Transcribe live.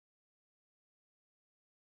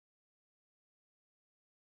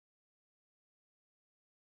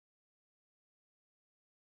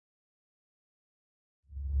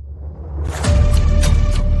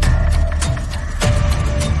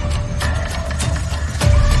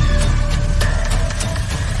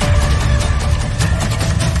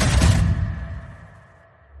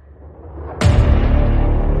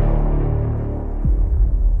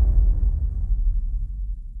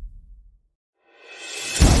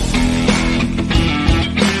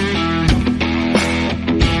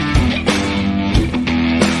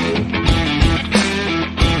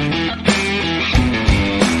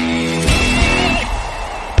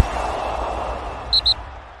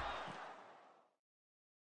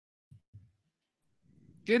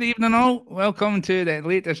Good evening, all. Welcome to the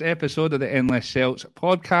latest episode of the Endless Celts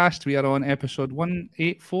podcast. We are on episode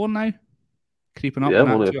 184 now, creeping up Yeah, on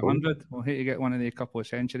that 184. 200. We'll hate to get one of the couple of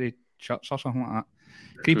century shirts or something like that.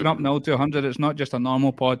 Creeping up now to 100. It's not just a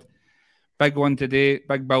normal pod. Big one today.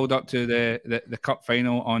 Big build up to the cup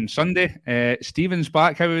final on Sunday. Stephen's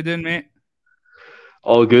back. How are we doing, mate?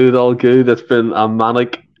 All good, all good. It's been a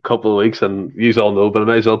manic couple of weeks, and you all know, but I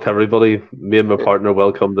might as well tell everybody, me and my partner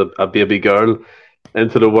welcomed a baby girl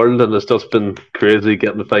into the world, and it's just been crazy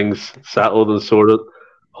getting things settled and sorted.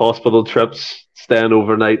 Hospital trips, staying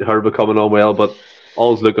overnight, her becoming unwell, but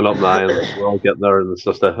all's looking up now, and we're all getting there, and it's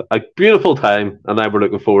just a beautiful time. And now we're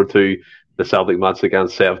looking forward to the Celtic match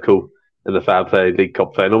against Sevco in the Fab Play League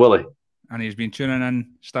Cup final, Willie. And he's been tuning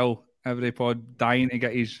in still every pod, dying to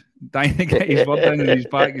get his word in, and he's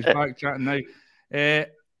back chatting now.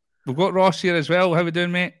 We've got Ross here as well. How we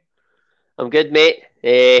doing, mate? I'm good, mate.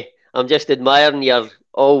 I'm just admiring your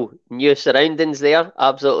all new surroundings there.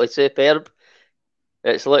 Absolutely superb.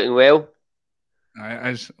 It's looking well.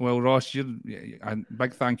 As well, Ross, a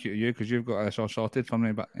big thank you to you because you've got this all sorted for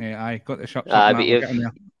me. But I got the shirts up. But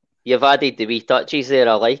you've added the wee touches there.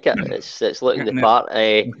 I like it. It's looking the part.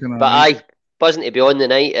 But buzzing to be on the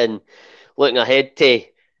night and looking ahead to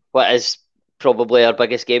what is probably our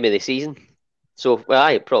biggest game of the season. So,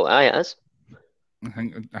 it is. I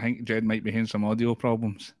think Jed might be having some audio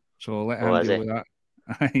problems, so let him deal with that.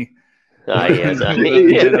 Yes. I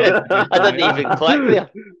didn't even click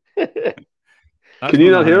there. Can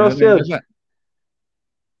you not hear us yet?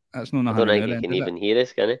 That's not. I don't think you can even hear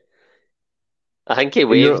us, can you? I think he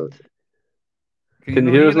waved. Can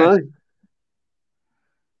you hear us now?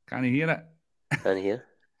 Can you hear it? Can you hear?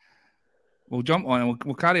 We'll jump on and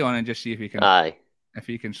we'll carry on and just see if you can. If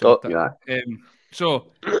you can sort it. Yeah.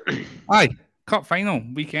 Cup final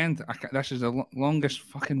weekend. This is the longest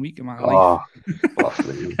fucking week of my life.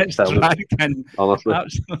 It's dragged in. Honestly,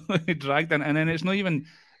 absolutely dragged in, and then it's not even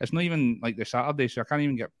like the Saturday, so I can't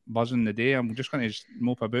even get buzzing the day. I'm just going to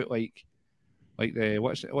mope about like the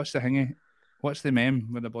what's the thingy? What's the meme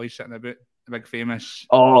with the boys sitting about the big famous?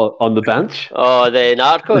 Oh, on the bench. Oh, the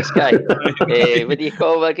Narcos guy. What do you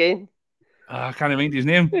call him again? I can't mind his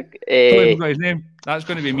name. Totally forgot his name. That's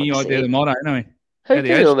going to be me all day tomorrow, anyway. How do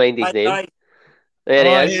you not mind his name? There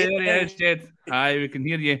he is. There he is, Jed. Aye, we can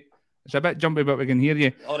hear you. It's a bit jumpy, but we can hear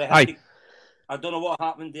you. Aye. I don't know what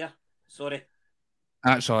happened there. Sorry.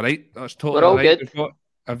 That's all right. That's totally We're all right. good.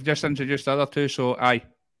 I've just introduced the other two, so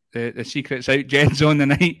the secret's out. Jed's on the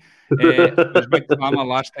night. It was big clamour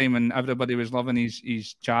last time, and everybody was loving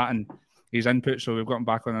his chat and his input, so we've got him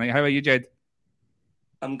back on the night. How are you, Jed?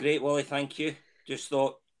 I'm great, Wally. Thank you. Just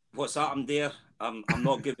thought, what's happened there? I'm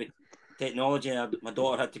not good with technology. My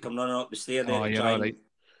daughter had to come running up the stair there to try and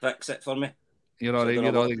fix it for me. You're all right.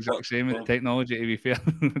 You're all the exact same with the technology, to be fair.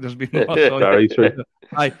 There's been very true. Journey to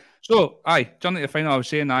the final. I was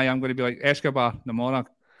saying, I'm going to be like Escobar tomorrow.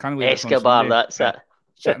 Can't wait. Escobar, that's it.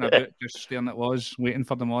 Sitting about, just staring at walls, waiting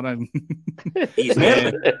for tomorrow. He's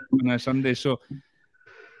there on a Sunday. So,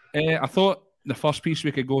 I thought the first piece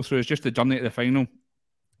we could go through is just the journey to the final.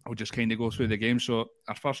 I'll just kind of go through the game. So,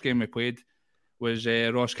 our first game we played was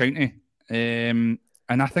Ross County, and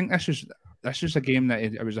I think this was a game that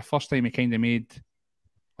it was the first time he kind of made,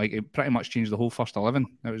 like, it pretty much changed the whole first 11.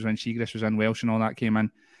 It was when Seagrass was in, Welsh and all that came in,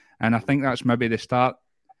 and I think that's maybe the start.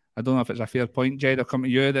 I don't know if it's a fair point, Jed. I'll come to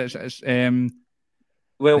you. It's the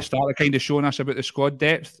start of kind of showing us about the squad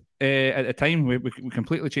depth at the time. We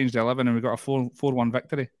completely changed the 11 and we got a 4-1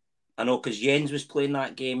 victory. I know, because Jens was playing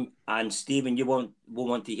that game, and Stephen, you won't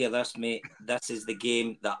want to hear this, mate. This is the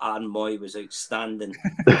game that Aaron Moy was outstanding.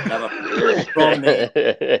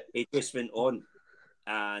 He just went on,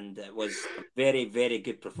 and it was a very, very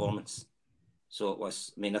good performance. So it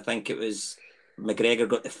was. I think it was McGregor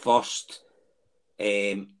got the first,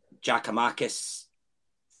 Giacomakis,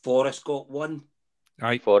 Forrest got one.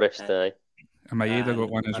 Aye, Forrest, aye. And Maeda got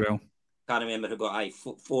one as well. Can't remember who got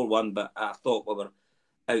 4-1, but I thought we were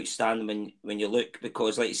outstanding when you look,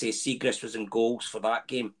 because like you say, Seagrass was in goals for that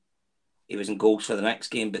game. He was in goals for the next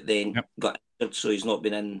game, but then got injured, so he's not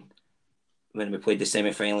been in when we played the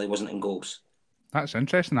semi-final. He wasn't in goals. That's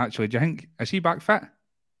interesting, actually. Do you think, is he back fit?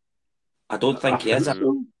 I don't think he is.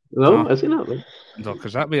 No, is he not? No,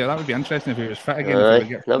 because that would be interesting if he was fit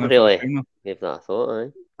again. Never really gave that a thought.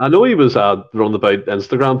 Aye. I know he was running about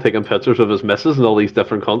Instagram taking pictures of his missus in all these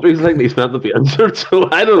different countries. I think he's meant to be injured, so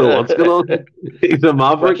I don't know what's going on. He's a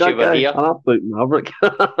maverick, that guy. An absolute maverick.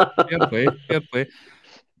 Fair play.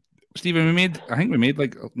 Stephen, I think we made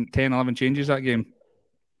like 10, 11 changes that game.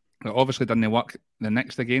 It obviously didn't work the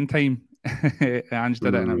next again time. Ange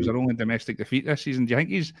did it, and it was our only domestic defeat this season. Do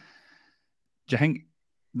you think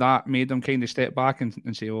that made them kind of step back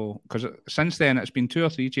and say, oh, because since then it's been 2 or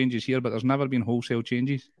 3 changes here, but there's never been wholesale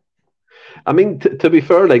changes. I mean, to be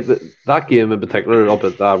fair, like that game in particular up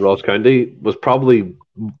at Ross County was probably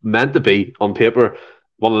meant to be on paper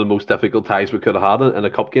one of the most difficult ties we could have had in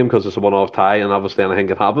a cup game because it's a one-off tie, and obviously anything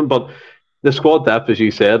can happen. But the squad depth, as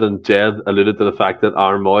you said, and Jed alluded to the fact that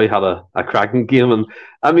Aaron Moy had a cracking game, and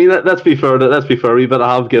I mean, let's be fair, but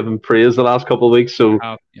I have given praise the last couple of weeks. So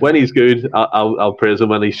when he's good, I'll praise him.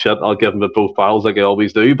 When he's shit, I'll give him at both barrels like I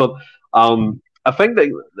always do. But I think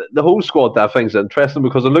the whole squad depth thing's interesting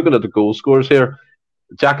because I'm looking at the goal scorers here.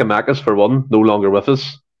 Giakoumakis, for one, no longer with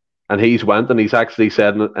us. And he's actually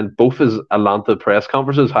said in both his Atlanta press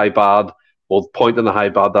conferences pointing to how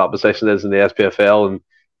bad that position is in the SPFL and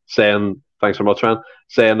saying, thanks very much, Ryan,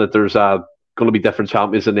 saying that there's going to be different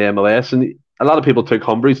champions in the MLS. And a lot of people took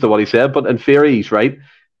umbrage to what he said, but in theory, he's right.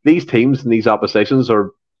 These teams and these oppositions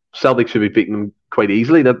Celtic should be beating them quite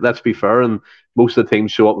easily. Let's be fair. And most of the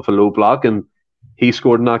teams show up with a low block. And he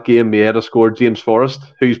scored in that game. Maeda scored. James Forrest,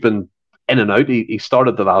 who's been in and out. He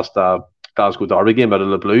started the last Glasgow Derby game out of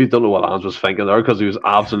the blue. Don't know what Ange was thinking there because he was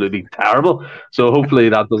absolutely terrible. So hopefully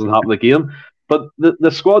that doesn't happen again. But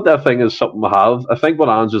the squad depth thing is something we have. I think what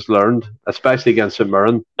Ange has learned, especially against St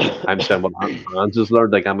Mirren, I'm saying what Ange has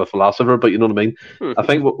learned, like I'm a philosopher, but you know what I mean? I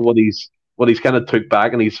think what he's kind of took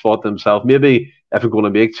back and he's thought to himself, maybe if we're going to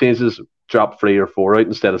make changes, drop 3 or 4 out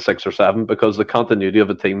instead of 6 or 7 because the continuity of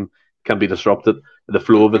a team can be disrupted. The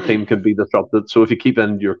flow of a team can be disrupted. So if you keep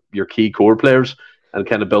in your key core players and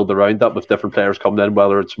kind of build around that with different players coming in,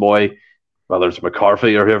 whether it's Moy, whether it's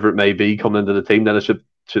McCarthy or whoever it may be coming into the team, then it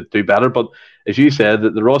should do better. But as you said,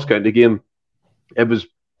 the Ross County game, it was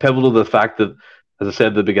pivotal to the fact that, as I said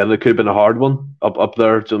at the beginning, it could have been a hard one up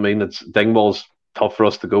there. Do you know what I mean? It's Dingwall's tough for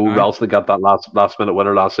us to go. Ralston got that last minute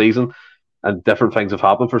winner last season, and different things have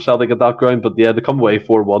happened for Celtic at that ground. But yeah, to come away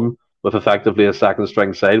 4-1 with effectively a second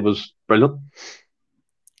string side was brilliant.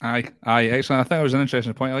 Aye, excellent. I think it was an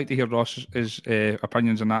interesting point. I'd like to hear Ross's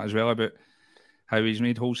opinions on that as well about how he's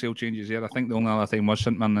made wholesale changes there. I think the only other time was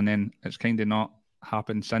St Mirren, and then it's kind of not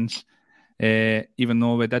happened since. Even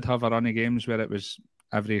though we did have a run of games where it was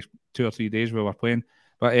every 2 or 3 days we were playing.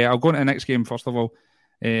 But I'll go into the next game first of all.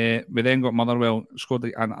 We then got Motherwell,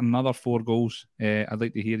 scored another 4 goals. I'd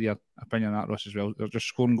like to hear your opinion on that, Ross, as well. They're just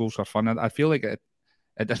scoring goals for fun. I feel like it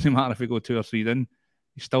doesn't matter if we go 2 or 3 in.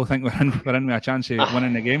 You still think we're in with a chance of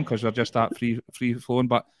winning the game because we're just that free flowing.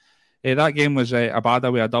 But that game was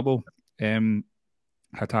Abada with a double,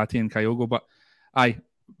 Hatate and Kyogo. But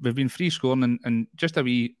we've been free scoring and just a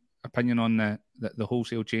wee opinion on the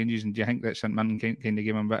wholesale changes. And do you think that St Mirren kind of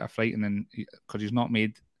gave him a bit of fright, and because he's not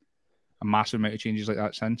made a massive amount of changes like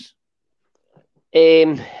that since?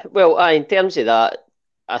 Well, in terms of that,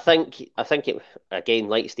 I think it, again,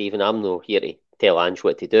 like Stephen, I'm not here to tell Ange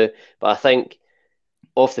what to do, but I think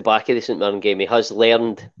off the back of the St Mirren game, he has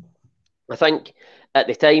learned. I think at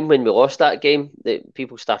the time when we lost that game, that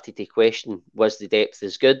people started to question, was the depth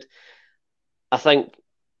as good? I think,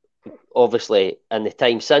 obviously, in the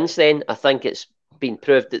time since then, I think it's been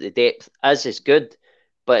proved that the depth is as good,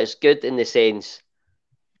 but it's good in the sense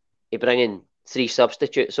of bringing 3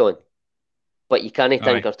 substitutes on. But you can't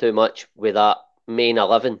tinker too much with that main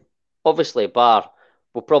 11. Obviously, we'll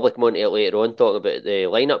probably come on to it later on, talking about the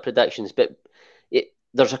lineup predictions, but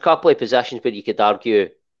there's a couple of positions where you could argue,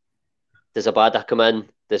 does Abada come in?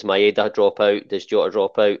 Does Maeda drop out? Does Jota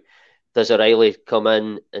drop out? Does O'Reilly come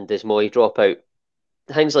in? And does Moy drop out?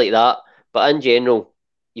 Things like that. But in general,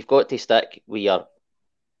 you've got to stick with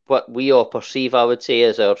what we all perceive, I would say,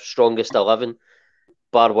 as our strongest 11,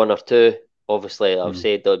 bar 1 or 2. Obviously, I've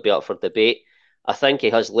said that would be up for debate. I think he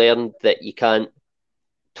has learned that you can't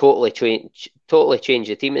totally change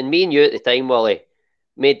the team. And me and you at the time, Wally,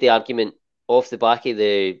 made the argument off the back of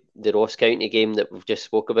the Ross County game that we've just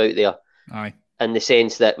spoke about there. Aye. In the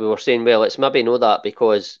sense that we were saying, well, it's maybe know that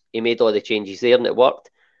because he made all the changes there and it worked.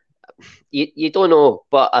 You don't know,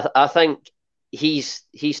 but I think he's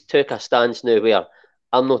took a stance now where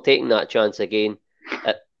I'm not taking that chance again.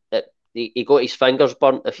 He got his fingers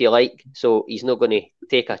burnt, if you like, so he's not going to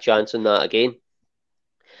take a chance on that again.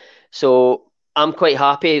 So I'm quite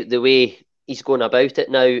happy the way he's going about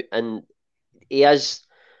it now, and he's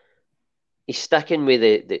sticking with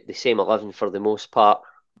the same 11 for the most part.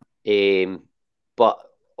 But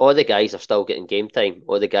all the guys are still getting game time.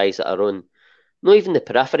 All the guys that are on, not even the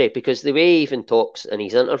periphery, because the way he even talks in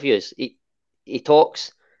his interviews, he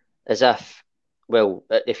talks as if, well,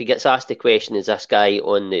 if he gets asked the question, is this guy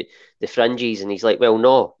on the fringes? And he's like, well,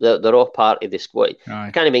 no, they're all part of the squad. Aye.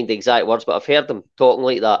 I can't mind the exact words, but I've heard him talking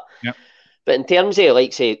like that. Yep. But in terms of,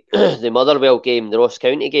 like, say, the Motherwell game, the Ross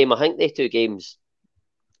County game, I think the 2 games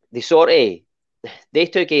they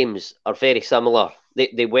two games are very similar.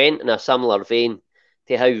 They went in a similar vein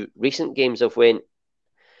to how recent games have went.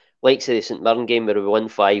 Like say the St Mirren game where we won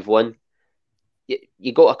 5-1.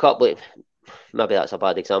 You got a couple of, maybe that's a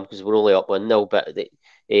bad example because we're only up 1-0, but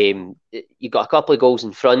you got a couple of goals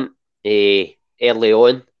in front early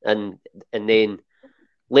on, and then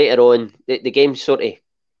later on the game sort of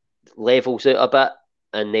levels out a bit,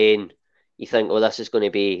 and then you think, oh, this is going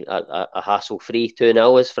to be a hassle-free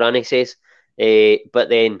 2-0, as Franny says. But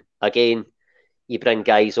then again, you bring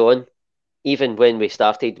guys on. Even when we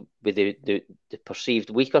started with the perceived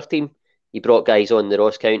weaker team, you brought guys on the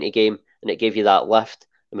Ross County game, and it gave you that lift,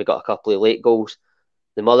 and we got a couple of late goals.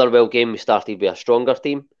 The Motherwell game, we started with a stronger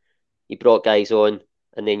team. You brought guys on,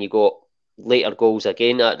 and then you got later goals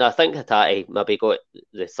again. I think Hatate maybe got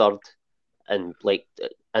the third, and like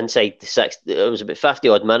inside the sixth, it was about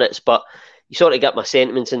 50-odd minutes, but you sort of get my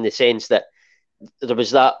sentiments in the sense that there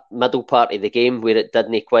was that middle part of the game where it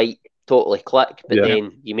didn't quite totally click, but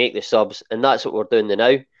then you make the subs, and that's what we're doing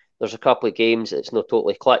now. There's a couple of games it's not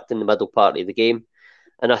totally clicked in the middle part of the game,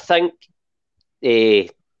 and I think I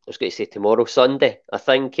was going to say tomorrow, Sunday, I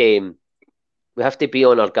think we have to be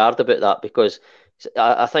on our guard about that, because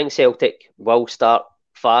I think Celtic will start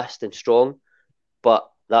fast and strong, but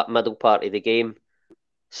that middle part of the game,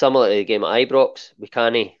 similar to the game at Ibrox, we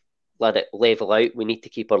can't let it level out. We need to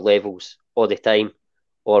keep our levels all the time,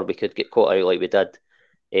 or we could get caught out like we did.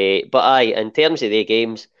 But in terms of the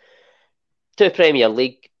games, 2 Premier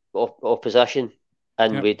League opposition,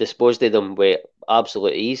 and we disposed of them with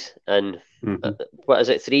absolute ease. And what is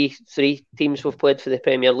it? Three teams we've played for the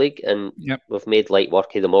Premier League, and we've made light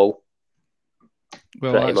work of them all.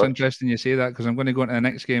 Well, that's interesting you say that, because I'm going to go into the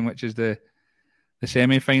next game, which is the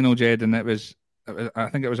semi-final, Jed, and I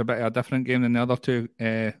think it was a bit of a different game than the other two.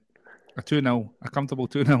 A 2-0, a comfortable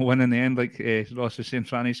 2-0 win in the end, like Ross is saying,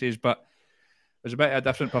 Franny says, but it was a bit of a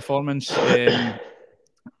different performance.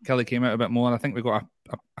 Kelly came out a bit more. I think we got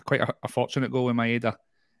quite a fortunate goal with Maeda,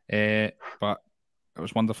 but it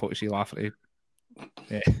was wonderful to see Lafferty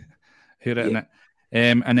hitting it.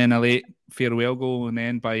 And then a late farewell goal in the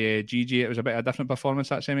end by Gigi. It was a bit of a different performance,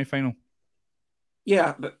 that semi-final.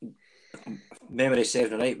 Yeah, but memory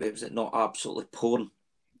serves me right, but was it not absolutely pouring?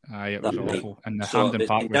 Aye, it was awful. And the Hampden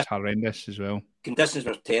Park was horrendous as well. Conditions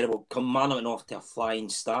were terrible. Kilmarnock went off to a flying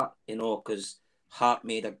start, because Hart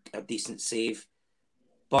made a decent save.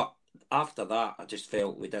 But after that, I just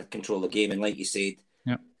felt we did control the game. And like you said,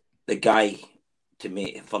 the guy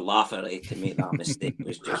for Lafferty to make that mistake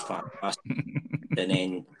was just fantastic. And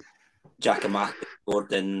then Giacomo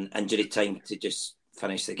scored in injury time to just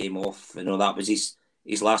finish the game off. That was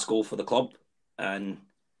his last goal for the club. And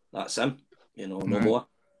that's him. No more.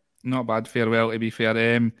 Not bad farewell, to be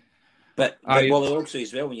fair. But also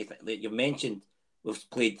as well, when you mentioned we've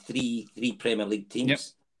played three Premier League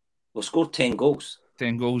teams, we've scored 10 goals.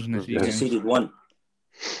 10 goals in the 3 games. Conceded 1.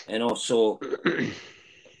 So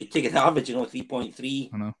you take an average, 3.3.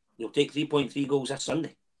 I know. You'll take 3.3 goals this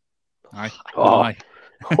Sunday. Aye. Aye.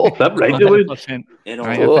 That right, you would. I think we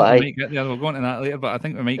might get there. We'll go into that later, but I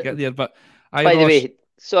think we might get there. But by the way,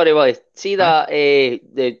 sorry, Willie. See that?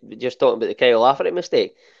 Just talking about the Kyle Lafferty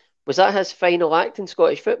mistake. Was that his final act in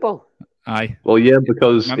Scottish football? Aye. Well, yeah,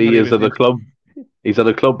 because he is at a club. He's at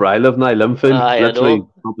a club where I live now, Linfield, literally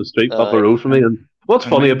up the street, up the road from me. And what's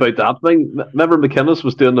funny about that thing? Remember, McInnes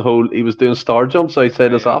was doing he was doing star jumps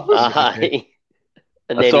outside his office. Aye.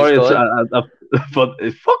 And sorry, but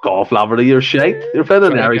fuck off, Laverty. You're shite. You're playing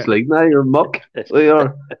in the Irish League now. You're muck. So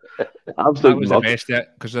you're absolutely muck. That was the best,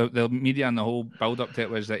 because the media and the whole build-up to it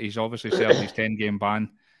was that he's obviously served his 10-game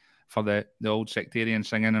ban for the old sectarian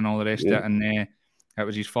singing and all the rest of it, and it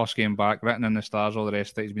was his first game back, written in the stars, all the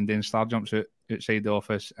rest of it. He's been doing star jumps outside the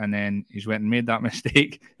office, and then he's went and made that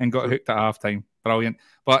mistake and got hooked at half-time. Brilliant.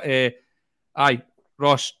 But,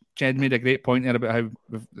 Ross, Jed made a great point there about how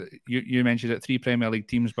you mentioned it, 3 Premier League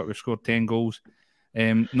teams, but we've scored 10 goals.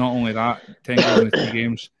 Not only that, 10 goals in the 3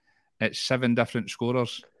 games, it's 7 different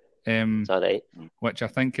scorers. Is that right? Which I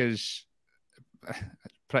think is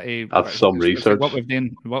pretty. That's some research. What we've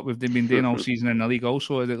been doing all season in the league.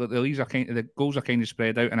 Also, the leagues are the goals are kind of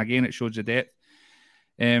spread out, and again, it shows the depth.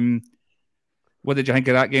 What did you think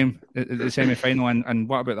of that game, the semi-final, and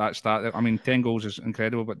what about that start? I mean, 10 goals is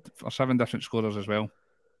incredible, but for 7 different scorers as well.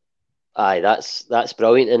 Aye, that's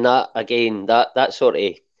brilliant, and that again, that sort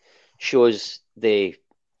of shows the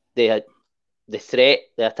threat,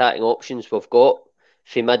 the attacking options we've got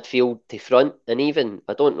from midfield to front, and even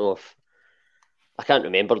I can't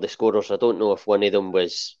remember the scorers. I don't know if one of them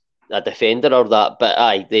was a defender or that, but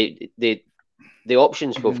aye, the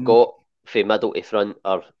options we've got from middle to front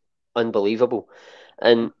are unbelievable.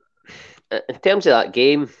 And in terms of that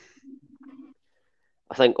game,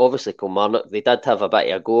 I think obviously Kilmarnock, they did have a bit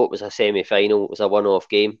of a go. It was a semi-final. It was a one-off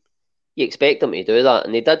game. You expect them to do that,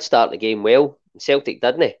 and they did start the game well. Celtic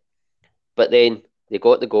didn't, but then they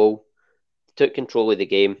got the goal, took control of the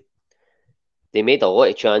game. They made a lot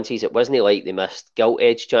of chances. It wasn't like they missed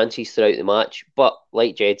gilt-edged chances throughout the match, but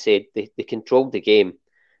like Jed said, they controlled the game.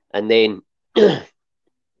 And then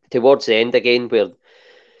towards the end again, where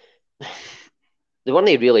they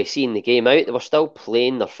weren't really seeing the game out, they were still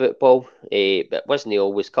playing their football, but it wasn't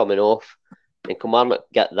always coming off. And Kilmarnock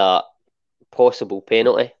get that possible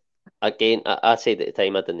penalty. Again, I said at the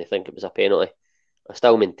time I didn't think it was a penalty. I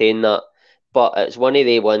still maintain that. But it's one of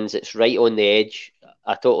the ones that's right on the edge.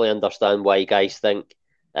 I totally understand why guys think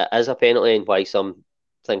it is a penalty and why some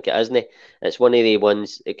think it isn't. It's one of the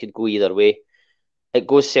ones, it could go either way. It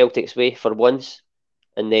goes Celtic's way for once,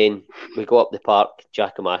 and then we go up the park,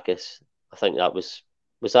 Giakoumakis. I think that was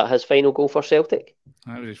that his final goal for Celtic?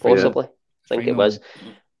 Possibly. I think it was.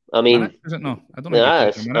 I mean, is it no? I don't know. I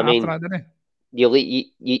mean, after that, did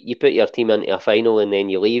he? You put your team into a final and then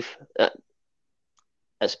you leave.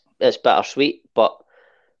 It's bittersweet, but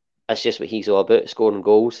it's just what he's all about, scoring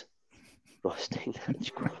goals. Aye,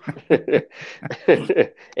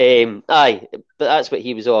 but that's what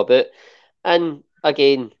he was all about. And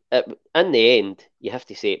again, in the end, you have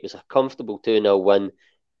to say it was a comfortable 2-0 win,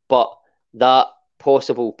 but that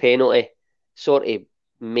possible penalty sort of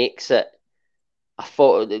makes it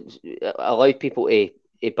allowed people to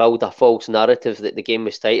build a false narrative that the game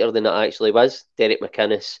was tighter than it actually was. Derek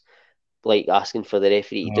McInnes like asking for the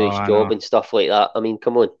referee to do his job and stuff like that. I mean,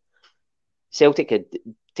 come on. Celtic had,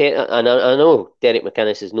 and I know Derek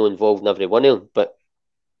McInnes is not involved in every one of them, but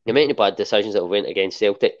the amount of bad decisions that went against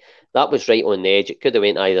Celtic, that was right on the edge. It could have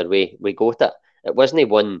went either way. We got it. It wasn't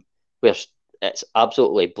one where it's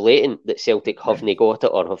absolutely blatant that Celtic haven't got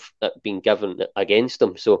it or have been given against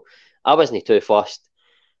them. So I wasn't too fussed.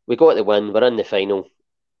 We got the win. We're in the final,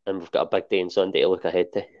 and we've got a big day on Sunday to look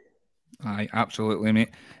ahead to. Aye, absolutely, mate.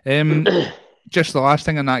 Just the last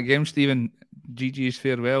thing in that game, Stephen, GG's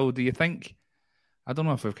farewell. Do you think? I don't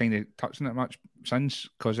know if we've kind of touched on it much since,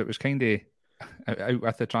 because it was kind of out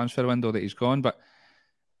with the transfer window that he's gone. But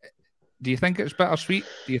do you think it's bittersweet?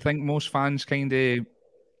 Do you think most fans kind of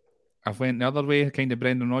have went the other way, kind of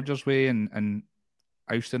Brendan Rodgers' way, and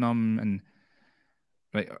ousting him and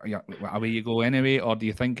right, yeah, away you go anyway? Or do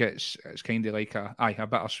you think it's kind of like a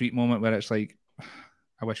bittersweet moment where it's like,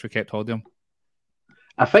 I wish we kept hold of him?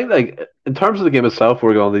 I think, like, in terms of the game itself,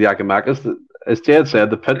 we're going to Giakoumakis. As Jed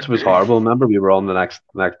said, the pitch was horrible. Remember, we were on the next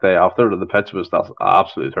day after. The pitch was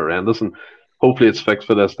absolutely horrendous, and hopefully it's fixed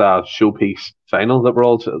for this showpiece final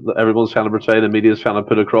that everyone's trying to portray, the media's trying to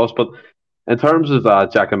put across. But in terms of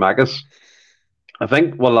Giakoumakis, I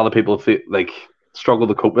think what a lot of people struggle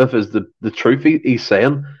to cope with is the truth he's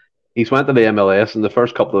saying. He's went to the MLS, and the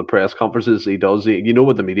first couple of press conferences he does, you know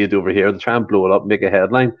what the media do over here, they try and blow it up, make a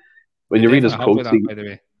headline. When you read his quotes,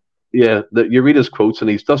 you read his quotes, and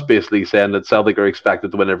he's just basically saying that Celtic are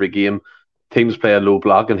expected to win every game. Teams play a low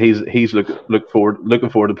block, and he's looking forward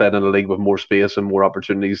to playing in a league with more space and more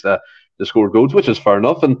opportunities to score goals, which is fair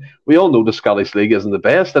enough. And we all know the Scottish League isn't the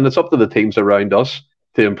best, and it's up to the teams around us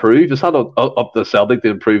to improve. It's not up to Celtic to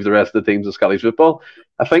improve the rest of the teams in Scottish football.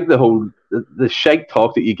 I think the shite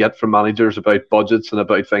talk that you get from managers about budgets and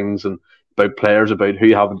about things and about players, about who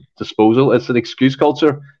you have at disposal, it's an excuse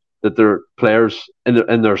culture that their players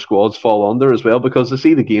in their squads fall under as well, because they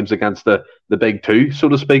see the games against the big two, so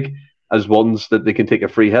to speak, as ones that they can take a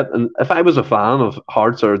free hit. And if I was a fan of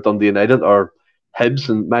Hearts or Dundee United or Hibs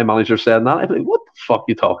and my manager saying that, I'd be like, what the fuck are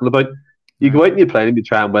you talking about? You go out and you play and you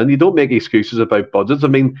try and win. You don't make excuses about budgets. I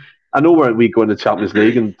mean, I know we go in the Champions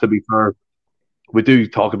League, and to be fair, we do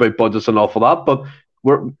talk about budgets and awful lot, but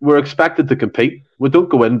we're expected to compete. We don't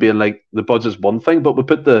go in being like the budget's one thing, but we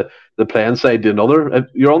put the playing side to another. If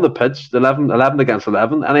you're on the pitch, 11 against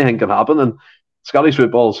 11, anything can happen. And Scottish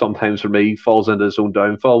football sometimes, for me, falls into its own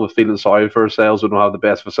downfall with feeling sorry for ourselves. We don't have the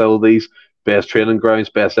best facilities, best training grounds,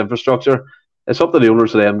 best infrastructure. It's up to the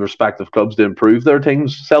owners of them respective clubs to improve their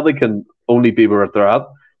teams. Celtic can only be where they're at.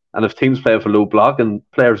 And if teams play with a low block, and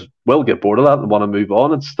players will get bored of that and want to move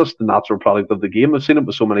on, it's just the natural product of the game. I've seen it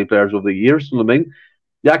with so many players over the years. You know what I mean?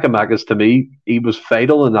 Giakoumakis, to me, he was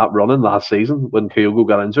fatal in that running last season when Kyogo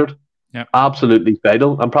got injured. Yep. Absolutely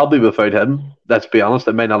fatal. And probably without him, let's be honest,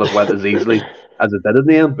 it may not have went as easily as it did in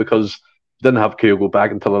the end, because didn't have Kyogo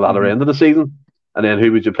back until the latter end of the season. And then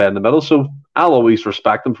who would you play in the middle? So I'll always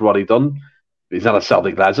respect him for what he done. He's not a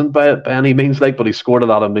Celtic legend by any means, but he scored a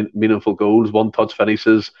lot of meaningful goals, one-touch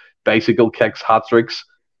finishes, bicycle kicks, hat-tricks.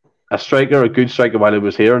 A good striker while he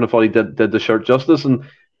was here, and I thought he did the shirt justice. And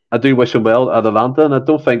I do wish him well at Atlanta, and I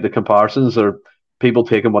don't think the comparisons or people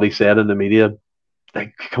taking what he said in the media.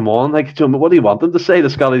 Like, come on, like, what do you want them to say? The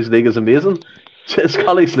Scottish League is amazing. The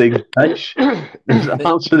Scottish League pitch is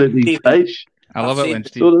absolutely pitch. I love it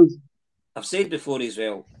when I've said before as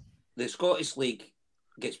well, the Scottish League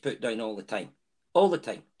gets put down all the time. All the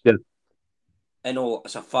time. Yeah. I know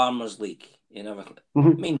it's a farmers' league. You know, Mm-hmm.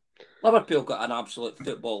 I mean, Liverpool got an absolute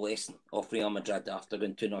football lesson off Real Madrid after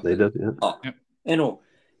going 2-0. They did, yeah. Up. Yep. You know,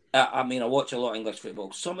 I mean, I watch a lot of English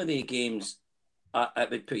football. Some of the games, it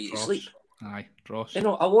would put you to sleep. Aye, dross. You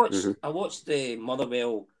know, I watched the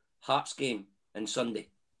Motherwell Hearts game on Sunday.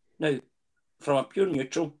 Now, from a pure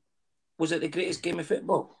neutral, was it the greatest game of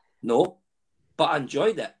football? No, but I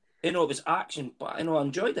enjoyed it. You know, it was action, but I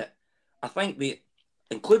enjoyed it. I think we,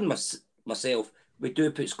 including myself, we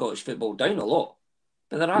do put Scottish football down a lot,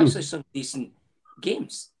 but there are actually some decent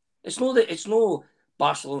games. It's no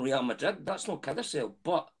Barcelona, Real Madrid. That's no Kiddersale,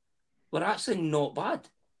 but we're actually not bad.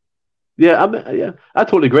 Yeah, I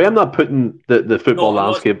totally agree. I'm not putting the football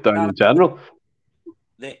landscape down in general.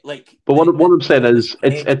 But what I'm saying is,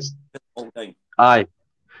 it's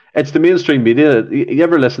the mainstream media. You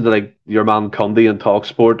ever listen to like your man Cundy and Talk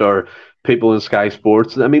Sport or people in Sky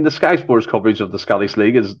Sports? I mean, the Sky Sports coverage of the Scottish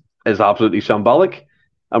League is absolutely shambolic,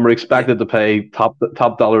 and we're expected to pay top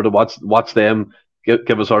dollar to watch them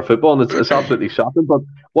give us our football, and it's absolutely shocking. But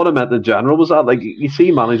what I meant in general was that, like, you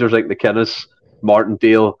see managers like McInnes,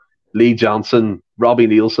 Martindale, Lee Johnson, Robbie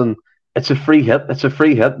Nielsen. It's a free hit.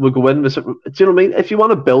 We'll go in. Do you know what I mean? If you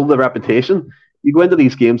want to build a reputation, you go into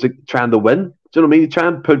these games trying to win. Do you know what I mean? You try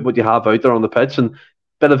and put what you have out there on the pitch, and a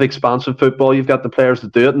bit of expansive football. You've got the players to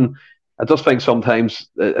do it, and I just think sometimes,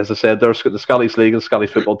 as I said, the Scottish League and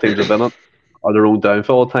Scottish football teams within it are their own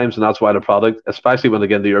downfall at times, and that's why the product, especially when they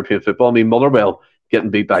get into European football. I mean, Motherwell getting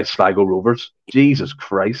beat by Sligo Rovers. Jesus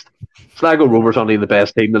Christ. Sligo Rovers aren't even the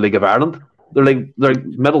best team in the League of Ireland. They're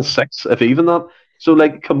middle six, if even that. So,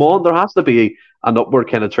 like, come on, there has to be an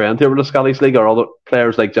upward kind of trend here with the Scottish League, or other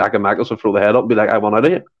players like Jack and Mackles will throw the head up and be like, I want out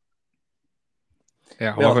of here.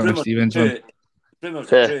 Yeah, I love it when Stevens won.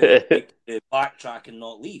 Rumours are true. To backtrack and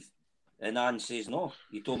not leave. And Ange says, no,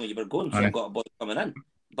 you told me you were going, so I've got a boy coming in.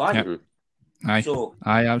 Bang. Yep. Aye. So,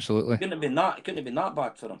 aye, absolutely. It couldn't have been that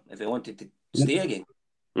bad for him if he wanted to stay again.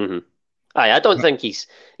 Mm-hmm. Aye, I don't think he's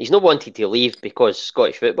not wanted to leave because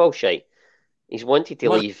Scottish football's shite. He's wanted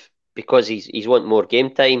to leave because he's want more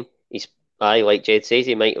game time. Like Jed says,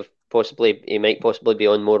 he might possibly be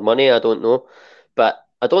on more money. I don't know, but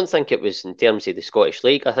I don't think it was in terms of the Scottish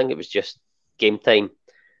League. I think it was just game time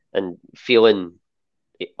and feeling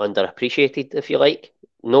underappreciated, if you like.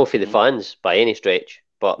 No for the fans by any stretch,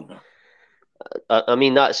 but I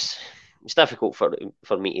mean it's difficult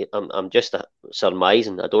for me. I'm just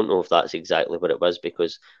surmising. I don't know if that's exactly what it was,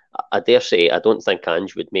 because I dare say I don't think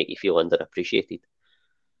Ange would make you feel underappreciated.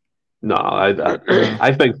 No,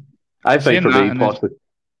 I think for me, possibly.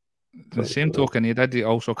 The same token, he did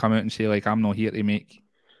also come out and say, like, I'm not here to make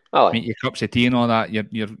you cups of tea and all that. You're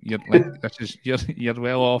like, you're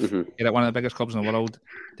well off. Mm-hmm. You're at one of the biggest clubs in the world.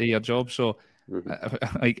 Do your job. So,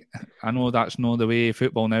 like, I know that's not the way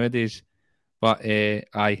football nowadays. But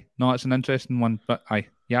it's an interesting one. But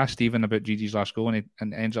you asked Stephen about Gigi's last goal, and it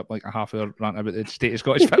ends up like a half-hour rant about the state of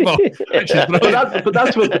Scottish football. but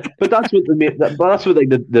that's what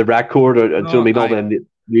the record or all the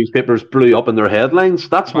newspapers blew up in their headlines.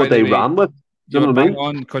 That's what they ran with. Do you know what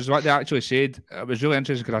I mean? Because what they actually said, it was really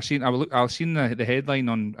interesting. Because I seen the headline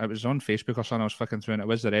on, it was on Facebook or something. I was flicking through, and it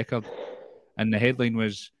was the record, and the headline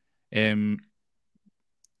was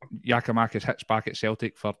Giakoumakis hits back at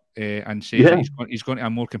Celtic and says that he's going to a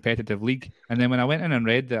more competitive league. And then when I went in and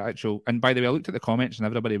read the actual, and by the way, I looked at the comments and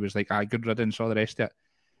everybody was like, good riddance, all the rest of it.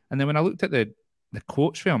 And then when I looked at the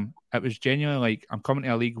quotes for him, it was genuinely like, I'm coming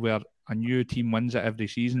to a league where a new team wins it every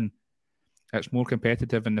season. It's more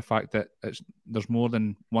competitive in the fact that there's more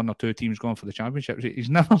than one or two teams going for the championship. He's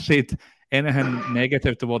never said anything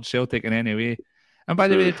negative towards Celtic in any way. And by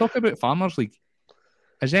the way, they talk about Farmers League.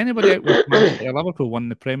 Has anybody out with Man City or Liverpool won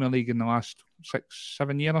the Premier League in the last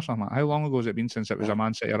 6-7 years or something? How long ago has it been since it was a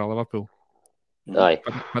Man City or a Liverpool? Aye.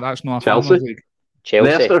 But that's not a Chelsea. Farmers League.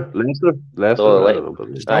 Chelsea. Leicester.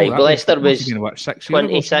 Aye, Leicester was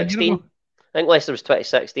 2016. I think Leicester was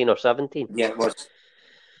 2016 or 17. Yeah, it was.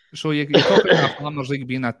 So you're talking about a Farmers League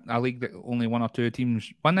being a league that only one or two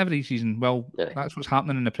teams win every season. Well, that's what's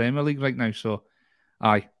happening in the Premier League right now. So,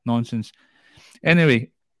 nonsense.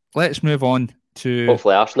 Anyway, let's move on to...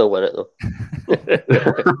 Hopefully Arsenal win it, though.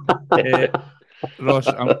 Ross,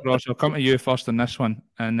 I'll come to you first on this one.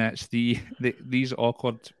 And it's these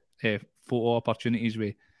awkward photo opportunities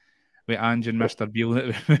with with Ange and Mr. Beale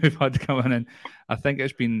that we've had coming in. I think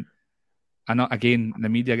it's been, again, the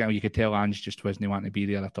media, you could tell Ange just wasn't wanting to be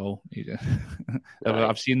there at all.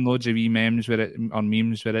 I've seen loads of wee memes where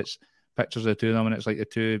it's pictures of the two of them, and it's like the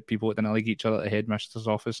two people that didn't like each other at the headmaster's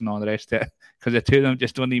office and all the rest of it, because the two of them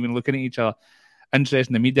just don't even looking at each other.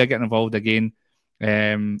 Interesting, the media getting involved again.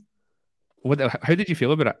 How did you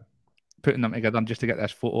feel about it, putting them together just to get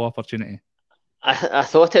this photo opportunity? I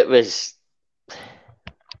thought it was,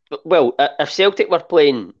 well, if Celtic were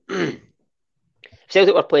playing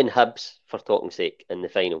Hibs, for talking sake, in the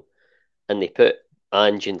final, and they put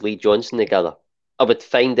Ange and Lee Johnson together, I would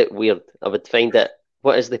find it weird. I would find it,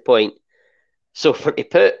 what is the point? So to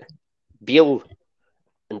put Beale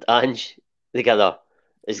and Ange together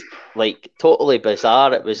is like totally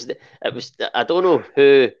bizarre. It was. I don't know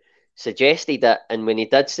who suggested it, and when he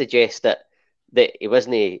did suggest it, that he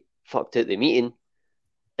wasn't fucked out the meeting,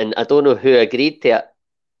 and I don't know who agreed to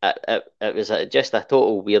it. It was just a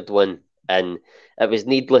total weird one, and it was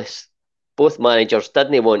needless. Both managers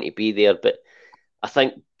didn't want to be there, but I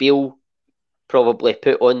think Beale probably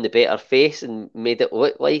put on the better face and made it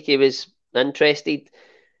look like he was interested.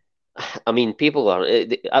 I mean,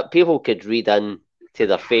 people could read in to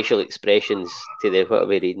their facial expressions to the, what are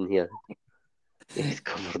we reading here? He's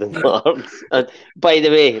covered in blood. And by the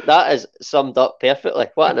way, that is summed up perfectly.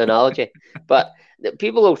 What an analogy. But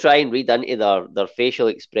people will try and read into their facial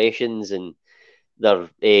expressions and their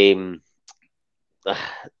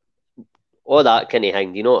all that kind of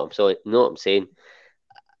thing. You know what I'm saying?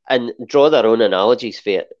 And draw their own analogies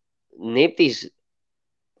for it. Nobody's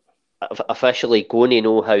officially going to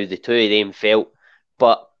know how the two of them felt,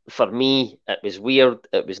 but for me, it was weird,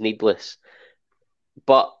 it was needless.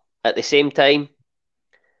 But at the same time,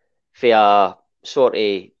 for a sort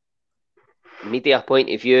of media point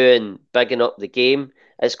of view and bigging up the game,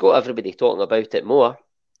 it's got everybody talking about it more.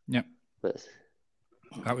 Yep.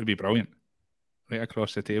 That would be brilliant. Right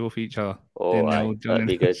across the table for each other. Oh, that'd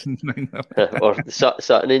be good. Or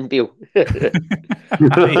Sutton and Beale. You'll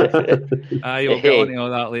get onto all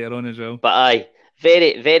that later on as well. But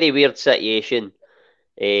very, very weird situation.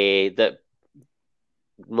 But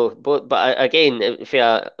again,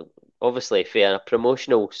 obviously, for a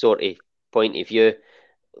promotional sort of point of view,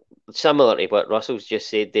 similar to what Russell's just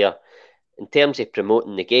said there, in terms of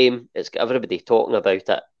promoting the game, it's got everybody talking about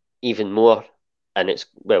it even more, and it's,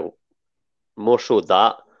 well, more so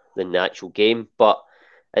that than the actual game, but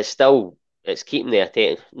it's keeping the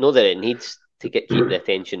attention. Not that it needs to keep the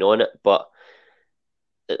attention on it, but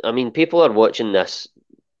I mean, people are watching this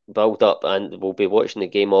build up and will be watching the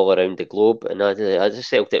game all around the globe, and I just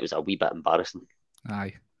felt it was a wee bit embarrassing.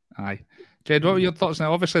 Aye. Jed, what were your thoughts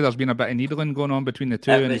now? Obviously, there's been a bit of needling going on between the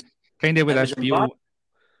two, and kind of with this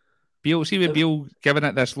Beale, see with Beale giving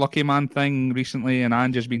it this lucky man thing recently, and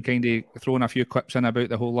Ange has been kind of throwing a few clips in about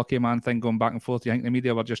the whole lucky man thing going back and forth. Do you think the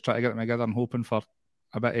media were just trying to get them together and hoping for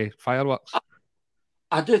a bit of fireworks?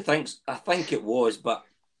 I do think. I think it was, but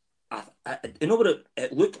you know what?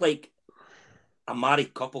 It looked like a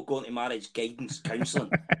married couple going to marriage guidance counselling.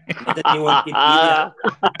 They didn't want to be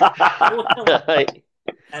there.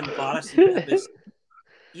 Embarrassing.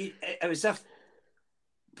 It was as if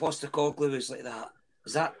Postecoglou was like that.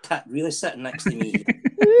 Is that tit really sitting next to me?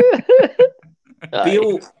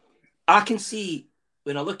 Beale, I can see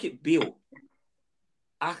when I look at Beale,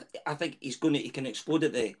 I think he can explode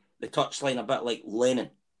at the touchline a bit like Lennon,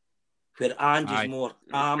 where Ange is more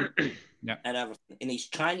calm and everything, and he's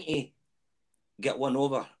trying to get one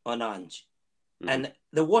over on Ange. And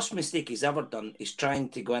the worst mistake he's ever done is trying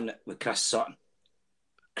to go in with Chris Sutton.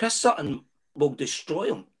 Chris Sutton will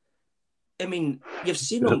destroy him. I mean, you've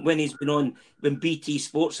seen him when he's been on, when BT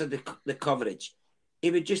Sports had the coverage. He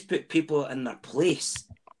would just put people in their place.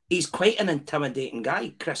 He's quite an intimidating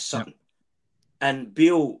guy, Chris Sutton. And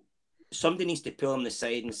Beale, somebody needs to pull him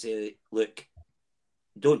aside and say, look,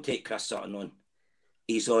 don't take Chris Sutton on.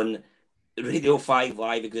 He's on Radio 5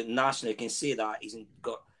 Live, he's got national, you can say that. He's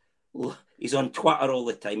on Twitter all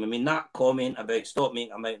the time. I mean, that comment about stop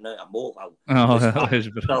making him out and out a molehill. Oh, that is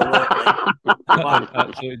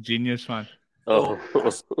absolute genius, man.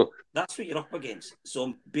 That's what you're up against.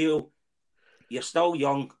 So, Beale, you're still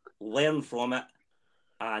young, learn from it,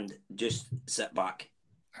 and just sit back.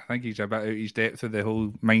 I think he's a bit out of his depth with the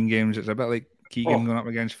whole mind games. It's a bit like Keegan going up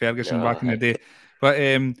against Ferguson back in the day. But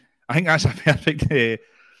I think that's a perfect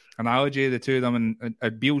analogy, the two of them.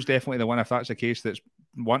 And Beale's definitely the one, if that's the case, that's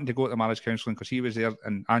wanting to go to marriage counselling because he was there,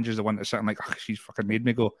 and Ange's the one that's sitting like, oh, she's fucking made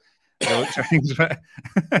me go.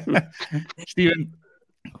 Stephen,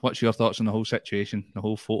 what's your thoughts on the whole situation, the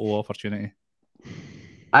whole photo opportunity?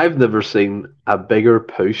 I've never seen a bigger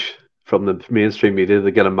push from the mainstream media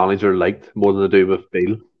to get a manager liked more than they do with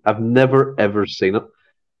Beale. I've never ever seen it.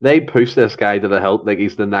 They push this guy to the hilt like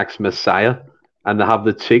he's the next messiah, and they have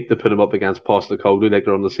the cheek to put him up against Postecoglou like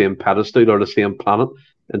they're on the same pedestal or the same planet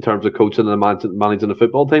in terms of coaching and managing the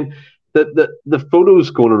football team. The photos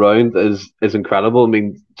going around is incredible. I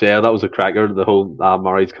mean, yeah, that was a cracker. The whole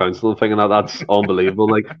marriage counselling thing and that's unbelievable.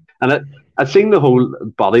 Like, and I've seen the whole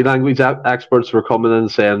body language experts were coming in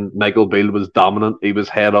saying Michael Beale was dominant. He was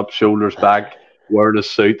head up, shoulders back, wearing a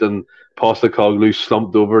suit, and Postecoglou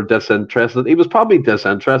slumped over, disinterested. He was probably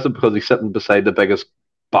disinterested because he's sitting beside the biggest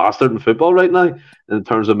bastard in football right now in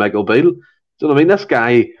terms of Michael Beale. Do you know what I mean? This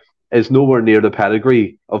guy is nowhere near the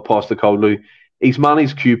pedigree of Postecoglou. He's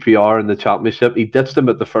managed QPR in the Championship. He ditched him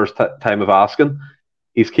at the first time of asking.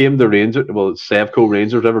 He's came to Rangers, well, Sevco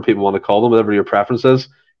Rangers, whatever people want to call them, whatever your preference is.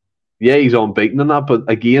 Yeah, he's unbeaten in that, but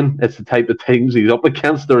again, it's the type of teams he's up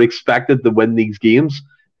against. They're expected to win these games.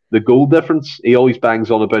 The goal difference, he always bangs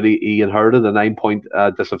on about he inherited a 9-point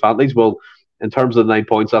disadvantage. Well, in terms of the 9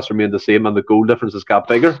 points, that's remained the same, and the goal difference has got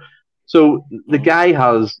bigger. So the guy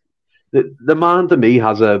has, the man to me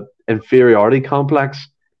has a inferiority complex.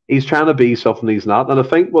 He's trying to be something he's not. And I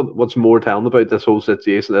think what's more telling about this whole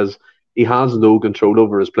situation is he has no control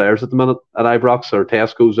over his players at the minute at Ibrox or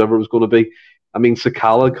Tesco's, whatever it was going to be. I mean,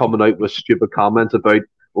 Sakala coming out with stupid comments about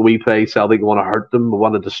when we play Celtic, we want to hurt them, we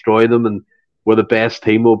want to destroy them, and we're the best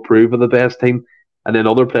team, we'll prove we're the best team. And then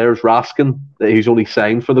other players, Raskin, he's only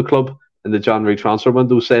signed for the club in the January transfer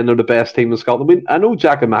window, saying they're the best team in Scotland. I mean, I know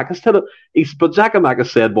Giakoumakis did it, but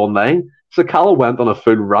Giakoumakis said one line. Sakala went on a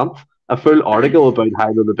full rant, a full article about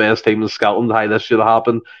how they're the best team in Scotland, how this should have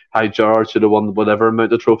happened, how Gerrard should have won whatever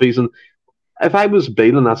amount of trophies. And if I was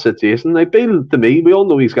Beale in that situation, like Beale, to me, we all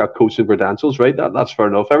know he's got coaching credentials, right? That's fair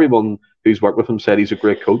enough. Everyone who's worked with him said he's a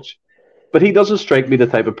great coach. But he doesn't strike me the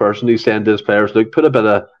type of person who's saying to his players, look, put a bit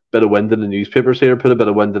of wind in the newspapers here, put a bit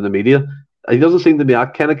of wind in the media. He doesn't seem to be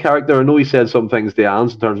that kind of character. I know he said some things to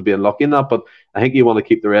Ange in terms of being lucky in that, but I think you want to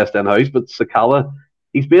keep the rest in-house. But Sakala,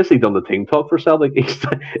 he's basically done the team talk for Celtic.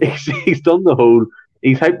 He's done the whole,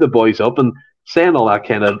 he's hyped the boys up and saying all that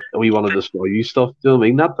kind of, we want to destroy you stuff. Do you know what I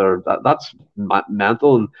mean? That's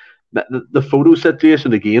mental. And the photo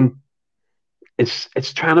situation again,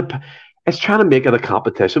 it's trying to make it a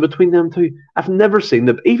competition between them two. I've never seen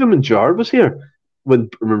them, even when Gerrard was here, when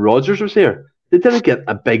Rodgers was here, they didn't get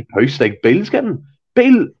a big push like Beale's getting.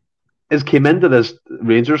 Beale came into this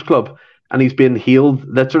Rangers club and he's been hailed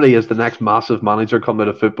literally as the next massive manager coming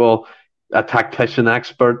out of football, a tactician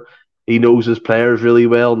expert. He knows his players really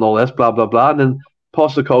well and all this, blah, blah, blah. And then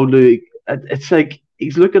Postecoglou, it's like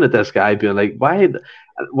he's looking at this guy being like, why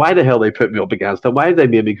the hell they put me up against him? Why did they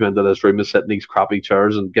make me go into this room and sit in these crappy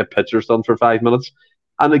chairs and get pictures done for 5 minutes?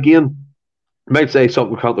 And again, I might say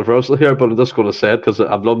something controversial here, but I'm just going to say it because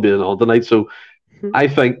I've loved being on tonight. So I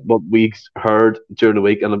think what we heard during the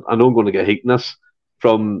week, and I know I'm going to get heat in this,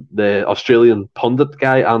 from the Australian pundit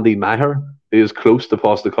guy, Andy Maher, who is close to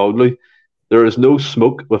Postecoglou, there is no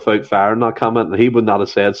smoke without fire in that comment, and he would not have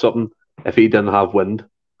said something if he didn't have wind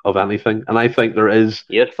of anything. And I think there is...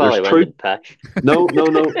 You're fully winded, Patch. No.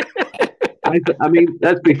 I mean,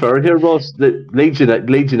 let's be fair here, Ross. The Leeds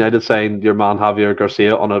United signed your man Javier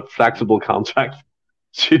Garcia on a flexible contract.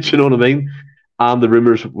 Do you know what I mean? And the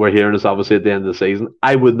rumours we're hearing is obviously at the end of the season.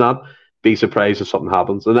 I would not be surprised if something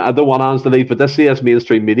happens. And I don't want Ange to leave, but this CS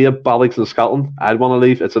mainstream media, bollocks in Scotland, I'd want to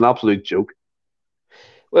leave. It's an absolute joke.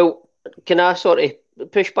 Well, can I sort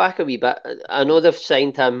of push back a wee bit? I know they've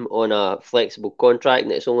signed him on a flexible contract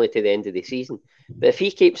and it's only to the end of the season. But if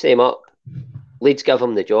he keeps them up, Leeds give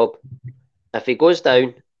him the job. If he goes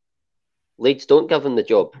down, Leeds don't give him the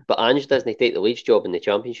job. But Ange doesn't take the Leeds job in the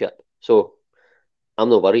Championship. So I'm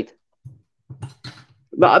not worried.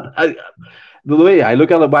 But the way I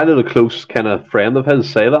look at it, why did a close kind of friend of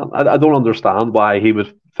his say that? I don't understand why he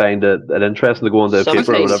would find it interesting to go into a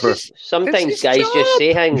paper or whatever. Sometimes guys just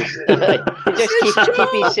say things.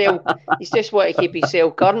 He's just want to keep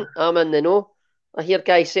himself current. I'm in the know. I hear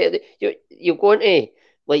guys say that you go into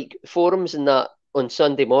like forums and that on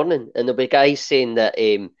Sunday morning, and there'll be guys saying that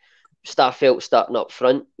Starfelt starting up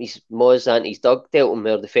front, his Moz and his Doug dealt him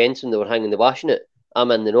their defence when they were hanging the washing it.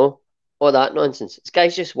 I'm in the know. All that nonsense. It's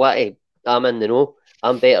guys just want to, I'm in the know.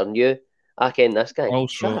 I'm better than you. I ken this guy.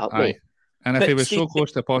 Also, shut up, mate. And if he was so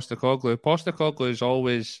close to Postecoglou is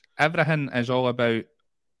always, everything is all about,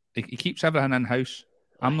 he keeps everything in-house.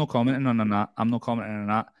 I'm not commenting on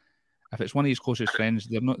that. If it's one of his closest friends,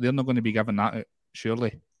 they're not going to be giving that out,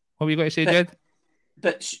 surely. What were you going to say, Jed?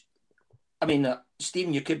 But, I mean,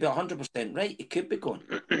 Stephen, you could be 100% right. He could be going.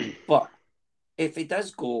 But if he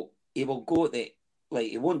does go, he will go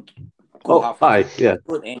he won't go halfway. Yeah.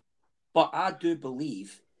 But I do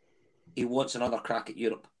believe he wants another crack at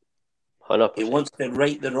Europe. 100%. He wants to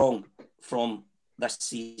right the wrong from this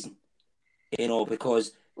season.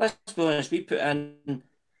 Because let's be honest, we put in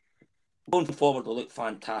going forward will look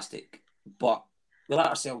fantastic, but we let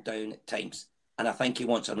ourselves down at times. And I think he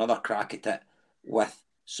wants another crack at it with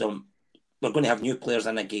some. We're going to have new players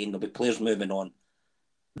in again. There'll be players moving on.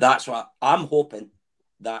 That's what I'm hoping.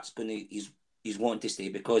 That's going to he's wanting to stay,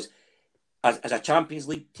 because as a Champions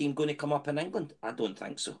League team going to come up in England, I don't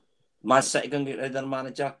think so. Man City going to get rid of their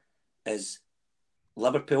manager. Is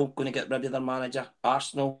Liverpool going to get rid of their manager?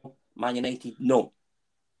 Arsenal, Man United, no.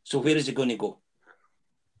 So where is he going to go?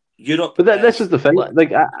 Europe. But this is the thing.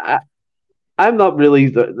 Like I'm not really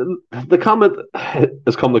the comment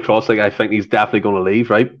has come across like I think he's definitely going to leave,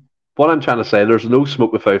 right? What I'm trying to say, there's no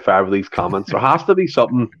smoke without fire with these comments. There has to be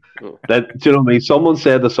something that, do you know what I mean? Someone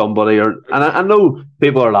said to somebody, and I know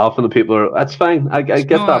people are laughing and people are. That's fine. I get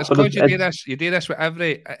that. But you do this with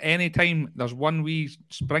any time there's one wee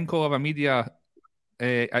sprinkle of a media.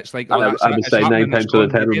 It's like I would say 9 times out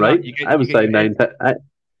of 10 I'm right. I would say 9.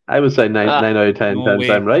 I would say 9 out of 10 times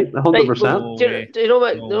I'm right. 100%. Do you know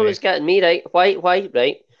what? What's getting me right? Why?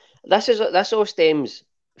 Right. This all stems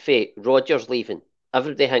from Rodgers leaving.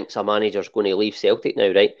 Everybody thinks a manager's going to leave Celtic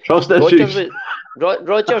now, right? Trust issues.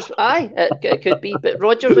 Rodgers, it could be, but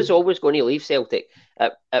Rodgers was always going to leave Celtic.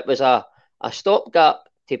 It was a stopgap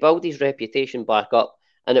to build his reputation back up,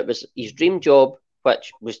 and it was his dream job,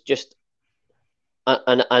 which was just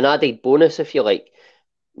an added bonus, if you like.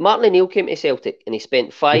 Martin O'Neill came to Celtic, and he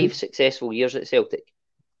spent 5 successful years at Celtic.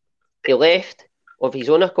 He left of his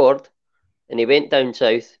own accord, and he went down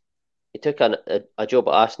south. He took a job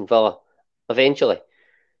at Aston Villa. Eventually,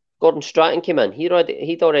 Gordon Stratton came in. He'd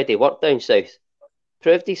already worked down south,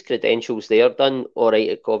 proved his credentials there, done all right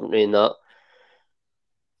at Coventry and that.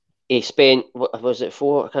 He spent, what was it,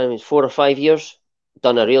 4 or 5 years,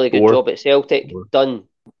 done a really good job at Celtic, done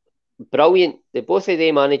brilliant. Both of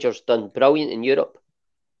the managers done brilliant in Europe.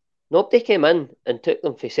 Nobody came in and took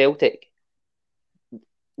them for Celtic.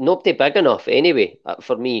 Nobody big enough, anyway,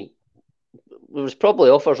 for me. There was probably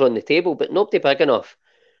offers on the table, but nobody big enough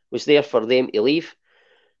was there for them to leave.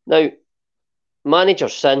 Now,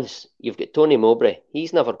 managers since, you've got Tony Mowbray.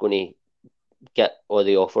 He's never going to get all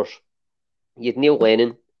the offers. You'd Neil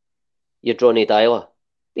Lennon, you'd Ronnie Dyla.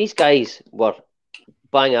 These guys were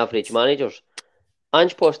bang average managers.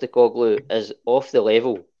 Ange Postecoglou is off the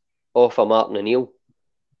level of a Martin O'Neill.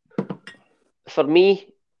 For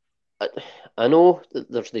me, I know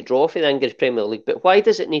there's the draw for the English Premier League, but why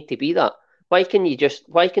does it need to be that? Why can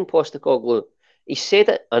Postecoglou? He's said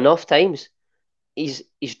it enough times. His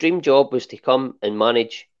dream job was to come and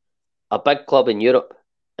manage a big club in Europe,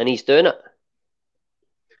 and he's doing it.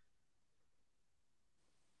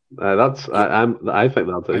 I think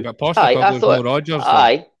that too.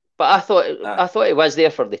 But I thought he was there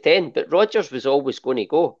for the 10. But Rodgers was always going to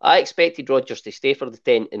go. I expected Rodgers to stay for the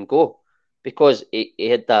 10 and go, because he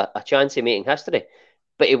had a chance of making history.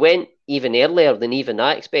 But he went even earlier than even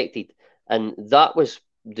I expected, and that was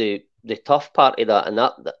the tough part of that, and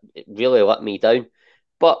that it really let me down.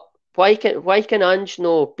 But why can Ange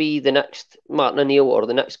no be the next Martin O'Neill or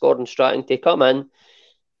the next Gordon Stratton to come in,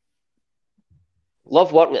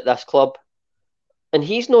 love working at this club, and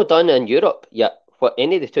he's not done in Europe yet what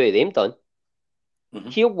any of the two of them done. Mm-hmm.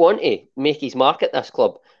 He'll want to make his mark at this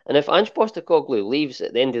club, and if Ange Postecoglou leaves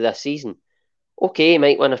at the end of this season, okay, he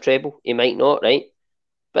might win a treble, he might not, right?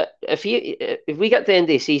 But if we get to the end of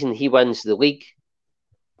the season, he wins the league,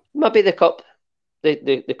 maybe the cup,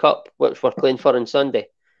 the cup which we're playing for on Sunday,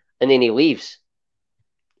 and then he leaves.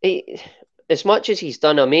 As much as he's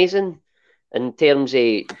done amazing in terms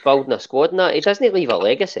of building a squad and that, he doesn't leave a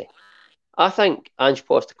legacy. I think Ange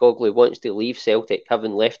Postecoglou wants to leave Celtic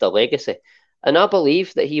having left a legacy, and I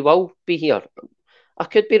believe that he will be here. I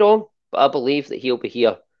could be wrong, but I believe that he'll be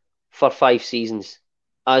here for 5 seasons,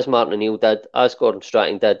 as Martin O'Neill did, as Gordon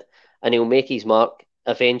Stratton did, and he'll make his mark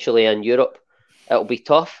eventually in Europe. It'll be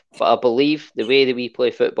tough, but I believe the way that we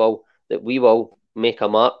play football, that we will make a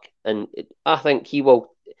mark. And I think he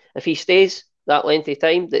will, if he stays that length of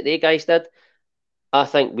time that they guys did, I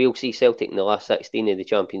think we'll see Celtic in the last 16 of the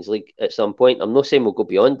Champions League at some point. I'm not saying we'll go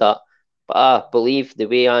beyond that, but I believe the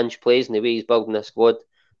way Ange plays and the way he's building this squad,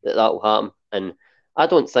 that will happen. And I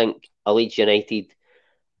don't think a Leeds United,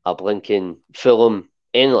 a blinking Fulham,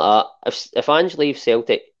 anything like that. If Ange leaves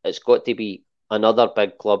Celtic, it's got to be another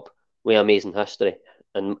big club with amazing history,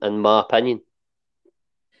 in my opinion.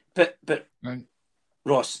 But right.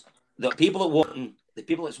 Ross, the people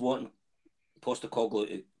that's wanting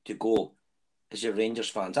Postecoglou to go is your Rangers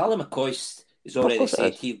fans. Alan McCoy has already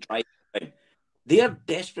said he'll drive down. They're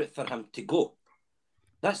desperate for him to go.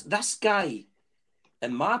 This guy,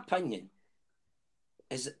 in my opinion,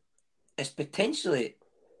 is potentially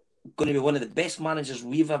going to be one of the best managers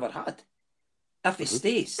we've ever had. If he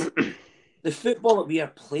stays, the football that we are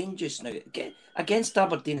playing just now against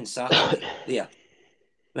Aberdeen and Saturday, there,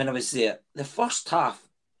 when I was there, the first half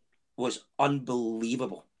was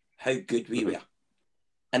unbelievable how good we were.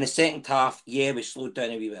 In the second half, we slowed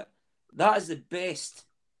down a wee bit. That is the best.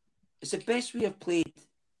 It's the best we have played.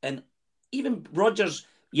 And even Rodgers,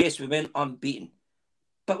 yes, we went unbeaten,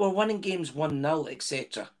 but we're winning games 1-0,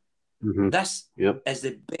 etc. This is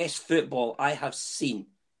the best football I have seen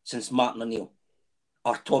since Martin O'Neill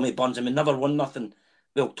or Tommy Burns. I mean, never won nothing.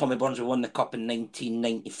 Well, Tommy Burns won the cup in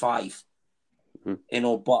 1995.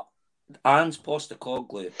 But Ange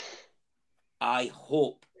Postecoglou, I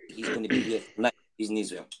hope he's going to be here next season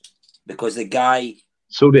as well, because the guy.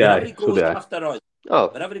 So do I. Wherever he goes after us,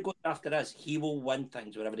 wherever he goes after us, he will win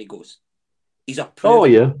things wherever he goes. He's a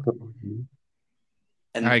proven.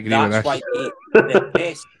 And I agree that's with why the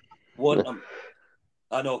best want him.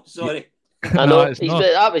 I know. Sorry. I know.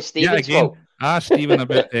 That was Stephen's fault. I asked Stephen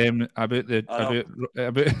about I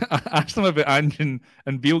asked him about Ange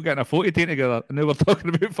and Beale getting a photo taken together, and they were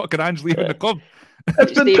talking about fucking Ange leaving the club.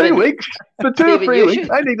 It's been 2 weeks. It's been 2 or 3 weeks.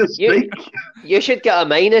 I need to speak. You should get a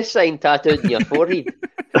minus sign tattooed on your forehead.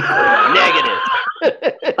 Negative.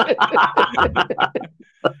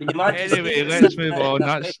 Anyway, let's move on.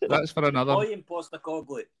 That's for another.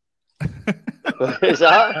 Is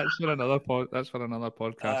that? That's for another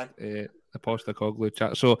podcast. The Postecoglou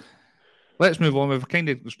chat. So let's move on.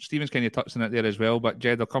 Stephen's kind of touched on it there as well. But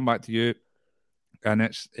Jed, I'll come back to you. And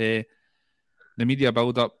it's the media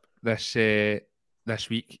build up this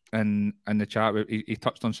week in the chat. He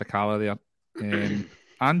touched on Sakala there,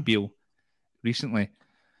 and Beale recently,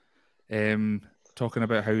 talking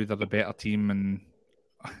about how they're the better team, and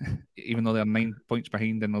even though they're 9 points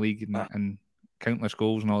behind in the league and countless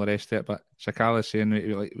goals and all the rest of it, but Sakala's saying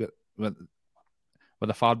we're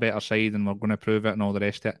a far better side and we're going to prove it and all the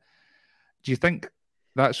rest of it. Do you think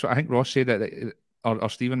that's what I think Ross said that, or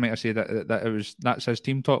Stephen might have said that that's his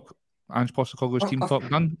team talk, Ange Postecoglou's team talk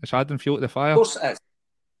done? It's adding fuel to the fire. Of course it is.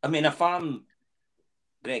 I mean, if I'm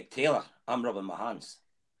Greg Taylor, I'm rubbing my hands.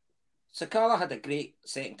 Sakala had a great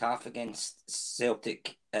second half against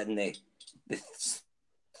Celtic in the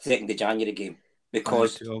 2nd of January game,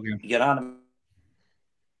 because you're on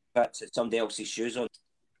at somebody else's shoes on.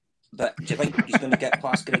 But do you think he's going to get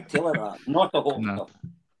past Greg Taylor? Not a hope. No.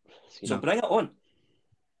 So bring it on.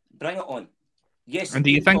 Bring it on. Yes, and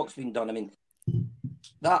do you think talk's been done? I mean,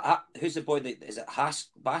 that who's the boy that is it?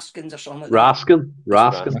 Baskins or something like Raskin.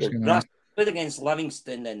 Raskin played against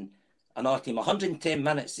Livingston and another team. 110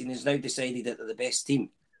 minutes, and he's now decided that they're the best team.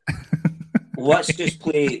 Let's just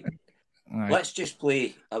play. Right. Let's just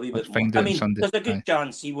play a wee bit more. I mean, there's a good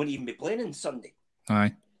chance he won't even be playing on Sunday.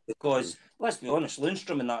 Aye. Because let's be honest,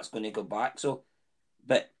 Lundstrom and that's going to go back. So,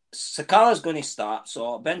 but Sakala's going to start. So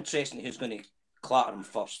it'll be interesting who's going to clatter him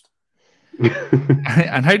first.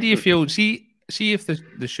 And how do you feel? See if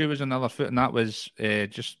the shoe was on the other foot, and that was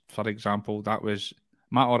just for example, that was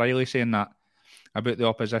Matt O'Reilly saying that about the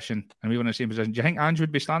opposition, and we were in the same position. Do you think Ange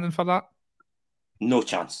would be standing for that? No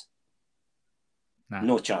chance. Nah,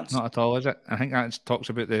 no chance. Not at all, is it? I think that talks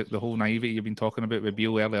about the whole naivety you've been talking about with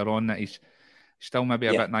Beale earlier on, that he's still maybe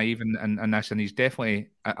a bit naive in this, and he's definitely,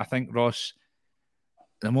 I think, Ross,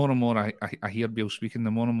 the more and more I hear Beale speaking,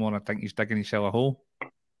 the more and more I think he's digging himself a hole.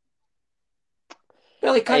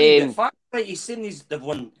 Well, he can't even fact right. He's saying they've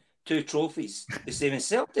won 2 trophies, the same as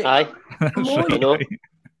Celtic. Aye. Come on. I know.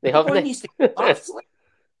 They haven't.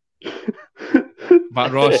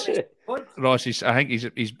 But Ross, I think he's a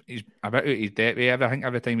bit out of his depth. I think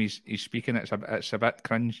every time he's speaking, it's a bit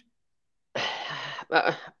cringe.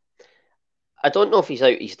 I don't know if he's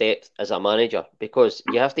out of his depth as a manager, because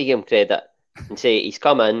you have to give him credit and say he's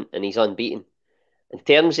come in and he's unbeaten. In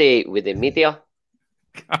terms of with the media,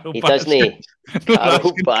 he doesn't.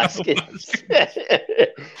 Carol Baskins.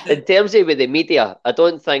 In terms of with the media, I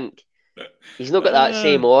don't think he's not got that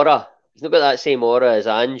same aura. He's not got that same aura as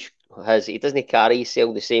Ange has. He doesn't carry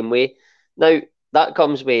himself the same way. Now, that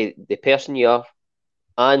comes with the person you are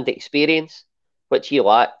and experience, which he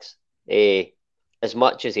lacks. As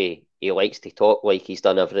much as he likes to talk like he's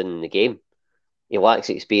done everything in the game, he lacks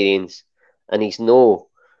experience, and he's not.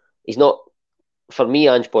 For me,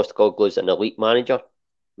 Ange Postecoglou is an elite manager.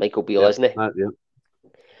 Michael Beale, isn't he?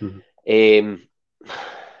 Mm-hmm.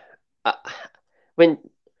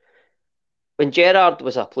 When Gerrard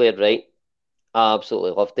was a player, right, I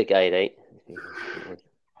absolutely loved the guy, right?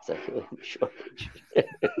 Some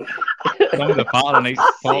of the part of the night.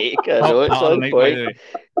 It's on point.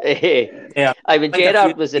 Yeah. When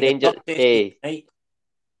Gerrard was the Rangers. The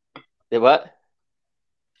what?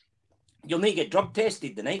 You'll need to get drug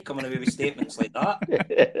tested tonight, coming away with statements like that.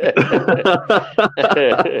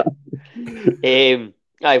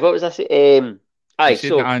 What was I saying?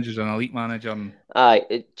 So Ange's an elite manager.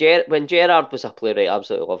 When Gerrard was a player, I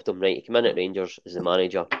absolutely loved him. Right, he came in at Rangers as the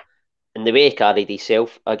manager, and the way he carried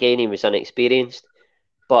himself, again, he was inexperienced,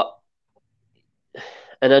 and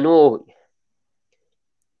I know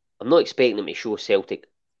I'm not expecting him to show Celtic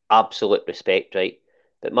absolute respect, right?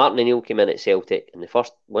 But Martin O'Neill came in at Celtic, and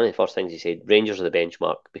one of the first things he said, Rangers are the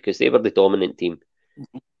benchmark, because they were the dominant team.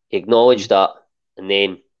 He acknowledged that, and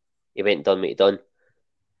then he went and done what he done.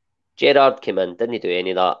 Gerrard came in, didn't do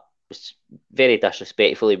any of that. Was very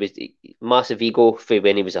disrespectful. He was massive ego for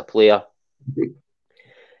when he was a player.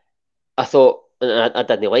 I thought, and I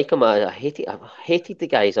didn't like him. I hated the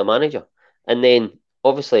guy as a manager. And then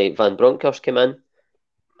obviously Van Bronckhorst came in,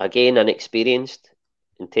 again inexperienced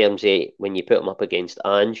in terms of when you put him up against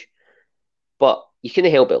Ange. But you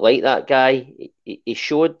couldn't help but like that guy. He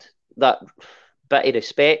showed that bit of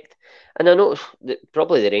respect. And I know that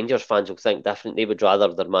probably the Rangers fans will think different. They would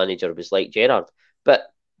rather their manager was like Gerrard. But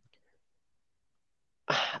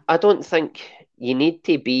I don't think you need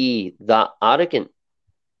to be that arrogant.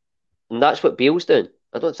 And that's what Beale's doing.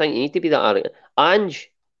 I don't think you need to be that arrogant.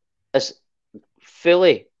 Ange is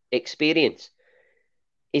fully experienced.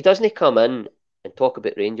 He doesn't come in and talk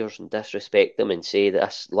about Rangers and disrespect them and say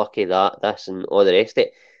this, lucky that, this and all the rest of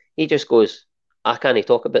it. He just goes, I can't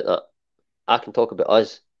talk about that. I can talk about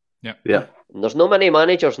us. Yeah. And there's no many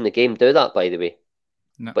managers in the game do that, by the way.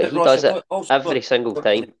 No. But he does it every single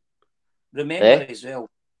time. Remember as well,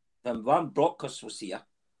 when Van Bronckhorst was here,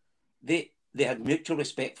 they had mutual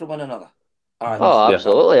respect for one another.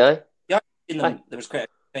 Absolutely, aye. Yeah, there was quite a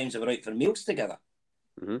few times they were out for meals together.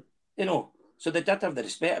 Mm-hmm. You know, so they did have the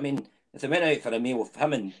respect. I mean, if they went out for a meal, if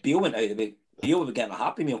him and Beale went out, Beale would be getting a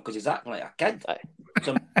happy meal because he's acting like a kid.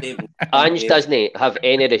 Ange doesn't have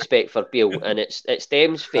any respect for Beale, and it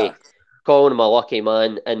stems from calling him a lucky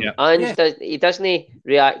man. And Ange doesn't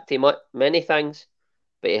react to many things,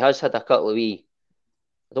 but he has had a couple of I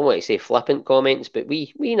don't want to say flippant comments, but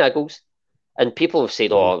wee niggles. And people have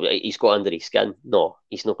said, he's got under his skin. No,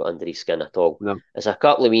 he's not got under his skin at all. No. There's a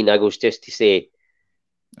couple of wee niggles just to say,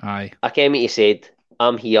 aye. I came what you said,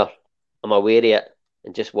 I'm here, I'm aware of it,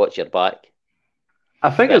 and just watch your back.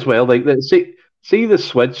 I think as well, like, see the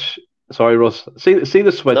switch. Sorry, Ross. See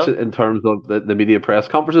the switch in terms of the media press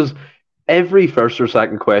conferences. Every first or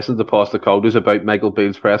second question to Postecoglou is about Michael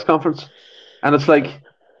Beale's press conference, and it's like,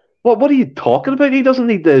 what are you talking about? He doesn't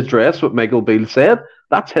need to address what Michael Beale said.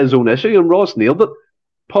 That's his own issue, and Ross nailed it.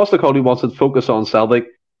 Postecoglou wants to focus on Celtic,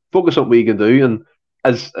 focus on what we can do, and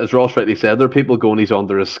as Ross rightly said, there are people going, he's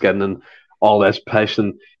under his skin and all this pish,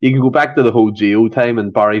 and you can go back to the whole Gio time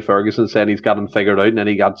and Barry Ferguson saying he's got him figured out and then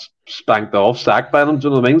he got sacked by them, do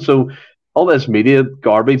you know what I mean? So all this media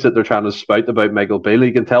garbage that they're trying to spout about Michael Beale,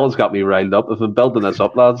 you can tell it's got me riled up. I've been building this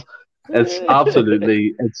up, lads. It's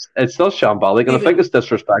absolutely, it's just shambolic, and I think it's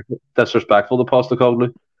disrespectful to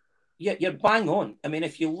Postecoglou. Yeah, you're bang on. I mean,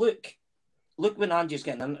 if you look when Ange's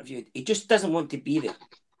getting interviewed, he just doesn't want to be there.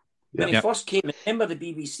 When he first came, remember the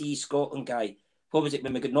BBC Scotland guy? What was it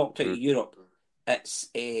when we got knocked out of Europe? It's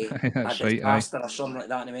a disaster or something like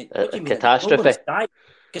that. And he went, what do you mean? Catastrophe.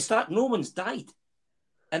 No one's died.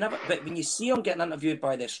 But when you see him getting interviewed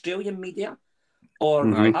by the Australian media, or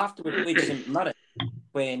after we played St Mirren,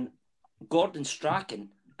 when Gordon Strachan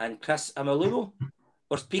and Chris Amaluo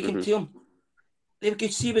were speaking to him, they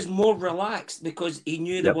could see he was more relaxed because he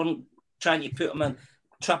knew they weren't trying to put him in,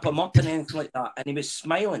 trip him up and anything like that. And he was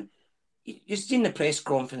smiling. You seen the press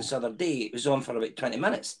conference the other day, it was on for about 20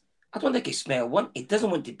 minutes. I don't think he smelled one. He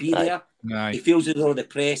doesn't want to be there. He feels as though the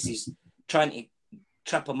press is trying to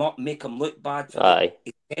trip him up, make him look bad for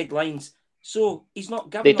his headlines. So he's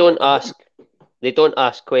not giving. They don't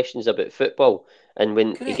ask questions about football. And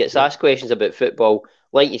when he gets asked questions about football,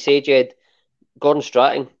 like you say, Jed, Gordon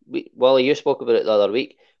Strachan, Wally, you spoke about it the other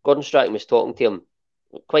week. Gordon Strachan was talking to him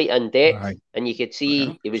quite in depth, and you could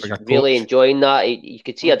see he was really enjoying that. You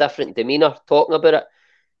could see a different demeanour talking about it.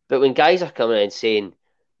 But when guys are coming in and saying,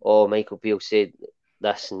 "Oh, Michael Beale said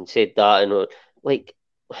this and said that," and like,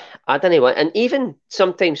 I don't know. And even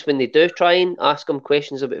sometimes when they do try and ask him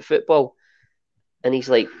questions about football, and he's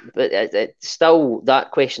like, "But it's still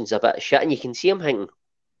that question's a bit shit," and you can see him thinking,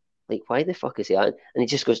 like, why the fuck is he at? And he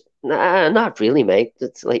just goes, nah, not really, mate.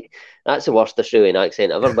 It's like, that's the worst Australian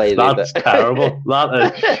accent ever, by the way. That's terrible.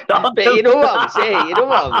 That is. But you know what I'm saying. You know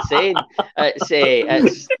what I'm saying.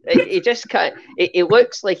 He just can't. It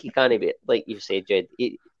looks like he can't be, like you said, Jed.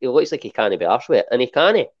 It looks like he can't be arsed with it, and he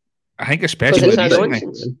can't. I think especially recently.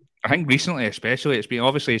 I think recently, especially, it's been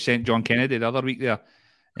obviously St. John Kennedy the other week there.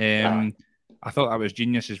 I thought that was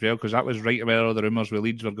genius as well, because that was right where all the rumours with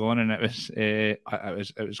Leeds were going, and it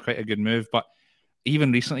was quite a good move. But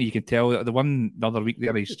even recently, you can tell that the other week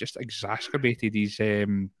there, he's just exacerbated his.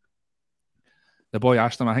 The boy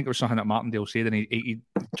asked him, I think it was something that Martindale said, and he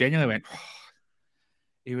genuinely went.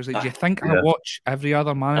 He was like, "Do you think I watch every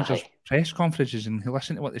other manager's press conferences and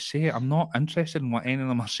listen to what they say? I'm not interested in what any of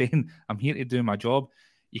them are saying. I'm here to do my job."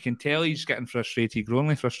 You can tell he's getting frustrated,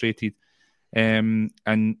 growingly frustrated, and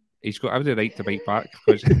he's got every right to bite back.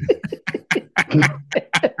 Because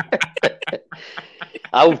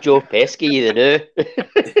I'll Joe Pesky you the new.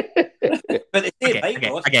 But they say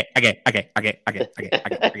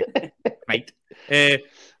right.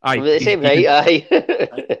 Aye, the same height, aye.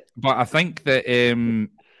 But I think that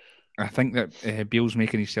Beale's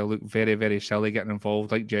making himself look very, very silly getting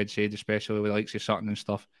involved, like Jed said, especially with the likes of Sutton and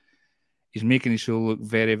stuff. He's making himself look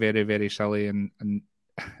very, very, very silly, and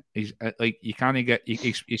he's like, you can't get,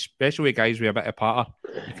 especially with guys with a bit of patter,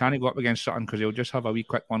 you can't go up against Sutton because he'll just have a wee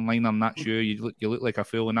quick one-liner and that's you. You look like a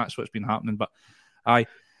fool, and that's what's been happening. But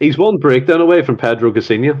he's one breakdown away from Pedro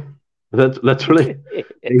Casinha. That's literally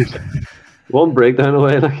he's one breakdown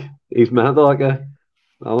away. Like, he's mental, that guy.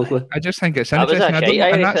 Honestly, I just think it's interesting. That was a shite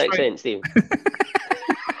Irish accent, Steve.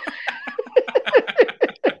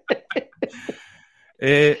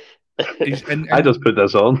 I just put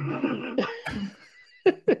this on.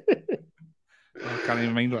 I can't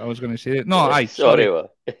even mind what I was going to say. No, sorry.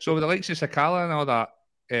 So with the likes of Sakala and all that,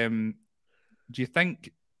 do you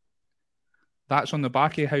think that's on the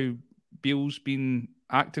back of how Beale's been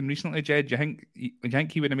acting recently, Jed? Do you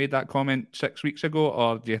think he would have made that comment 6 weeks ago,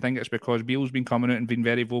 or do you think it's because Beale's been coming out and been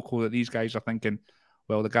very vocal that these guys are thinking,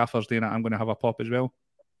 well, the gaffer's doing it, I'm going to have a pop as well?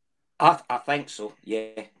 I think so,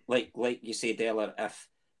 yeah. Like you said earlier, if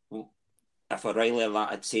O'Reilly or that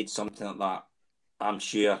had said something like that, I'm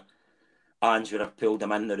sure Ange would have pulled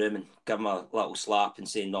him in the room and given him a little slap and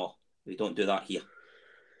say, no, we don't do that here.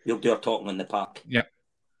 We'll do our talking in the park. Yeah.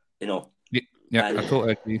 You know. Yeah, I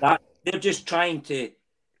totally agree. They're just trying to,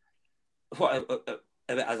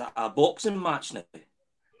 a boxing match now?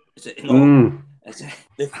 Is it, is it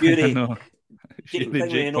the Fury?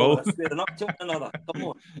 They're not to another. Come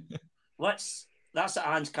on. That's what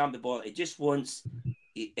Ange can't be bothered. He just wants,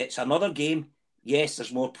 it's another game. Yes,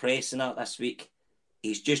 there's more press in that this week.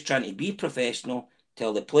 He's just trying to be professional,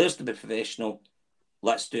 tell the players to be professional.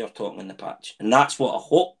 Let's do our talking in the patch. And that's what I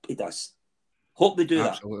hope he does. Hope they do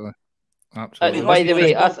Absolutely. that. Absolutely. By the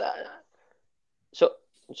way,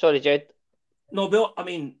 sorry, Jed. No, we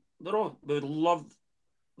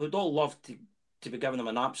would all love to be giving them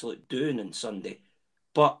an absolute doing on Sunday.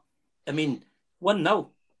 But, 1-0.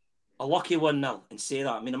 A lucky 1-0. And say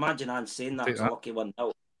that. Imagine Ange saying that. It's a lucky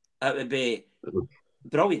 1-0. It would be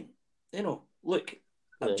brilliant. Look,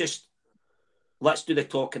 let's do the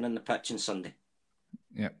talking in the pitch on Sunday.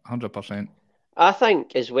 Yeah, 100%. I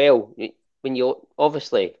think as well, when you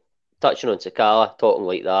obviously touching on Sakala, talking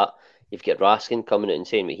like that, you've got Raskin coming out and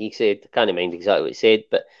saying what he said. I can't mind exactly what he said,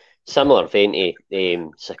 but similar vein to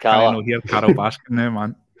Sakala. I know here, Carol Baskin now,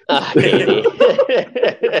 man.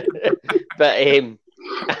 But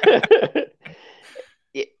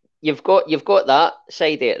you've got that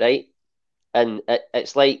side of it, right? And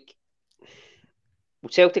it's like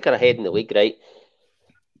Celtic are ahead in the league, right?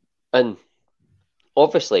 And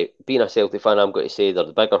obviously, being a Celtic fan, I'm going to say they're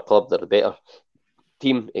the bigger club, they're the better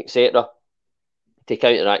team, etc. To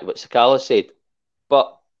counteract what Sakala said.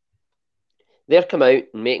 But they're come out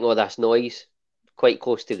and making all this noise quite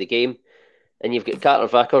close to the game. And you've got Carter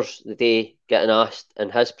Vickers the day getting asked in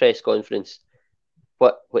his press conference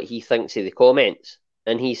what he thinks of the comments.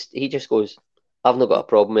 And he just goes, I've not got a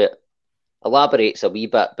problem with it. Elaborates a wee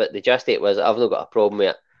bit, but the gist of it was, I've not got a problem with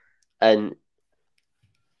it. And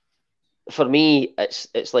for me,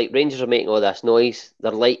 it's like Rangers are making all this noise.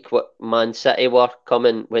 They're like what Man City were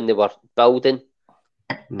coming when they were building,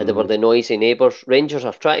 and they were the noisy neighbours. Rangers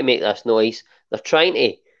are trying to make this noise. They're trying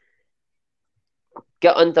to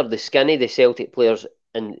get under the skin of the Celtic players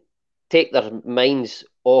and take their minds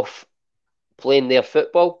off playing their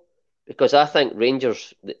football, because I think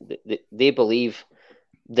Rangers, they believe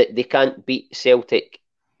that they can't beat Celtic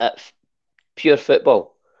at pure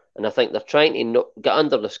football. And I think they're trying to get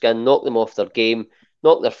under the skin, knock them off their game,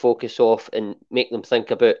 knock their focus off, and make them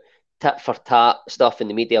think about tit for tat stuff in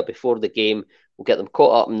the media before the game. We'll get them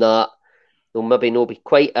caught up in that. They'll maybe not be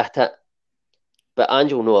quite at it. But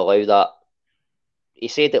Ange will not allow that. He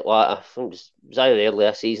said it I think it was either early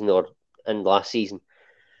this season or in last season.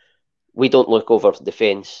 We don't look over the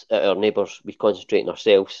fence at our neighbours. We concentrate on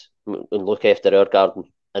ourselves and look after our garden.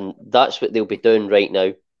 And that's what they'll be doing right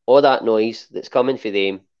now. All that noise that's coming for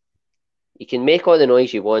them, you can make all the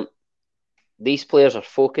noise you want. These players are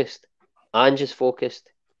focused. Ange is focused.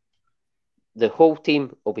 The whole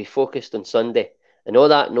team will be focused on Sunday. And all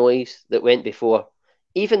that noise that went before,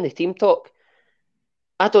 even the team talk,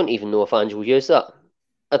 I don't even know if Ange will use that.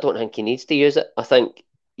 I don't think he needs to use it. I think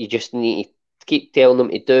you just need to keep telling them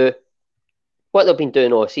to do what they've been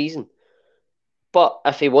doing all season. But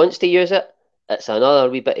if he wants to use it, it's another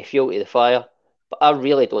wee bit of fuel to the fire. But I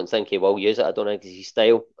really don't think he will use it. I don't think it's his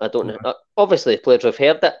style. I don't know. Obviously, the players have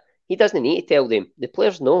heard it. He doesn't need to tell them. The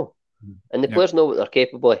players know. And the players know what they're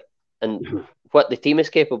capable of and what the team is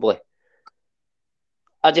capable of.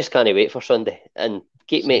 I just can't wait for Sunday and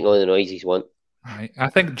keep making all the noises want. I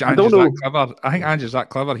think Ange is that clever. I think Ange is that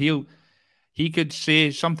clever. He could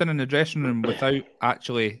say something in the dressing room without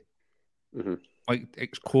actually like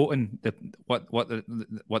it's quoting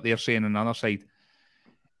what they're saying on the other side.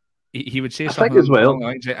 He would say something as well,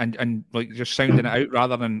 and like just sounding it out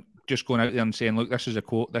rather than just going out there and saying, "Look, this is a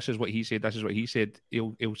quote. This is what he said. This is what he said."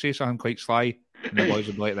 He'll say something quite sly, and the boys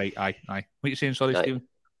will be like, "Right, aye." What are you saying? Sorry, Stephen.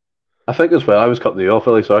 I think as well. I was cutting you off,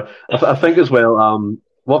 really. Sorry. I think as well.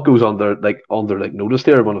 What goes under notice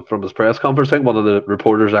there from his press conference? I think one of the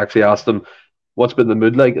reporters actually asked him, "What's been the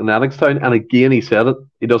mood like in Lennoxtown?" And again, he said it.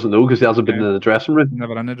 He doesn't know because he hasn't been in the dressing room.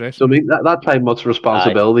 Never in the dressing room. So I mean, that's how much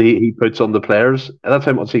responsibility he puts on the players. And that's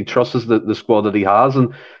how much he trusts the squad that he has.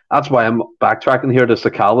 And that's why I'm backtracking here to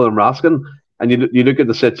Sakala and Raskin. And you look at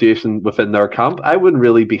the situation within their camp. I wouldn't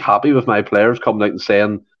really be happy with my players coming out and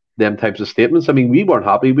saying them types of statements. I mean, we weren't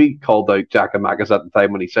happy. We called out Giakoumakis at the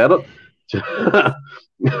time when he said it. But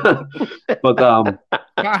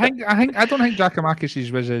I don't think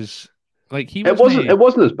Giakoumakis was as like he was. It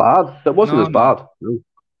wasn't as bad. It wasn't as bad. No.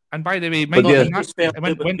 And by the way,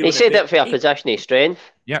 he said that for a position of strength.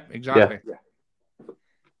 Yeah, exactly. Yeah.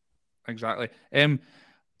 Exactly.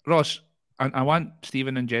 Ross, I want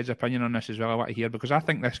Stephen and Jed's opinion on this as well. I want to hear because I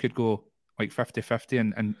think this could go like 50-50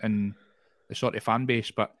 in the sort of fan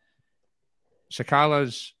base. But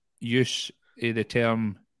Sakala's use of the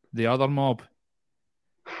term "the other mob."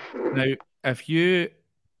 Now,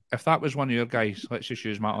 if that was one of your guys, let's just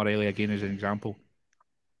use Matt O'Reilly again as an example.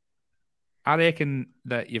 I reckon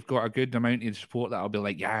that you've got a good amount of support that'll be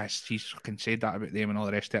like, yes, he's fucking said that about them and all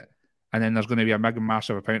the rest of it. And then there's going to be a big,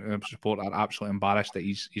 massive amount of support that are absolutely embarrassed that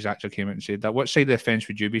he's actually came out and said that. What side of the fence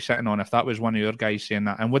would you be sitting on if that was one of your guys saying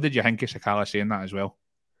that? And what did you think of Sakala saying that as well?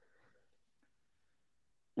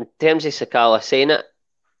 In terms of Sakala saying it,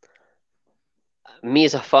 me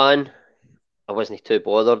as a fan, I wasn't too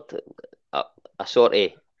bothered. I sort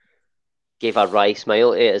of gave a wry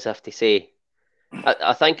smile to it as if to say,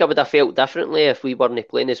 I think I would have felt differently if we weren't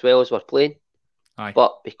playing as well as we're playing. Aye.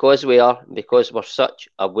 But because we're such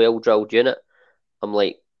a well-drilled unit, I'm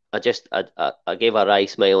like, I gave a wry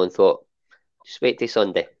smile and thought, just wait till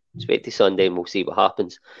Sunday. Just wait till Sunday and we'll see what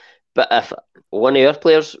happens. But if one of our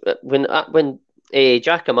players, when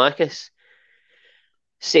Giakoumakis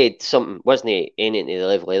said something, wasn't anything to the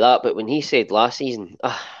level of that, but when he said last season,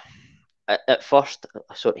 at first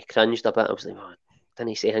I sort of cringed a bit. I was like, oh, didn't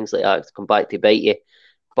he say things like that to come back to bite you?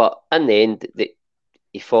 But in the end,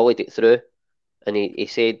 he followed it through, and he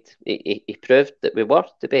said he proved that we were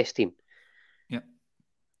the best team. Yeah,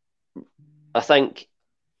 I think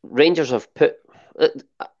Rangers have put, in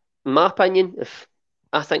my opinion,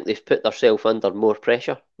 I think they've put themselves under more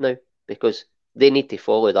pressure now because they need to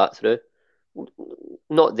follow that through.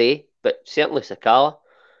 Not they, but certainly Sakala.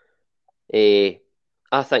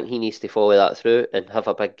 I think he needs to follow that through and have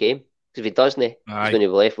a big game. Because if he doesn't, he's going to be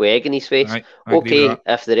left with egg in his face. Okay,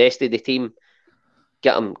 if the rest of the team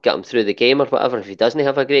get him through the game or whatever, if he doesn't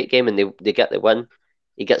have a great game and they get the win,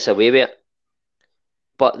 he gets away with it.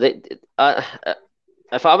 But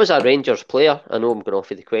if I was a Rangers player, I know I'm going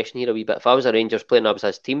off of the question here a wee bit. If I was a Rangers player and I was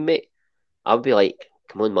his teammate, I would be like,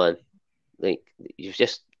 "Come on, man! Like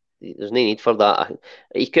there's no need for that."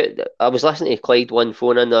 I was listening to Clyde one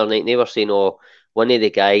phone in the other night, and they were saying, "Oh, one of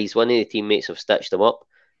the teammates have stitched him up."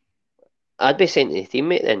 I'd be saying to the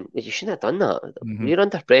teammate, then you shouldn't have done that. Mm-hmm. You're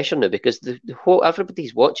under pressure now because the whole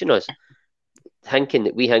everybody's watching us, thinking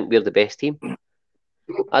that we think we're the best team.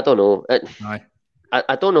 I don't know.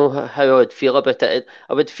 I don't know how I would feel about it.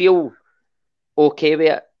 I would feel okay with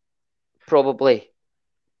it, probably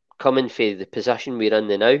coming for the position we're in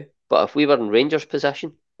now. But if we were in Rangers'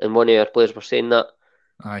 position and one of our players were saying that,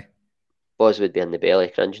 aye, Boz would be in the belly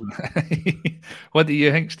cringing. What do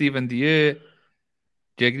you think, Stephen? Do you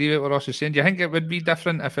agree with what Ross is saying? Do you think it would be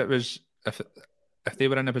different if it was if they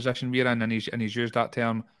were in the position we're in and he's used that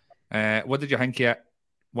term? What did you think of it,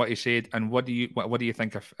 what he said, and what do you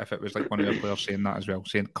think if it was like one of the players saying that as well,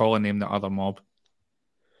 calling him the other mob?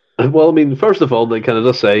 Well, I mean, first of all, can I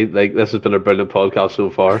just say, like, this has been a brilliant podcast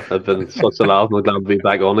so far. I've been such a laugh, and I'm glad to be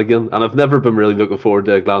back on again. And I've never been really looking forward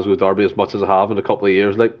to Glasgow Derby as much as I have in a couple of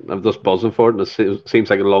years. Like, I'm just buzzing for it, and it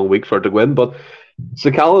seems like a long week for it to win. But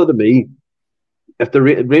Sakala, to me, if the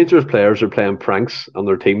Rangers players are playing pranks on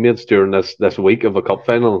their teammates during this week of a cup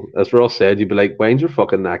final, as Ross said, you'd be like, Wayne's are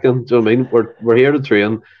fucking necking. Do you know what I mean? We're here to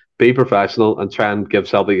train, be professional, and try and give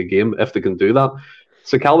Celtic a game if they can do that.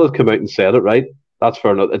 Sakala's come out and said it, right? That's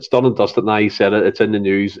fair enough. It's done and dusted now. He said it. It's in the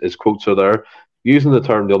news. His quotes are there. Using the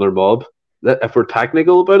term the other mob, if we're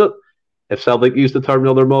technical about it, if Celtic used the term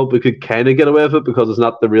the other mob, we could kind of get away with it because it's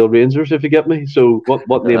not the real Rangers, if you get me. So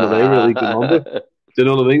what name are they really going under? Do you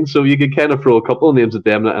know what I mean? So you could kind of throw a couple of names at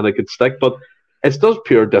them and it could stick. But it's just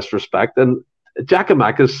pure disrespect. And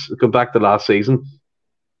Giakoumakis, going back to last season,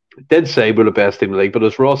 did say we're the best team in the league. But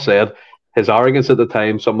as Ross said, his arrogance at the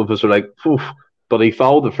time, some of us are like, poof. But he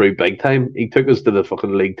followed it through big time. He took us to the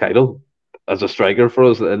fucking league title as a striker for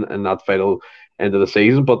us in that final end of the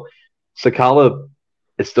season. But Sakala,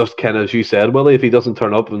 it's just kind of, as you said, Willie, if he doesn't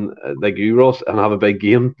turn up and like you, Ross, and have a big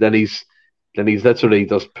game, then he's literally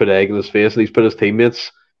just put egg in his face, and he's put his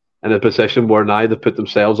teammates in a position where now they've put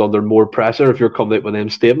themselves under more pressure if you're coming out with them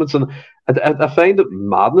statements. And I find it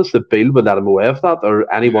madness that Beale would let him away with that,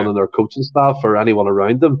 or anyone in their coaching staff or anyone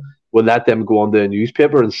around them will let them go on to a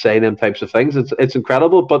newspaper and say them types of things. It's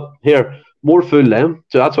incredible, but here, more fool them.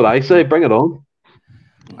 So that's what I say. Bring it on.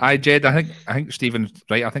 Jed, I think Stephen's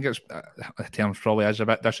right. I think it's the term probably is a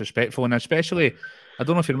bit disrespectful, and especially, I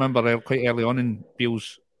don't know if you remember quite early on in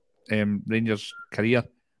Beale's Rangers career,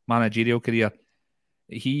 managerial career,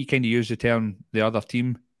 he kind of used the term the other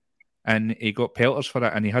team, and he got pelters for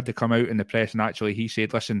it, and he had to come out in the press and actually he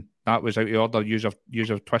said, "Listen, that was out of order. You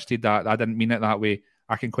have twisted that. I didn't mean it that way.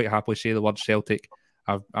 I can quite happily say the word Celtic.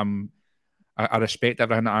 I respect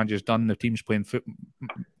everything that Ange's done. The team's playing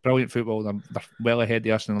brilliant football. They're well ahead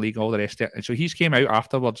of us in the league, all the rest of it." And so he's came out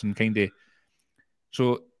afterwards and kind of...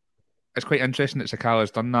 So it's quite interesting that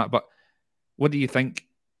Sakala's done that. But what do you think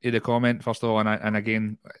of the comment, first of all? And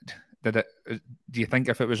again, do you think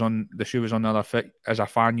if it was on the shoe was on the other foot, as a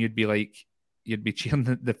fan, you'd be cheering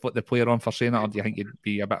the player on for saying that, or do you think you'd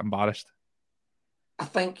be a bit embarrassed? I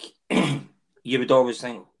think you would always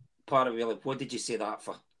think, part of really, what did you say that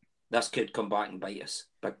for? This could come back and bite us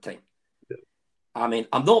big time. Yeah. I mean,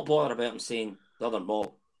 I'm not bothered about him saying the other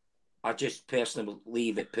mob. I just personally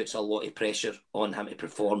believe it puts a lot of pressure on him to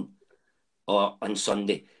perform on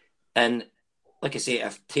Sunday. And like I say,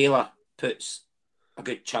 if Taylor puts a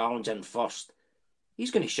good challenge in first,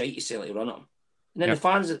 he's going to shite himself to run at him. And then the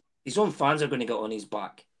fans, his own fans are going to get on his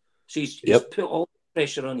back. So he's put all the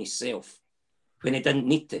pressure on himself when he didn't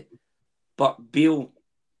need to. But Beale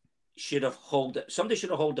should have held it. Somebody should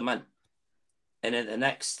have held him in. And then the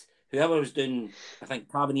next, whoever was doing, I think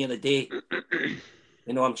Tavernier the day,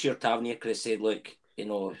 I'm sure Tavernier could have said, look,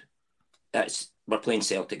 we're playing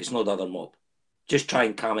Celtic, it's not the other mob. Just try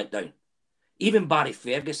and calm it down. Even Barry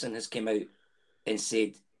Ferguson has come out and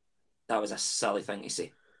said that was a silly thing to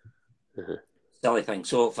say. Mm-hmm. Silly thing.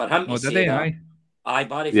 So for him to say that,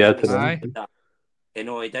 Barry Ferguson did that.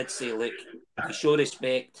 He did say, look, you show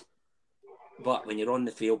respect, but when you're on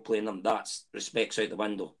the field playing them, that's respect's out the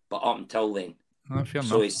window. But up until then,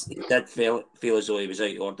 so he did feel as though he was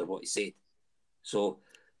out of order what he said. So,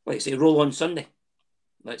 like I say, roll on Sunday.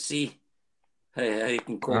 Let's see how you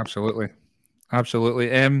can cope. Absolutely.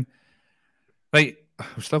 Right,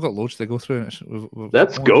 we've still got loads to go through.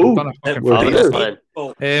 Let's go. I'm going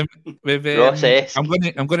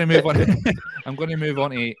to move on. I'm going to move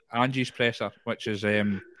on to Ange's presser, which is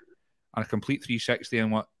a complete 360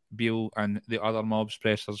 on what Beale and the other mobs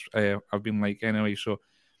pressers have been like. Anyway, so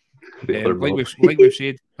like we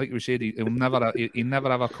said, he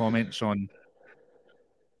never ever comments on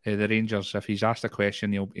the Rangers. If he's asked a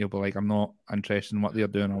question, he'll be like, "I'm not interested in what they're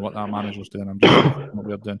doing or what that manager's doing. I'm just what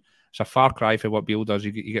we're doing." It's a far cry for what Beale does.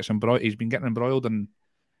 He gets embroiled. He's been getting embroiled in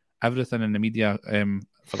everything in the media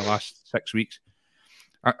for the last 6 weeks.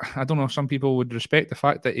 I don't know. Some people would respect the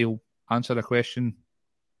fact that he'll answer a question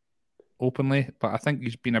openly, but I think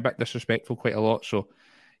he's been a bit disrespectful quite a lot. So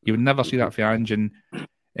you would never see that for Ange.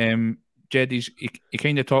 And Jed, he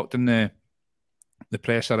kind of talked in the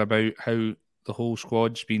presser about how the whole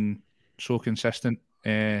squad's been so consistent,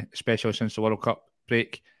 especially since the World Cup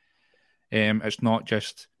break. It's not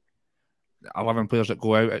just 11 players that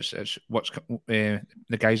go out. It's what's the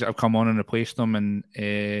guys that have come on and replaced them, and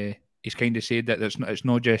he's kind of said that it's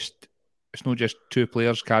not just two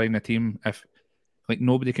players carrying the team. If like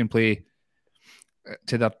nobody can play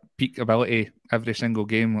to their peak ability every single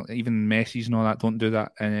game, even Messi's and all that don't do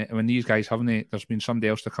that. And when these guys haven't, there's been somebody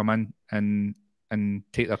else to come in and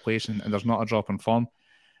take their place, and there's not a drop in form.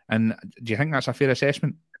 And do you think that's a fair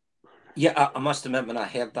assessment? Yeah, I must admit, when I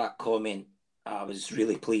heard that comment, I was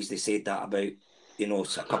really pleased they said that about, a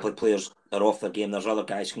couple of players are off their game. There's other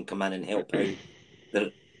guys can come in and help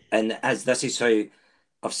out. And as this is how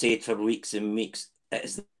I've said for weeks and weeks, it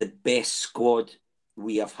is the best squad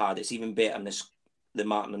we have had. It's even better than the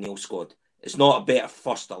Martin O'Neill squad. It's not a better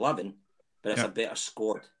first 11, but it's a better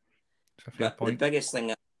squad. It's a fair point. The biggest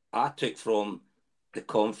thing I took from the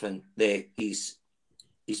conference, his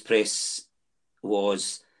press,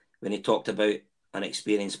 was when he talked about an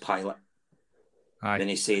experienced pilot. Aye. When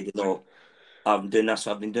he said, I've been doing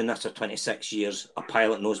this for 26 years. A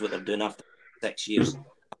pilot knows what they're doing after 6 years. I'm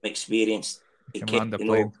experienced. He kept,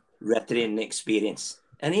 reiterating the experience.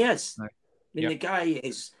 And he is. Aye. The guy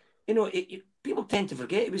is, people tend to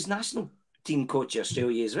forget he was national team coach of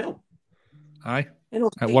Australia as well. Aye.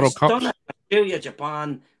 At World Cups. Australia,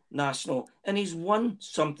 Japan, national, and he's won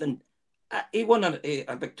something. He won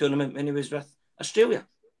a big tournament when he was with Australia.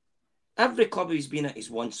 Every club he's been at,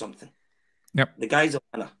 he's won something. Yep. The guy's a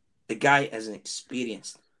winner. The guy is an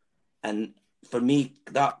experienced. And for me,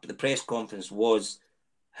 the press conference was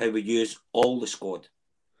how we use all the squad.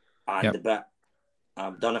 And the bit,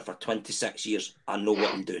 I've done it for 26 years. I know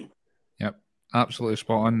what I'm doing. Yep. Absolutely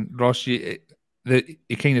spot on. Ross, you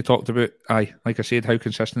kind of talked about, like I said, how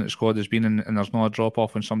consistent the squad has been, and there's not a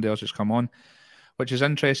drop-off when somebody else has come on, which is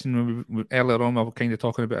interesting. Earlier on, we were kind of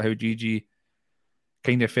talking about how Gigi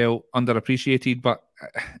kind of felt underappreciated, but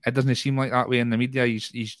it doesn't seem like that way in the media.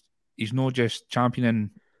 He's not just championing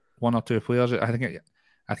one or two players. I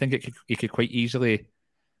think he could quite easily.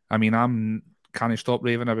 I mean, can't stop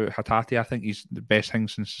raving about Hatate. I think he's the best thing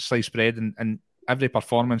since sliced bread, and every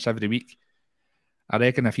performance every week. I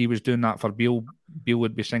reckon if he was doing that for Beale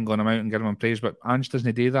would be singling him out and giving him praise. But Ange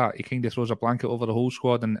doesn't do that. He kind of throws a blanket over the whole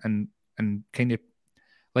squad and kind of,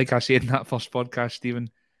 like I said in that first podcast, Stephen,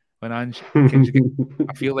 when Ange,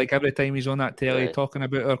 I feel like every time he's on that telly talking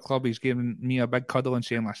about our club, he's giving me a big cuddle and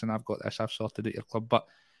saying, "Listen, I've got this. I've sorted out your club." But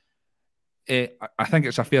I think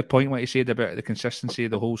it's a fair point what he said about the consistency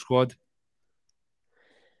of the whole squad.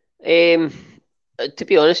 To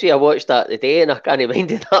be honest with you, I watched that today and I can't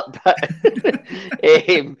mind of that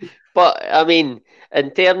bit. But I mean,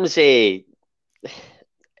 in terms of,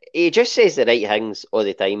 he just says the right things all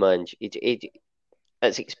the time, Ange.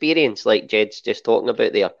 It's experience, like Jed's just talking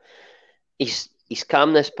about there. He's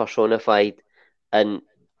calmness personified, and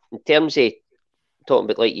in terms of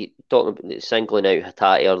talking about singling out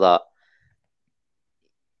Hatate or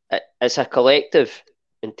that, it's a collective.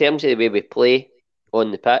 In terms of the way we play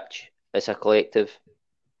on the pitch, it's a collective.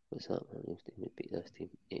 What's that?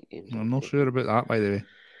 I'm not sure about that, by the way.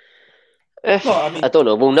 I don't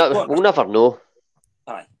know. We'll never know.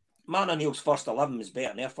 Aye, Man O'Neill's first 11 is better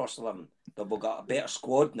than their first 11, but we've got a better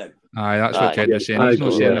squad now. Aye, that's what Jed was saying. He's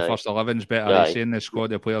not saying the first 11's better. He's saying the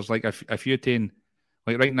squad of players. Like if you take,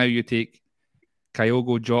 like right now, you take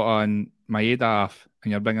Kyogo, Jota, and Maeda off,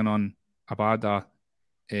 and you're bringing on Abada,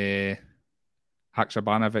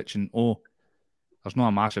 Haksabanovic, and there's not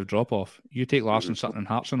a massive drop off. You take Larson, Sutton, and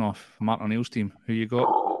Hartson off Martin O'Neill's team. Who you got?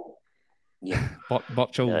 Yeah,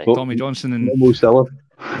 Burchell, Tommy Johnson, and Mo Salah.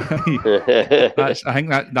 I think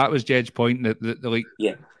that was Jed's point.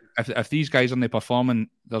 If these guys aren't performing,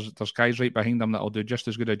 there's guys right behind them that'll do just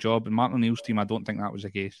as good a job. And Martin O'Neill's team, I don't think that was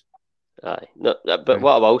the case. Aye, no, but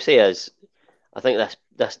what I will say is, I think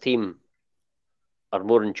this team are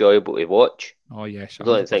more enjoyable to watch. Oh yes, I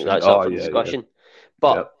don't think that's up for discussion. Yeah.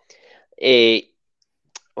 But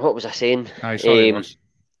what was I saying? Aye, sorry,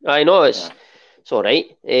 I know it's all right.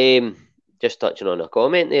 Just touching on a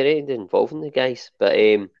comment there, involving the guys, but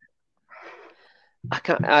in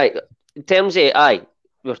terms of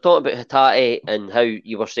we were talking about Hatate and how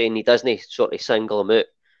you were saying he doesn't sort of single him out,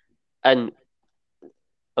 and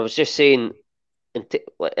I was just saying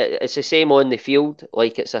it's the same on the field.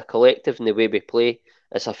 Like, it's a collective in the way we play.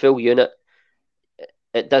 It's a full unit.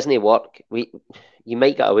 It doesn't work. You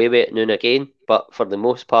might get away with it now and again, but for the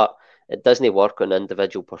most part, it doesn't work on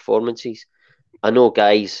individual performances. I know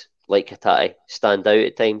guys like Hatate stand out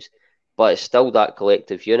at times, but it's still that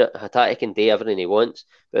collective unit. Hatate can do everything he wants,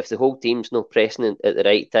 but if the whole team's not pressing at the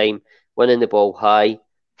right time, winning the ball high,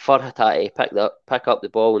 for Hatate to pick up the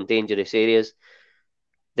ball in dangerous areas,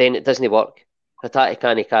 then it doesn't work. Hatate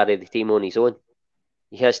can't carry the team on his own.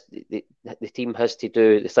 the team has to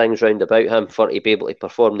do the things round about him for to be able to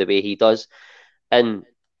perform the way he does. And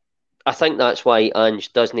I think that's why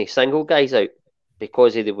Ange doesn't single guys out,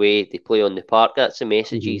 because of the way they play on the park. That's the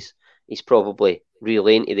message he's probably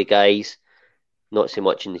relaying to the guys, not so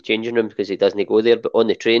much in the changing room because he doesn't go there, but on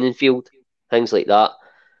the training field, things like that.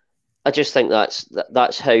 I just think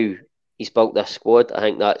that's how he's built this squad. I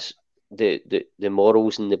think that's the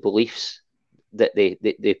morals and the beliefs that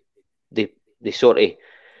they sort of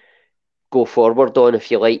go forward on,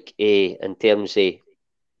 if you like, in terms of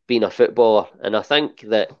being a footballer. And I think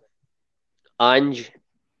that Ange,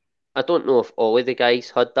 I don't know if all of the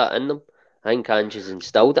guys had that in them. I think Ange has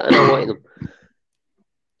instilled it in a lot of them.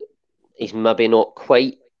 He's maybe not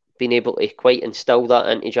quite been able to quite instill that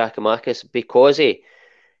into Giakoumakis because I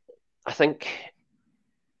think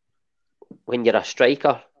when you're a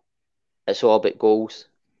striker, it's all about goals.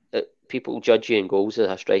 People judge you in goals as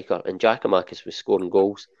a striker, and Giakoumakis was scoring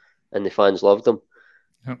goals, and the fans loved him.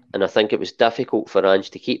 Yep. And I think it was difficult for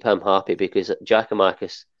Ange to keep him happy because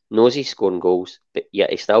Giakoumakis knows he's scoring goals, but yet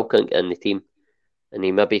he still couldn't get in the team, and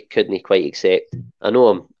he maybe couldn't quite accept. I know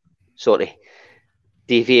I'm sort of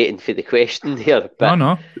deviating for the question there, but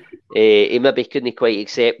no. He maybe couldn't quite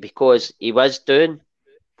accept because he was doing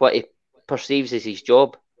what he perceives as his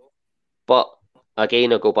job. But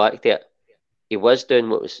again, I go back to it. He was doing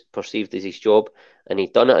what was perceived as his job, and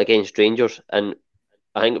he'd done it against Rangers. And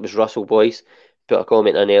I think it was Russell Boyce put a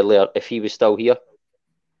comment in earlier. If he was still here,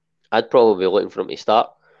 I'd probably be looking for him to start.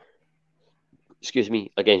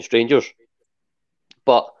 Against Rangers.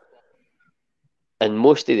 But in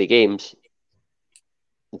most of the games,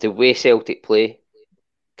 the way Celtic play,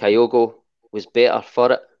 Kyogo was better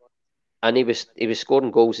for it, and he was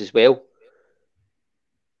scoring goals as well.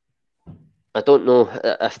 I don't know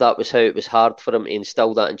if that was how it was hard for him to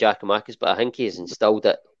instill that in Giakoumakis, but I think he has instilled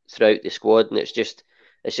it throughout the squad, and it's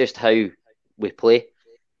just how we play.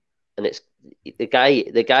 And it's the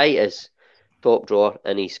guy is top drawer,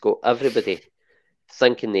 and he's got everybody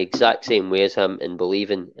thinking the exact same way as him and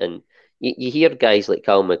believing. And you hear guys like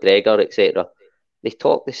Cal McGregor, etc. They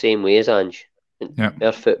talk the same way as Ange. Yeah.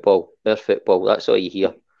 Their football. That's all you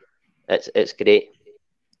hear. It's great.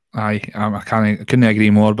 I couldn't agree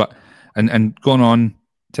more. But and going on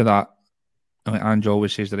to that, Ange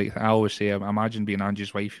always says the right thing. I always say, imagine being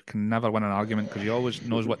Ange's wife. You can never win an argument because he always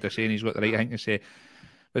knows what to say and he's got the right thing to say.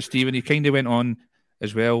 But Stephen, he kind of went on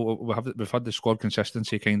as well. We've had the squad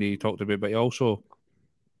consistency kind of he talked about, but he also,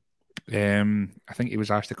 I think he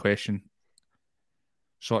was asked a question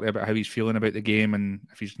sort of about how he's feeling about the game and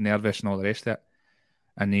if he's nervous and all the rest of it.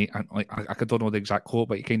 And I don't know the exact quote,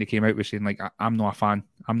 but he kind of came out with saying like, I'm not a fan.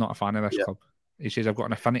 I'm not a fan of this club. He says, I've got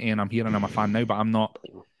an affinity and I'm here and I'm a fan now, but I'm not.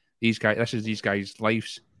 These guys, this is these guys'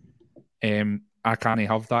 lives. I can't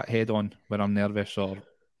have that head on when I'm nervous or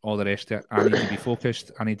all the rest of it. I need to be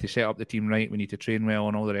focused. I need to set up the team right. We need to train well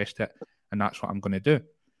and all the rest of it. And that's what I'm going to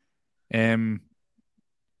do.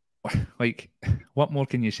 Like, what more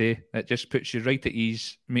can you say? It just puts you right at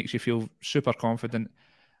ease, makes you feel super confident.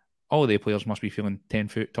 All the players must be feeling 10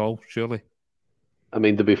 foot tall, surely. I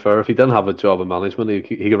mean, to be fair, if he didn't have a job in management,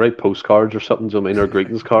 he could write postcards or something, or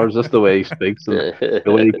greetings cards. That's the way he speaks and the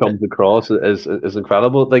way he comes across is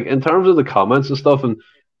incredible. Like, in terms of the comments and stuff, and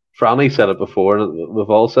Franny said it before, and we've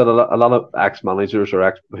all said a lot of ex-managers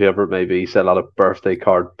or whoever it may be said a lot of birthday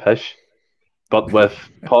card pish. But with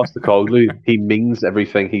Postecoglou, he means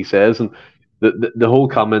everything he says. And the whole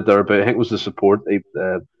comment there about, I think it was the support,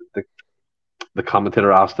 the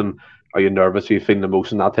commentator asked him, are you nervous? Are you feeling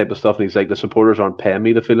emotion? That type of stuff. And he's like, the supporters aren't paying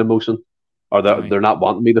me to feel emotion, or they're not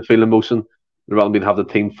wanting me to feel emotion. They're wanting me to have the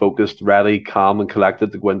team focused, ready, calm, and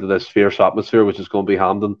collected to go into this fierce atmosphere, which is going to be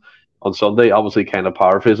Hampden on Sunday. Obviously, kind of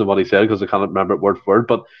paraphrasing what he said because I can't remember it word for word.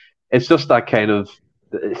 But it's just that kind of,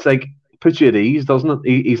 it's like, puts you at ease, doesn't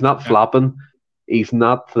it? He's not flapping. He's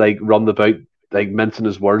not like run about, like mincing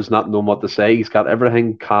his words, not knowing what to say. He's got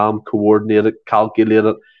everything calm, coordinated,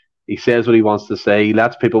 calculated. He says what he wants to say. He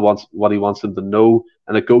lets people what he wants them to know,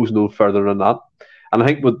 and it goes no further than that. And I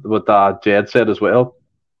think what Jed said as well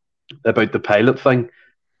about the pilot thing,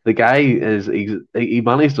 the guy he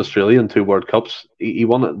managed Australia in 2 World Cups. He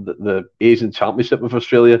won the Asian Championship with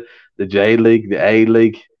Australia, the J League, the A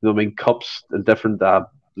League. Cups in different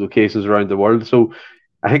locations around the world. So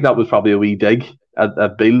I think that was probably a wee dig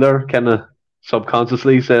at Beale there, kind of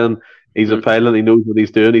subconsciously saying he's a pilot, he knows what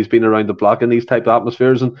he's doing, he's been around the block in these type of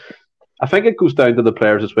atmospheres. And I think it goes down to the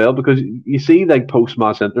players as well, because you see like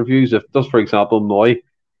post-match interviews, if just for example Moy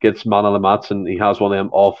gets man of the match and he has one of them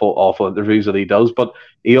awful interviews that he does, but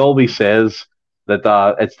he always says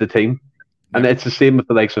that it's the team. And it's the same with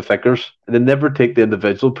the likes of Vickers. They never take the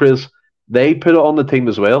individual praise. they put it on the team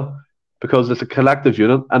as well because it's a collective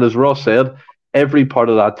unit. And as Ross said, every part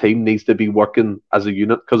of that team needs to be working as a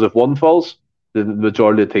unit because if one falls, the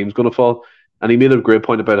majority of the team's going to fall. And he made a great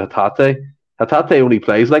point about Hatate. Hatate only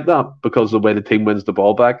plays like that because of the way the team wins the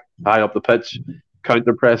ball back, high up the pitch,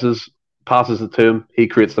 counter presses, passes it to him, he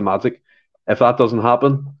creates the magic. If that doesn't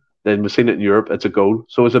happen, then we've seen it in Europe, it's a goal.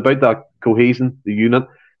 So it's about that cohesion, the unit,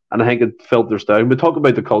 and I think it filters down. We talk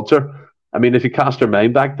about the culture. I mean, if you cast your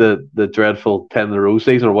mind back, the dreadful 10 in a row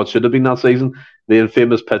season, or what should have been that season, the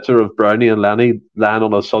infamous picture of Brownie and Lenny lying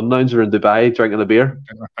on a sun lounger in Dubai drinking a beer.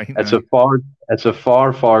 It's a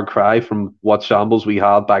far cry from what shambles we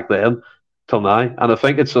had back then till now. And I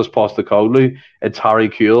think it's just Postecoglou, it's Harry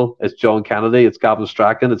Kewell, it's John Kennedy, it's Gavin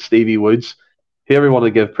Strachan, it's Stevie Woods. Whoever you want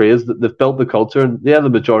to give praise, they've built the culture. And yeah, the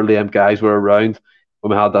majority of them guys were around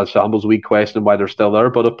when we had that shambles. We questioned why they're still there.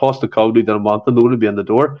 But if Postecoglou didn't want them, they would be in the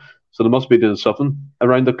door. So they must be doing something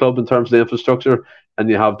around the club in terms of the infrastructure. And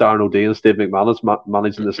you have Darren O'Day and Steve McManus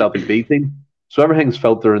managing the Celtic B team. So everything's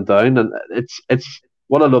filtering down. And it's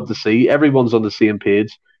what I love to see. Everyone's on the same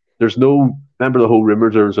page. There's no, remember the whole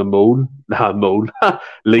rumours there was a mole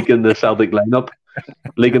leaking the Celtic lineup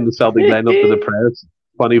to the press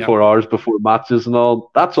 24 hours before matches and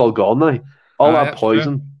all. That's all gone now. All that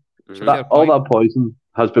poison, all that poison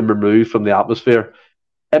has been removed from the atmosphere.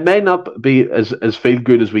 It may not be as feel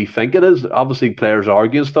good as we think it is. Obviously, players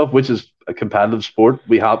argue and stuff, which is a competitive sport.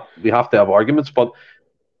 We have to have arguments, but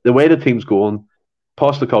the way the team's going,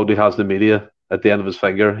 Postecoglou has the media at the end of his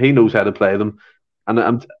finger. He knows how to play them.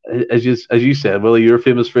 And as you said, Willie, your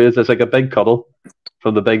famous phrase, it's like a big cuddle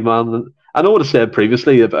from the big man. And I know what I said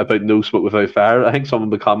previously about no smoke without fire. I think some of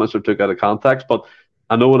the comments are took out of context, but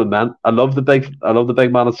I know what it meant. I love the big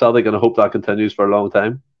man at Celtic, and I hope that continues for a long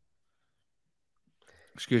time.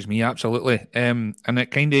 Excuse me, absolutely. And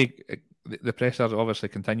it kind of the pressers obviously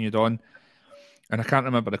continued on, and I can't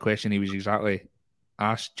remember the question he was exactly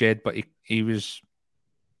asked, Jed, but he was.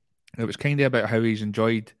 It was kind of about how he's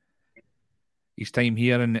enjoyed his time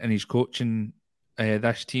here and he's coaching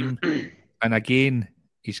this team, and again,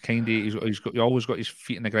 he's always got his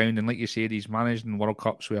feet in the ground, and like you said, he's managed in World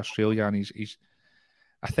Cups with Australia, and he's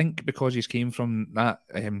I think because he's came from that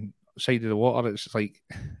side of the water, it's like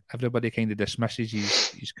everybody kind of dismisses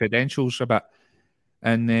his credentials a bit,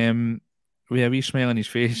 and with a wee smile on his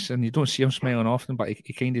face, and you don't see him smiling often, but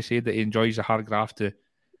he kind of said that he enjoys the hard graft to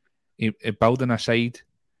building a side,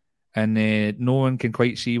 and no one can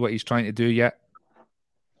quite see what he's trying to do yet.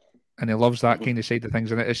 And he loves that kind of side of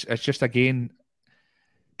things. And it's just, again,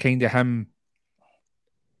 kind of him,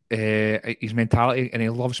 his mentality, and he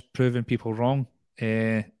loves proving people wrong.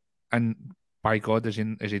 And by God, has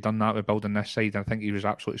he done that with building this side? And I think he was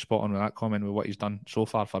absolutely spot on with that comment with what he's done so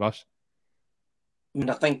far for us. I mean,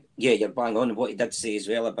 I think, yeah, you're bang on. What he did say as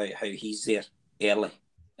well about how he's there early,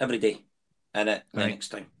 every day, and at the next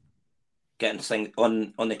time, getting things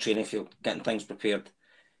on the training field, getting things prepared.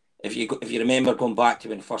 If you remember going back to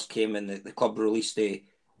when he first came and the club released the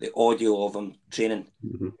audio of him training,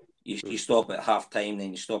 you stop at half time,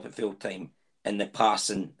 then you stop at full time, and the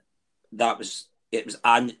passing, it was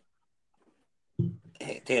the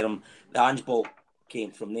Ange ball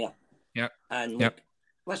came from there. Yeah, and look,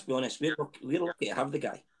 let's be honest, we're lucky to have the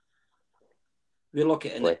guy. We're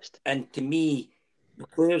lucky, and to me, the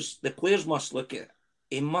players must look at.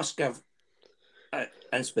 He must give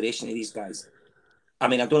inspiration to these guys. I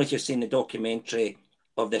mean, I don't know if you've seen the documentary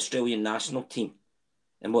of the Australian national team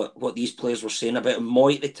and what these players were saying about him,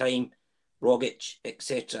 Moy at the time, Rogic,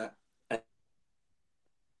 etc.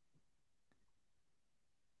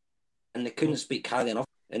 And they couldn't speak highly enough.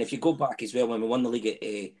 And if you go back as well, when we won the league at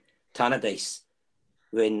Tannadice,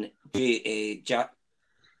 when Juranovic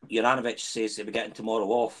says that we're getting tomorrow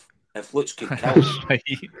off, if Lutz could kill That's right.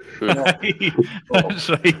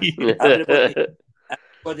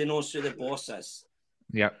 Everybody knows who the boss is.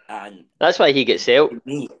 Yeah. And that's why he gets out.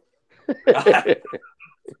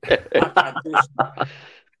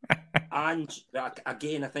 And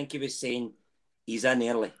again, I think he was saying he's in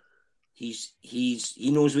early. He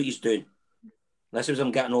knows what he's doing. This was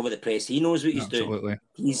him getting over the press. He knows what he's doing.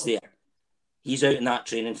 He's there. He's out in that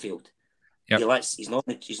training field. Yep. He's not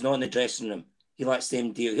in the dressing room. He lets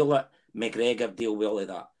them deal. He'll let McGregor deal with all of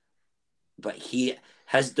that. But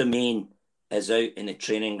his domain is out in the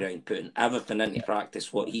training ground, putting everything into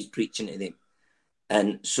practice, what he's preaching to them.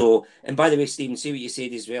 And by the way, Stephen, see what you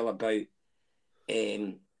said as well about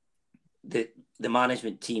the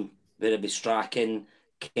management team, whether it be Strachan,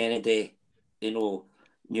 Kennedy,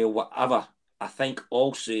 whatever. I think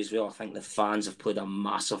also as well, I think the fans have played a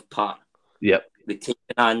massive part. Yep. With taking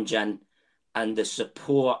Ange in and the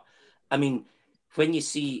support. I mean, when you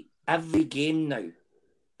see every game now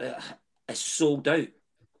is sold out.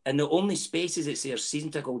 And the only spaces it's there, season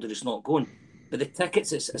ticket holder is not going. But the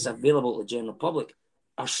tickets that's available to the general public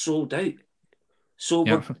are sold out. So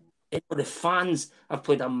the fans have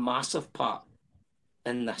played a massive part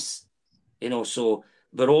in this. So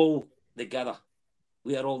we're all together.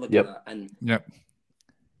 We are all together. And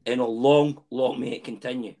long may it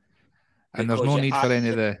continue. And there's no need for any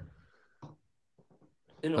of the...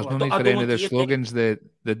 There's no need for any of the slogans, the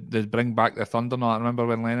bring back the thunder. I remember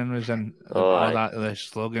when Lennon was in, all that, the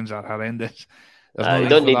slogans are horrendous. We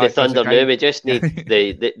don't need the thunder now, we just need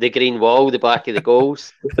the green wall, the back of the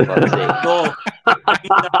goals. That's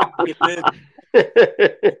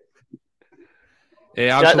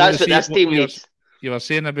what this team needs. You were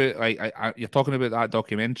saying about, you're talking about that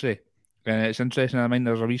documentary, and it's interesting. I mean,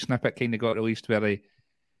 there's a wee snippet kind of got released where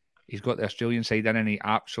he's got the Australian side in and he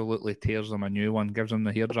absolutely tears them a new one, gives them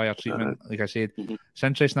the hairdryer treatment. Like I said, it's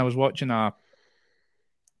interesting. I was watching a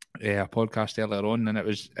podcast earlier on, and it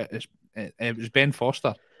was Ben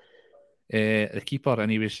Foster, the keeper, and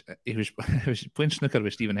he was playing snooker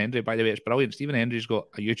with Stephen Hendry. By the way, it's brilliant. Stephen Hendry's got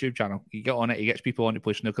a YouTube channel. You get on it, he gets people on to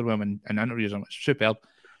play snooker with him and interviews them. It's superb.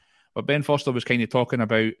 But Ben Foster was kind of talking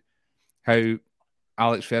about how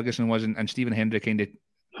Alex Ferguson was, and Stephen Hendry kind of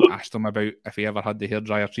asked him about if he ever had the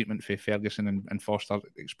hairdryer treatment for Ferguson, and Foster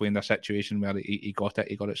explained a situation where he got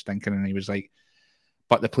it stinking, and he was like,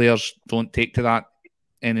 but the players don't take to that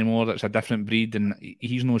anymore. That's a different breed, and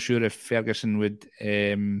he's not sure if Ferguson would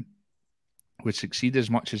succeed as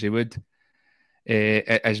much as he would,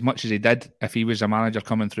 as much as he did if he was a manager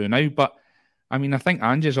coming through now. But I mean, I think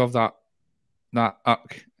Ange is of that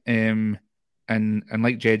uck, and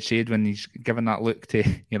like Jed said, when he's given that look to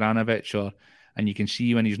Juranovic, and you can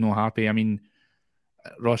see when he's not happy. I mean,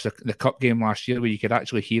 Ross, the cup game last year where you could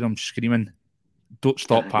actually hear him screaming, "Don't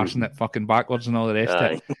stop passing it fucking backwards," and all the rest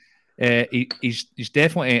of it. He's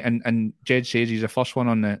definitely, and Jed says he's the first one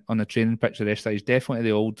on the training pitch. The rest of it, he's definitely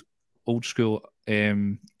the old school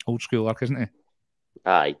work, isn't he?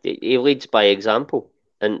 Aye, he leads by example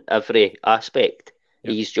in every aspect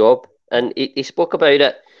of his job, and he spoke about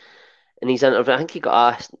it in his interview. I think he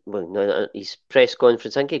got asked, his press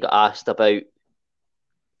conference. I think he got asked about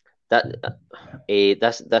that.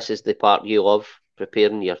 This is the part you love,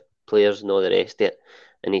 preparing your players and all the rest of it.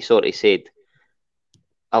 And he sort of said,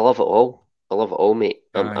 I love it all. I love it all, mate.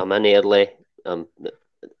 I'm in early.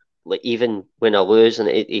 Like, even when I lose, and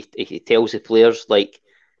he tells the players, like,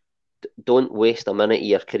 don't waste a minute of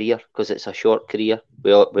your career, because it's a short career.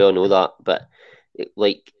 We all know that. But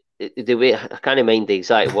the way, I can't mind the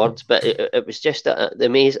exact words, but it was just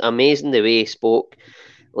amazing the way he spoke.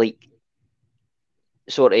 Like,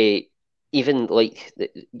 sort of, even like,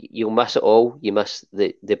 you'll miss it all. You miss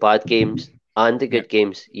the bad games and the good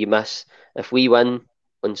games. You miss, if we win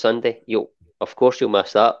on Sunday, of course you'll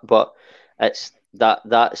miss that. But it's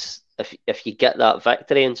that's if you get that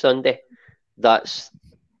victory on Sunday, that's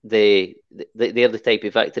they're the type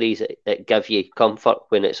of victories that give you comfort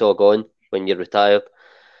when it's all gone, when you're retired.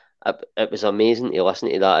 It was amazing to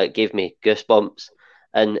listen to that. It gave me goosebumps,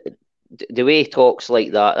 and the way he talks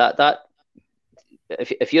like that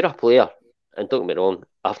if you're a player, and don't get me wrong,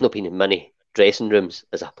 I've not been in many dressing rooms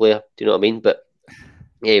as a player. Do you know what I mean? But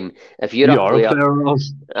if you're a player,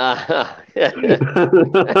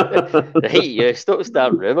 right, you stop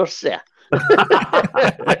starting rumours, sir.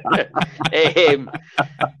 If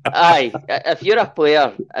you're a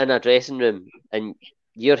player in a dressing room and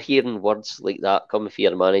you're hearing words like that coming from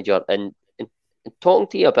your manager and talking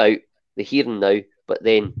to you about the here and now, but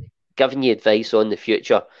then giving you advice on the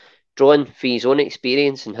future, drawing from his own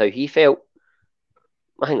experience and how he felt,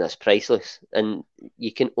 I think that's priceless. And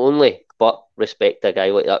you can only but respect a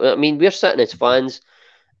guy like that. I mean, we're sitting as fans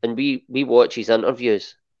and we watch his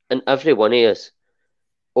interviews, and every one of us,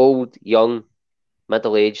 old, young,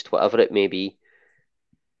 middle-aged, whatever it may be,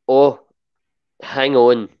 hang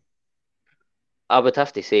on. I would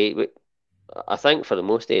have to say, I think for the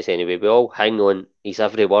most days anyway, we all hang on his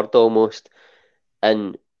every word almost,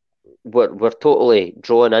 and we're totally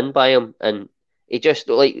drawn in by him, and he just,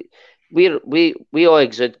 like, we all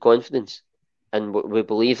exude confidence, and we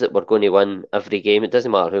believe that we're going to win every game. It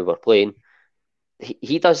doesn't matter who we're playing.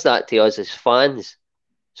 He does that to us as fans.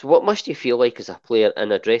 So what must you feel like as a player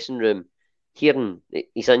in a dressing room, hearing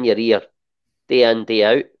he's in your ear day in, day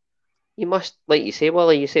out? You must, like you say,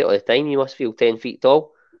 Willie, you say it all the time, you must feel 10 feet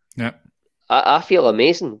tall. Yeah. I feel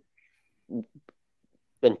amazing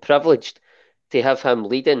and privileged to have him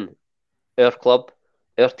leading our club,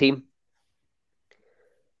 our team.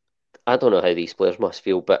 I don't know how these players must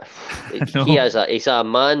feel, but he's a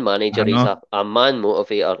man manager, he's a man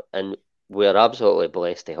motivator, and we're absolutely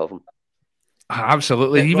blessed to have him.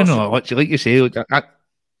 Absolutely. Even though, like you say, on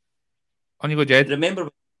you go, Jed. Remember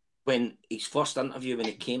when his first interview when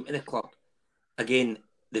he came to the club? Again,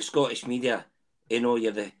 the Scottish media, you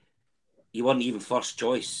weren't even first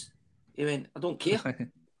choice. He went, I don't care.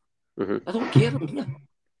 I don't care.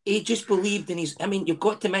 He just believed in his. I mean, you've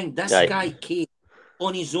got to mind this guy came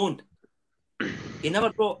on his own. He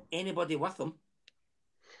never brought anybody with him,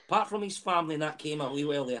 apart from his family. And that came a wee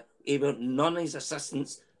while there. He were none of his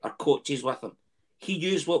assistants or coaches with him. He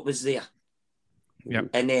used what was there. Yep.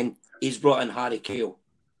 And then he's brought in Harry Kewell.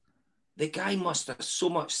 The guy must have so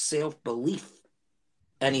much self-belief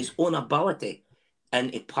in his own ability,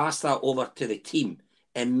 and he passed that over to the team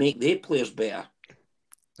and make their players better.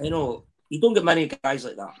 You know, you don't get many guys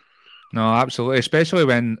like that. No, absolutely. Especially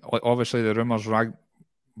when, like, obviously the rumours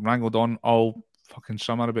wrangled on all fucking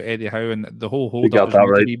summer about Eddie Howe, and the whole hold-up was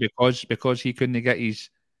meant to be because he couldn't get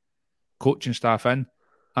his coaching staff in.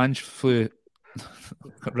 Ange flew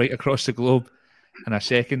right across the globe in a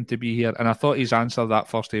second to be here, and I thought his answer that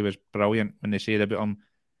first day was brilliant when they said about him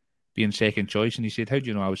being second choice, and he said, how do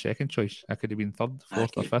you know I was second choice? I could have been third,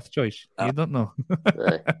 fourth or fifth choice. You don't know.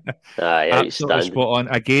 Absolutely spot on.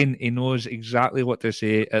 Again, he knows exactly what to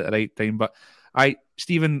say at the right time. But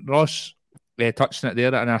Stephen Ross touched on it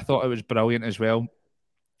there, and I thought it was brilliant as well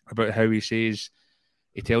about how he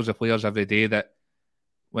tells the players every day that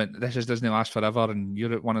when doesn't last forever, and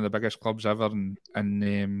you're at one of the biggest clubs ever,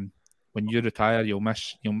 and when you retire, you'll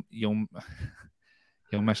miss.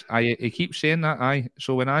 He keeps saying that.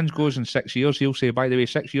 So when Ange goes in 6 years, he'll say, by the way,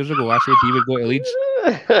 6 years ago, I said he would go to Leeds.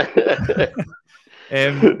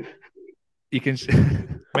 You can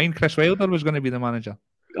mind Chris Wilder was going to be the manager.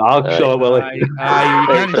 Oh, sure, Willie. You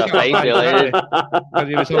can't because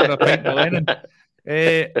he was over a pint of Lennon.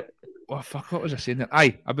 What was I saying there?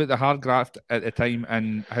 About the hard graft at the time,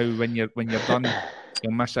 and how when you're done,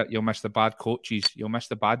 you'll miss it. You'll miss the bad coaches. You'll miss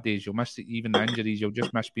the bad days. You'll miss even the injuries. You'll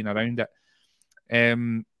just miss being around it.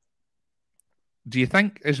 Do you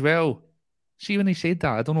think as well? See, when he said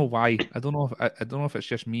that, I don't know why. I don't know if it's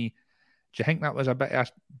just me. Do you think that was a bit of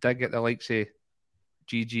a dig at the likes of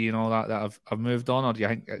GG and all that have moved on, or do you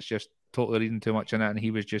think it's just totally reading too much in it, and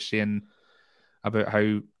he was just saying about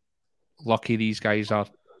how lucky these guys are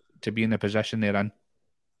to be in the position they're in?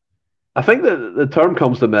 I think that the term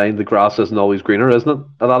comes to mind, the grass isn't always greener, isn't it?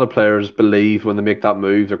 A lot of players believe when they make that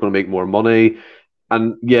move, they're going to make more money.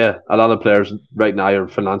 And yeah, a lot of players right now are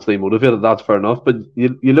financially motivated. That's fair enough. But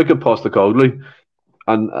you look at Postecoglou,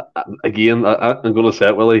 and again, I'm going to say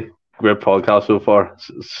it, Willie, great podcast so far.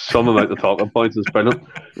 Some amount of talking points is brilliant.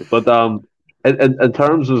 But in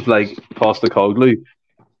terms of like Postecoglou,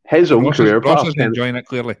 his own career path, enjoying it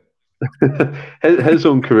clearly. his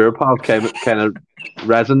own career path kind of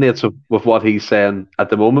resonates with what he's saying at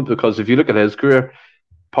the moment, because if you look at his career,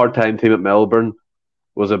 part-time team at Melbourne,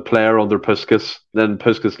 was a player under Puskas. Then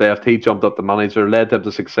Puskas left. He jumped up to manager, led him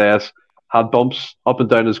to success, had bumps up and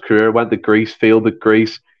down his career, went to Greece, failed at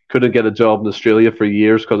Greece, couldn't get a job in Australia for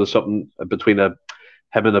years because of something between him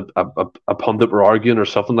and a pundit were arguing or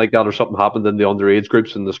something like that, or something happened in the underage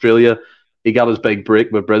groups in Australia. He got his big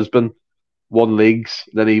break with Brisbane, won leagues,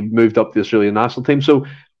 then he moved up to the Australian national team. So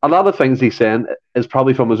a lot of things he's saying is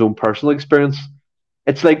probably from his own personal experience.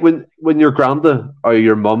 It's like when your granda or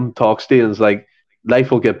your mum talks to you and is like,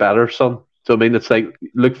 life will get better, son. So I mean, it's like,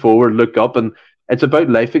 look forward, look up, and it's about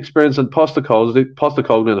life experience. And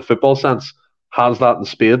Postecoglou in a football sense has that in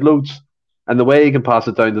spade loads. And the way he can pass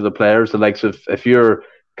it down to the players, the likes of, if you're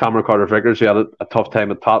Cameron Carter-Vickers, who had a tough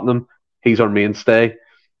time at Tottenham, he's our mainstay.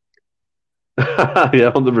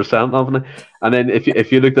 Yeah, 100%, haven't he? And then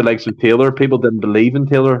if you look at the likes of Taylor, people didn't believe in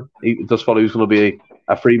Taylor. He just thought he was going to be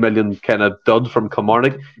a 3 million kind of dud from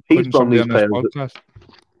Kilmarnock. He's brought these players.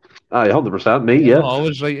 100%, me, yeah. No,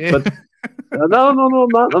 always right. Yeah. But, no,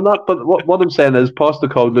 I'm not. But what I'm saying is,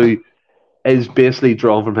 Postecoglou is basically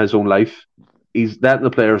drawn from his own life. He's letting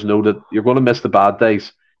the players know that you're going to miss the bad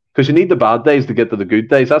days, because you need the bad days to get to the good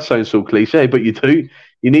days. That sounds so cliche, but you do.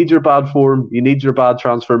 You need your bad form. You need your bad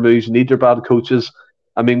transfer moves. You need your bad coaches.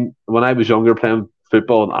 I mean, when I was younger, playing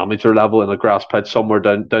football at amateur level in a grass pitch somewhere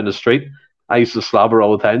down the street, I used to slobber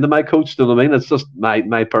all the time to my coach. Do you know what I mean? It's just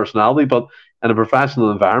my personality. But in a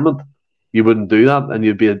professional environment, you wouldn't do that, and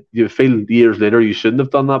you'd feel years later you shouldn't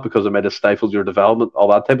have done that because it might have stifled your development,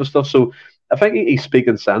 all that type of stuff. So I think he's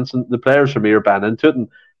speaking sense, and the players from here are buying into it, and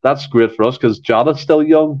that's great for us because Jota's still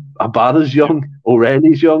young, Abada's young,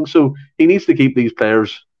 O'Reilly's young, so he needs to keep these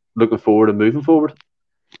players looking forward and moving forward.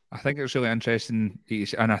 I think it's really interesting,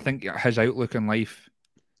 and I think his outlook in life,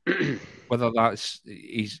 whether that's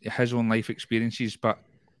his own life experiences, but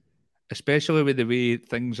especially with the way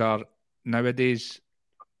things are nowadays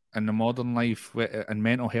in the modern life and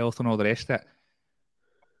mental health and all the rest of it,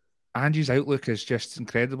 Ange's outlook is just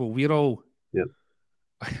incredible. We're all,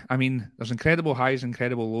 I mean, there's incredible highs,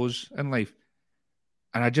 incredible lows in life.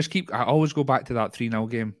 And I always go back to that 3-0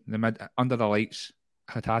 game, under the lights.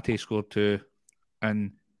 Hatate scored 2,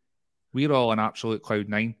 and we're all in absolute cloud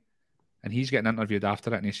 9. And he's getting interviewed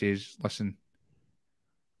after it, and he says, listen,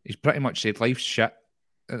 he's pretty much said life's shit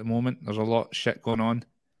at the moment. There's a lot of shit going on.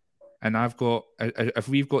 And if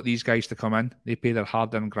we've got these guys to come in, they pay their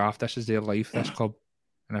hard-earned graft. This is their life, this club.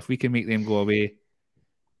 And if we can make them go away,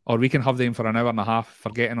 or we can have them for an hour and a half,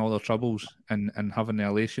 forgetting all their troubles and having the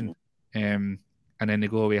elation, and then they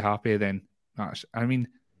go away happy, then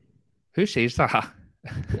who says that?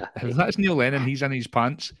 If that's Neil Lennon, he's in his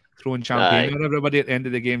pants throwing champagne at everybody at the end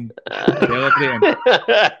of the game, celebrating.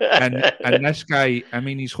 and this guy, I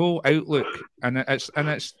mean, his whole outlook, and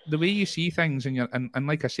it's the way you see things, and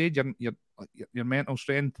like I said, your mental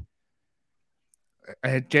strength.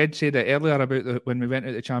 Jed said it earlier about when we went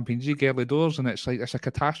out the Champions League early doors, and it's like it's a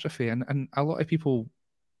catastrophe, and a lot of people,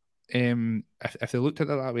 if they looked at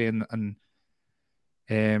it that way, and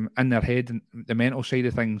in their head, and the mental side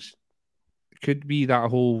of things, could be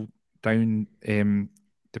that whole down,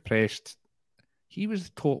 depressed. He was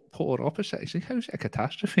the polar opposite. He's like, how's it a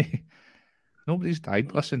catastrophe? Nobody's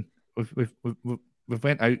died. Listen, we've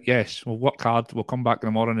went out. Yes, we'll work hard. We'll come back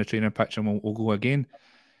tomorrow on the training pitch, and we'll go again.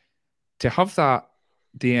 To have that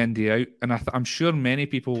day in, day out, and I'm sure many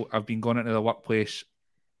people have been going into the workplace,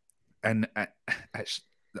 and it's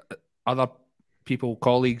other people,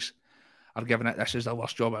 colleagues, are giving it, this is the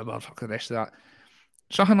worst job ever, fuck the rest of that.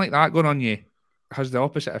 Something like that going on you has the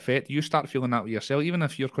opposite effect. You start feeling that with yourself, even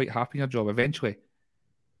if you're quite happy in your job eventually.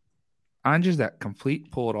 Ange's that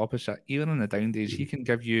complete polar opposite. Even on the down days, he can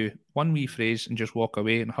give you one wee phrase and just walk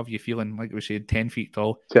away and have you feeling, like we said, 10 feet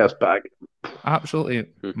tall. Chest back.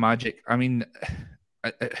 Absolutely magic. I mean,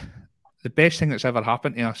 the best thing that's ever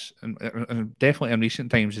happened to us, and definitely in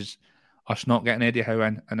recent times, is us not getting Eddie Howe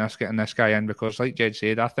in and us getting this guy in, because like Jed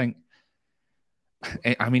said, I think,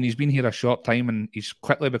 I mean, he's been here a short time and he's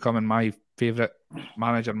quickly becoming my favourite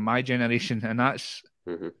manager in my generation, and that's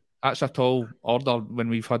a tall order when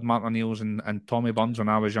we've had Martin O'Neill's and Tommy Burns when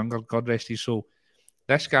I was younger, God rest his soul.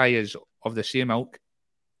 This guy is of the same ilk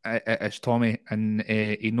as Tommy, and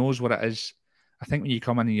he knows what it is. I think when you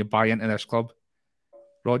come in and you buy into this club,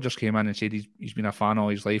 Rodgers came in and said he's been a fan all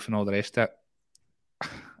his life and all the rest of it.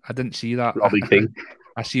 I didn't see that. Robbie King.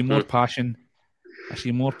 I see more passion. I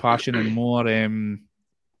see more passion and more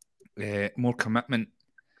commitment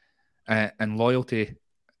and loyalty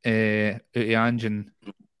out of Ange in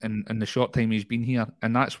the short time he's been here.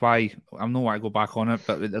 And that's why I know I go back on it,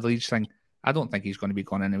 but the Leeds thing, I don't think he's going to be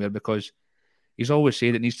going anywhere, because he's always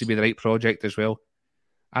said it needs to be the right project as well.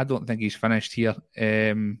 I don't think he's finished here.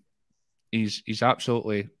 He's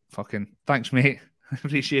absolutely fucking... Thanks, mate.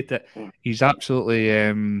 Appreciate it. He's absolutely...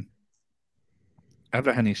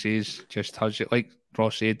 everything he says just has it. Like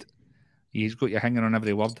Ross said, he's got you hanging on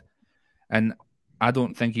every word. And I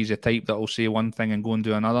don't think he's the type that will say one thing and go and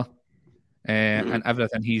do another. And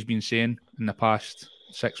everything he's been saying in the past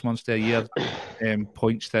 6 months to a year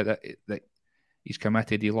points that he's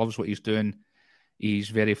committed. He loves what he's doing. He's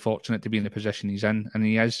very fortunate to be in the position he's in, and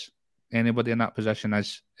he is. Anybody in that position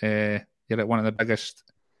is. You're at one of the biggest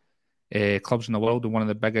clubs in the world and one of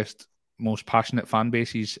the biggest, most passionate fan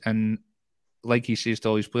bases. And like he says to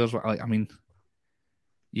all his players, I mean,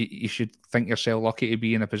 you should think yourself lucky to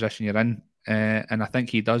be in a position you're in. And I think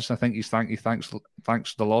he does. I think he thanks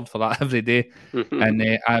the Lord for that every day.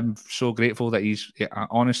 And I'm so grateful that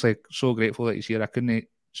honestly so grateful that he's here. I couldn't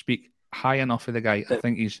speak high enough of the guy. I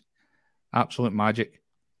think he's absolute magic.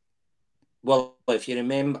 Well, if you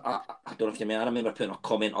remember, I don't know if you remember, I remember putting a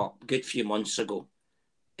comment up a good few months ago,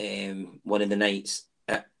 one of the nights.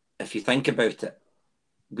 If you think about it,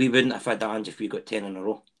 we wouldn't have had Ange if we got 10 in a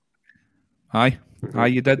row. Aye,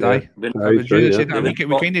 you did. Yeah.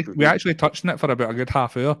 We actually touched on it for about a good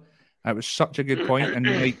half hour. It was such a good point, and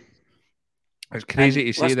like, it's crazy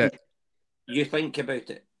to say that. You think about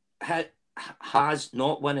it, has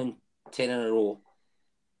not winning 10 in a row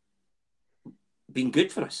been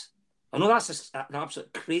good for us? I know that's an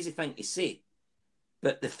absolute crazy thing to say,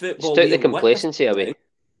 but the football... Just took the complacency away.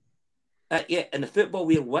 Yeah, and the football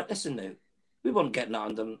we're witnessing now, we weren't getting that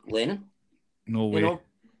under Lennon. No way. You know?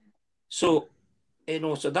 So,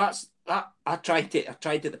 so that's that. I tried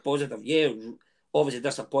the positive. Yeah, obviously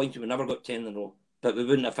disappointed we never got 10 in a row, but we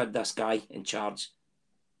wouldn't have had this guy in charge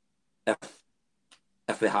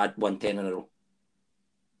if we had won 10 in a row.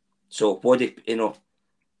 So what do you know?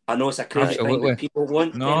 I know it's a crazy thing, but people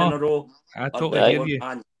want 10 in a row. I totally hear you.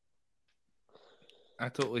 I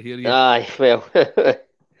totally hear you. Aye, well.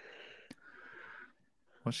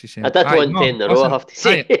 What's he saying? I did one 10 in a row, I have to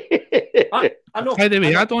say. I know. By the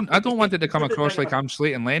way, I don't want it to come across like I'm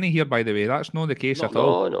slating Lenny here, by the way. That's not the case at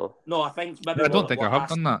all. No, I think maybe I don't think I have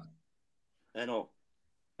done that. I know.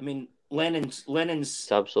 I mean, Lennon's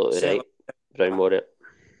it's absolutely right. Brown Warrior.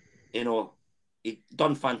 You know, he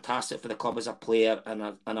done fantastic for the club as a player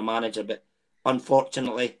and a manager, but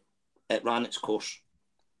unfortunately, it ran its course.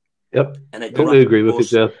 Yep, and it totally agree with you,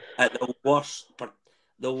 Jeff. At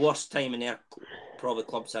the worst time in their probably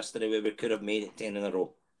club's history where we could have made it 10 in a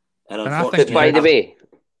row. And unfortunately, by the way,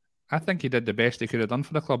 I think he did the best he could have done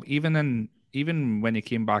for the club. Even when he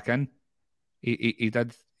came back in, he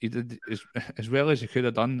did as well as he could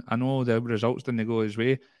have done. I know the results didn't go his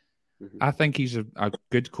way. Mm-hmm. I think he's a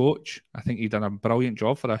good coach. I think he's done a brilliant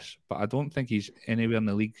job for us, but I don't think he's anywhere in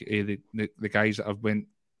the league. The guys that have went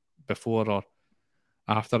before or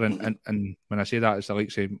after, and when I say that, it's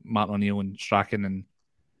like say Martin O'Neill and Strachan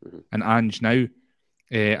and Ange now.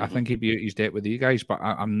 I think he'd be out his depth with you guys, but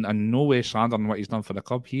I'm in no way slandering what he's done for the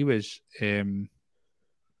club. He was like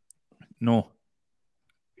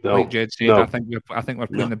Jed said. I think we're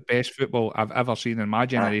playing the best football I've ever seen in my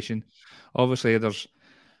generation. Obviously, there's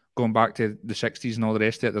going back to the 60s and all the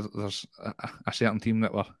rest of it. There's a certain team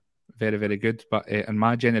that were very, very good, but in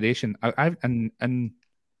my generation, in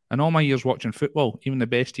all my years watching football, even the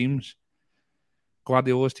best teams,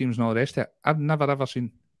 Guardiola's teams and all the rest of it, I've never ever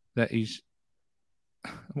seen that he's.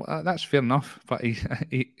 Well, that's fair enough, but he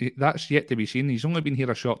that's yet to be seen. He's only been here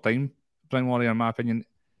a short time, Brown Warrior, in my opinion.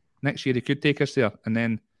 Next year he could take us there, and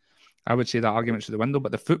then I would say that argument's to the window.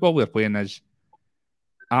 But the football we're playing is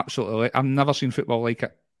absolutely. I've never seen football like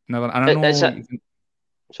it. Never. And I know.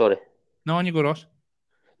 Sorry. No, on you go, Ross.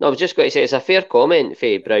 No, I was just going to say it's a fair comment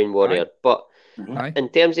for Brown Warrior, but in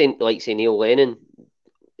terms of like say Neil Lennon,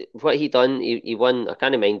 what he done, he won. I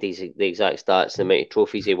can't mind the exact stats, the amount of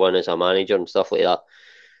trophies he won as a manager and stuff like that.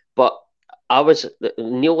 But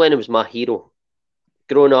Neil Lennon was my hero.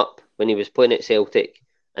 Growing up, when he was playing at Celtic,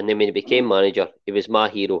 and then when he became manager, he was my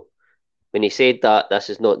hero. When he said that this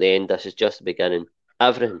is not the end, this is just the beginning.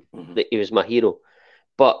 Everything, he was my hero.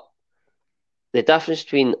 But the difference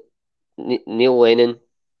between Neil Lennon,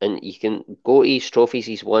 and you can go to his trophies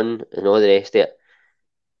he's won and all the rest of it,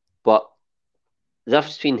 but the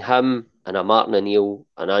difference between him and a Martin O'Neill,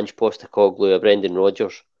 an Ange Postecoglou, a Brendan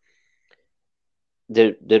Rodgers,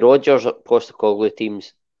 the Rodgers Postecoglou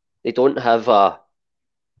teams, they don't have a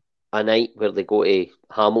night where they go to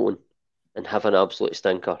Hamilton and have an absolute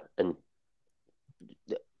stinker and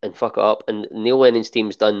fuck it up. And Neil Lennon's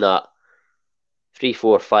team's done that 3,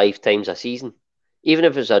 4, 5 times a season, even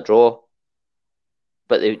if it's a draw.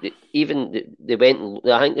 But they went.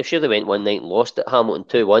 I think they're sure they went one night and lost at Hamilton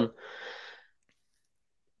 2-1.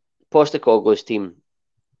 Postecoglou's team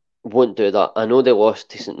won't do that. I know they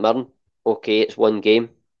lost to St Mirren. Okay, it's one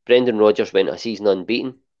game. Brendan Rodgers went a season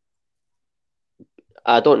unbeaten.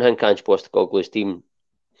 I don't think Ange Postecoglou's team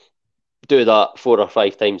do that 4 or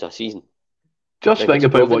 5 times a season. Just think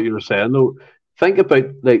about what you were saying, though. Think about,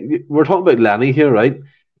 like, we're talking about Lenny here, right?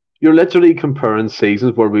 You're literally comparing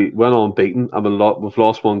seasons where we went unbeaten and we've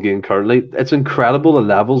lost one game currently. It's incredible the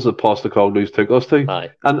levels that Postecoglou's took us to.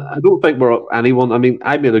 Aye. And I don't think we're anyone. I mean,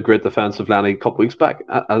 I made a great defensive Lenny a couple of weeks back.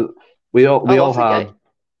 We all had.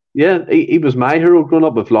 Yeah, he was my hero growing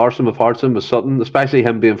up with Larson, with Hartson, with Sutton, especially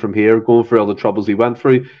him being from here, going through all the troubles he went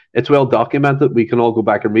through. It's well documented. We can all go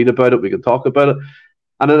back and read about it. We can talk about it.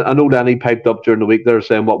 And I know Lenny piped up during the week there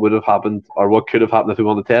saying what would have happened or what could have happened if we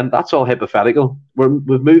won the 10. That's all hypothetical. We've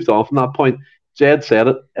moved on from that point. Jed said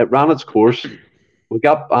it. It ran its course. We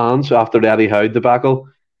got Ange after the Eddie Howe debacle.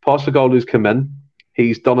 Postecoglou's come in.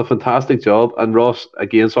 He's done a fantastic job. And Ross,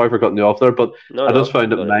 again, sorry for cutting you off there, but I just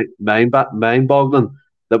found it mind-boggling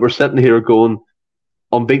that we're sitting here going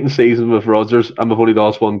unbeaten season with Rodgers and we've only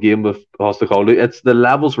lost one game with Postecoglou. It's the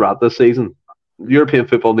levels we're at this season. European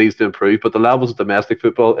football needs to improve, but the levels of domestic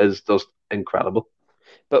football is just incredible.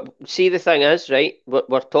 But see, the thing is, right,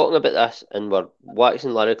 we're talking about this and we're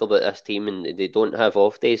waxing lyrical about this team and they don't have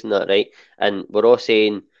off days and that, right? And we're all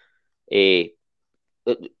saying, I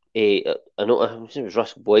know it was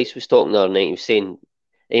Russell Boyce was talking the other night. He was saying,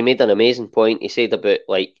 he made an amazing point. He said about,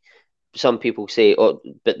 like, some people say, oh,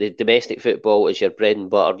 but the domestic football is your bread and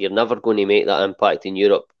butter. You're never going to make that impact in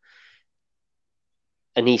Europe.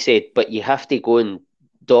 And he said, but you have to go and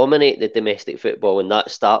dominate the domestic football, and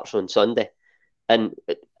that starts on Sunday. And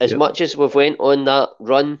as much as we've went on that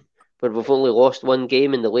run where we've only lost one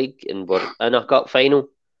game in the league and we're in a cup final,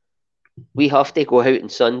 we have to go out on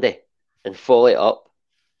Sunday and follow it up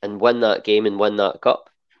and win that game and win that cup.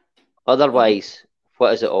 Otherwise, what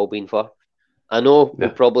has it all been for? I know we'll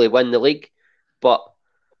probably win the league, but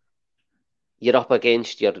you're up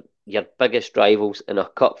against your biggest rivals in a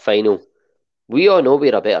cup final. We all know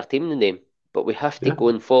we're a better team than them, but we have to go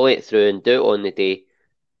and follow it through and do it on the day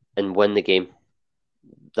and win the game.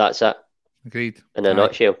 That's it. Agreed. In a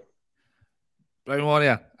nutshell. Brown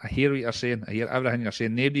Warrior, I hear what you're saying. I hear everything you're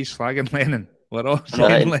saying. Nobody's slagging Lennon. We're all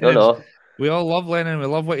saying Lennon. No. We all love Lennon. We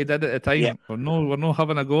love what he did at the time. Yeah. We're not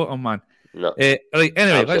having a go at him, man. No. Right, anyway,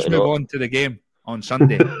 absolutely let's move on to the game on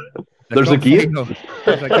Sunday. There's a game.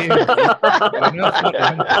 There's a game. By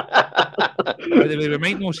the way, we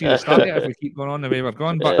might not see the start yet if we keep going on the way we're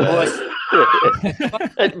going. But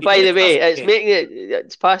by the way,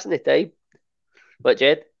 it's passing the time. What,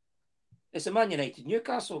 Jed? It's a Man United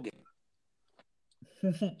Newcastle game.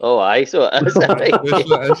 Oh, aye, so it is. Right?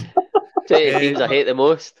 It is. Two teams I hate the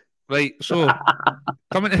most. Right, so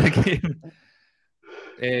coming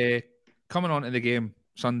on to the game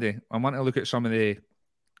Sunday, I want to look at some of the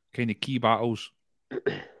kind of key battles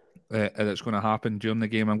that's going to happen during the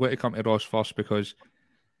game. I'm going to come to Ross first because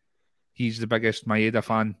he's the biggest Maeda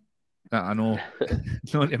fan that I know,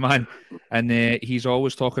 known to man, and he's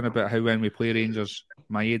always talking about how when we play Rangers,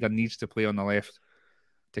 Maeda needs to play on the left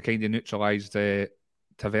to kind of neutralise the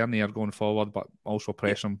Tavernier going forward, but also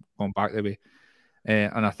press him going back the way.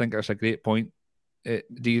 And I think that's a great point.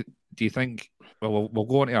 Do you think? Well, we'll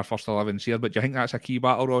go on to our first 11s here, but do you think that's a key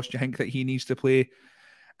battle, Ross? Do you think that he needs to play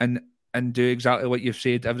and do exactly what you've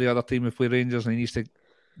said? Every other team we play Rangers, and he needs to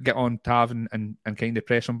get on Tav and kind of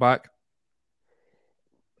press him back.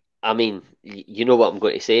 I mean, you know what I'm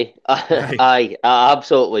going to say. I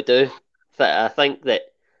absolutely do. I think that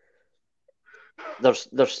there's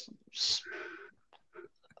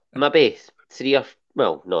maybe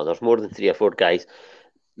there's more than 3 or 4 guys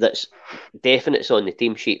that's definites on the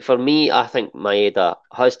team sheet. For me, I think Maeda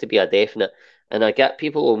has to be a definite, and I get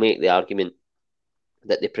people will make the argument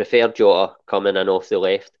that they prefer Jota coming in off the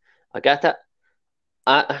left. I get it.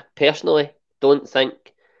 I personally don't think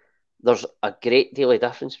there's a great deal of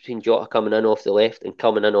difference between Jota coming in off the left and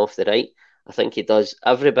coming in off the right. I think he does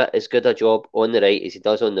every bit as good a job on the right as he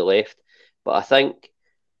does on the left. But I think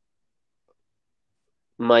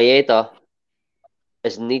Maeda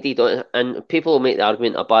is needed, and people will make the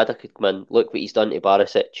argument Abada could come in. Look what he's done to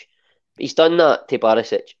Barisic. He's done that to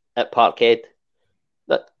Barisic at Parkhead.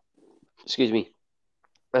 Excuse me.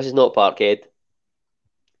 This is not Parkhead.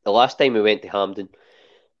 The last time we went to Hampden,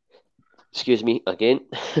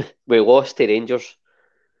 we lost to Rangers,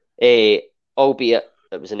 albeit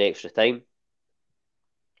it was an extra time.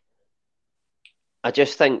 I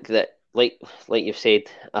just think that, like you've said,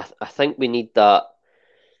 I think we need that.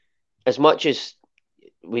 As much as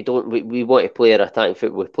we want to play our attacking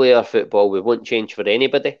football, we play our football, we won't change for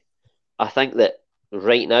anybody. I think that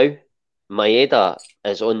right now, Maeda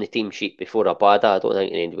is on the team sheet before Abada. I don't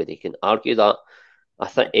think anybody can argue that. I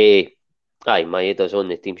think, Maeda's on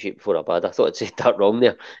the team sheet before Abada. I thought I'd said that wrong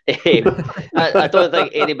there. I don't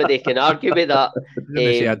think anybody can argue with that.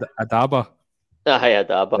 Adaba.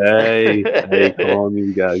 Adaba. Hey, come on,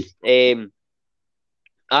 you guys.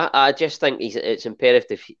 I just think it's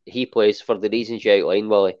imperative he plays for the reasons you outlined,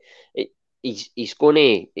 Wally. He scored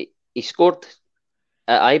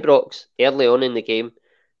at Ibrox early on in the game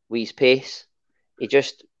with his pace. I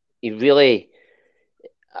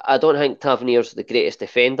don't think Tavernier's the greatest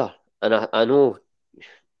defender, and I know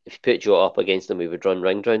if you put Jota up against him, we would run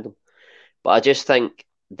rings around him. But I just think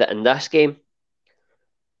that in this game,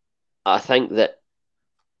 I think that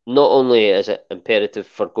not only is it imperative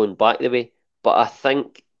for going back the way, but I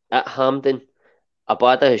think at Hampden,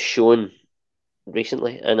 Abada has shown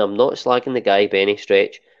recently, and I'm not slagging the guy by any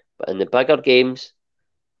stretch, but in the bigger games,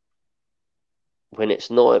 when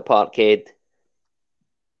it's not at Parkhead,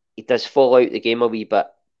 he does fall out the game a wee bit.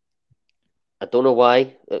 I don't know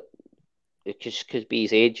why. It just could be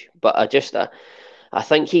his age, but I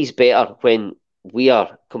think he's better when we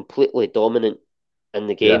are completely dominant in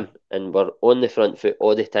the game and we're on the front foot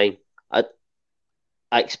all the time.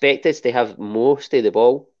 I expect us to have most of the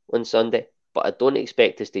ball on Sunday, but I don't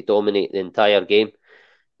expect us to dominate the entire game.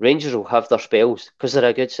 Rangers will have their spells because they're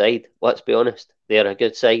a good side. Let's be honest, they're a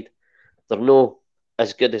good side. They're not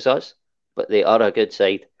as good as us, but they are a good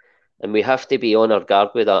side, and we have to be on our guard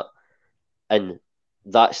with that. And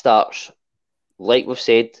that starts, like we've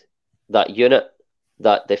said, that unit,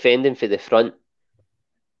 that defending for the front,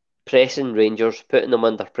 pressing Rangers, putting them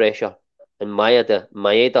under pressure, and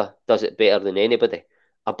Maeda does it better than anybody.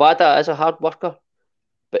 Abada is a hard worker,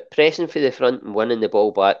 but pressing for the front and winning the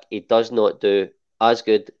ball back, he does not do as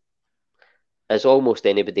good as almost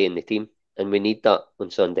anybody in the team, and we need that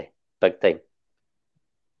on Sunday, big time.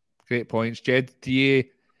 Great points, Jed. Do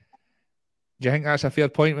Do you think that's a fair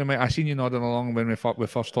point? I seen you nodding along when we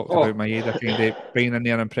first talked about Maeda kind of being in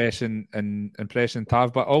there and impressing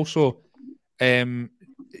Tav, but also, do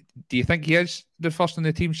you think he is the first on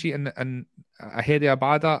the team sheet and ahead of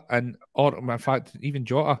Abada or in fact even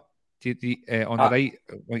Jota on the right?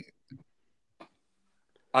 Like,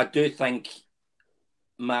 I do think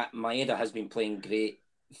Maeda has been playing great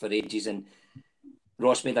for ages, and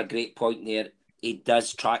Ross made a great point there. He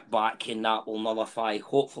does track back, and that will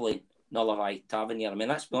hopefully nullify Tavernier. I mean,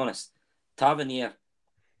 let's be honest, Tavernier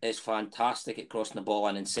is fantastic at crossing the ball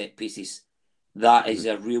in set pieces. That is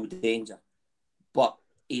a real danger. But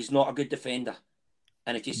he's not a good defender.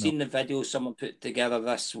 And if you've seen the video someone put together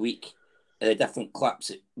this week, different clips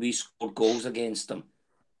that we scored goals against him,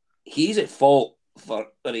 he's at fault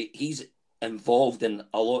he's involved in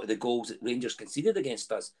a lot of the goals that Rangers conceded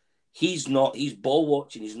against us. He's ball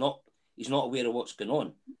watching, he's not aware of what's going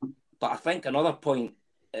on. But I think another point,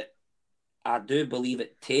 I do believe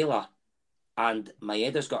that Taylor and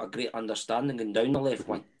Maeda's got a great understanding going down the left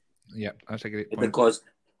wing. Yeah, that's a great point. Because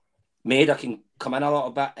Maeda can come in a little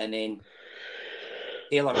bit and then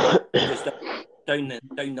Taylor goes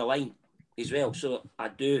down the line as well. So I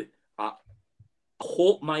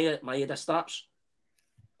hope Maeda starts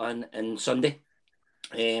on Sunday.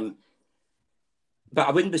 But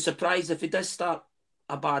I wouldn't be surprised if he does start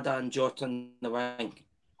Abada and Jota in the wing.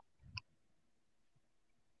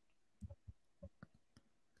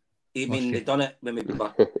 I mean, they've done it when we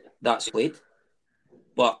were that played.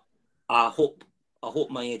 But I hope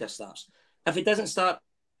Maeda starts. If he doesn't start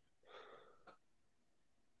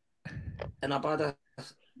and Abada's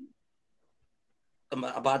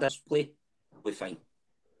play, we're fine.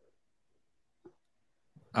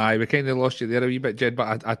 Aye, we kind of lost you there a wee bit, Jed,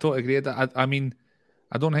 but I totally agree with that. I mean,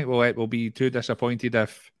 I don't think we'll be too disappointed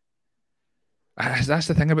if... That's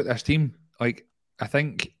the thing about this team. Like, I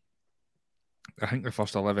think the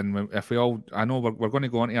first 11, if we all... I know we're going to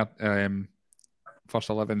go on to our first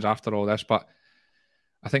 11s after all this, but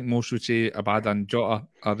I think most would say Abada and Jota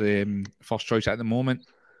are the first choice at the moment.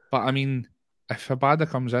 But, I mean, if Abada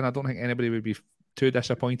comes in, I don't think anybody would be too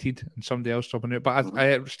disappointed in somebody else dropping out.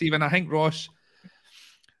 But, Stephen, I think Ross...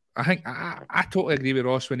 I totally agree with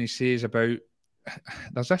Ross when he says about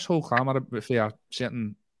there's this whole clamour for a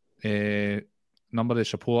certain number of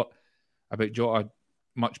support about Jota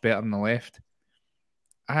much better on the left.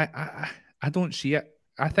 I don't see it.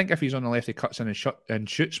 I think if he's on the left, he cuts in and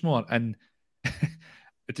shoots more. And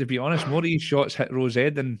to be honest, more of his shots hit Rose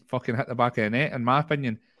Ed than fucking hit the back of the net, in my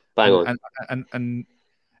opinion. Bang on.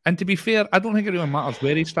 And to be fair, I don't think it really matters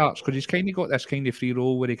where he starts because he's kind of got this kind of free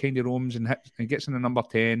role where he kind of roams and hits and gets in the number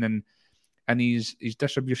 10 and his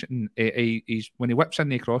distribution, he's when he whips in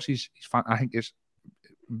the crosses, I think it's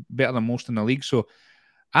better than most in the league. So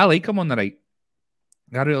I like him on the right.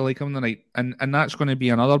 I really like him on the right. And that's going to be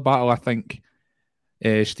another battle, I think,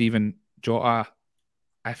 Stephen, Jota,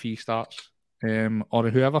 if he starts, or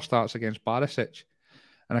whoever starts against Barisic.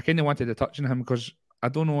 And I kind of wanted to touch on him because I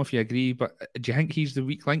don't know if you agree, but do you think he's the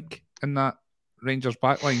weak link in that Rangers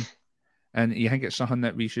backline? And you think it's something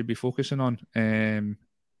that we should be focusing on?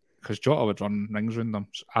 Because Jota would run rings around them,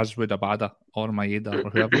 as would Abada or Maeda or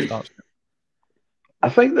whoever starts. I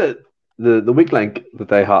think that the weak link that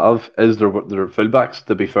they have is their fullbacks.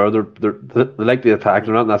 To be fair, they like the attack.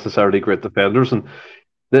 They're not necessarily great defenders. And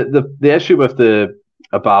the issue with the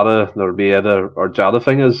Abada or Maeda or Jota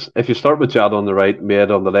thing is if you start with Jota on the right,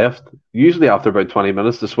 Maeda on the left, usually after about 20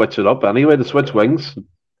 minutes they switch it up anyway. They switch wings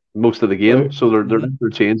most of the game, so they're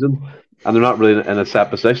changing and they're not really in a set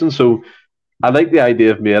position. So I like the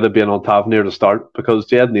idea of Maeda being on Tavernier to start because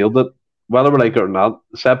Jed nailed it. Whether we like it or not,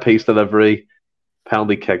 set piece delivery,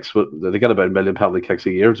 penalty kicks, they get about 1 million penalty kicks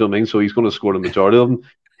a year, do you know what I mean? So he's going to score the majority of them.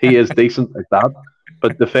 He is decent like that.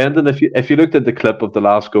 But defending, if you looked at the clip of the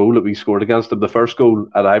last goal that we scored against them, the first goal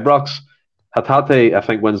at Ibrox, Hatate, I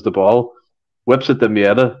think, wins the ball, whips it to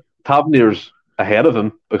Maeda. Tavernier's ahead of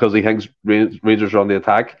him because he thinks Rangers are on the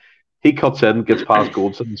attack. He cuts in, gets past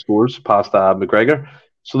Goldson and scores past McGregor.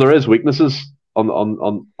 So there is weaknesses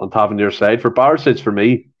on Tavernier's side. For Barisic, for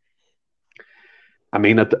me, I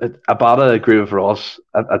mean, Abada, I agree with Ross.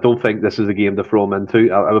 I don't think this is a game to throw him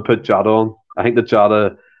into. I would put Jota on. I think that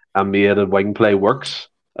Jota and Maeda wing play works,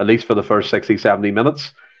 at least for the first 60, 70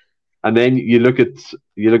 minutes. And then you look at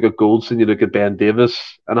Goldson, you look at Ben Davis,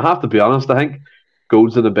 and I have to be honest, I think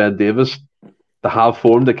Goldson and Ben Davis, they have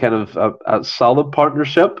formed a kind of a solid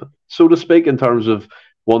partnership, so to speak, in terms of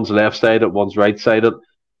one's left-sided, one's right-sided.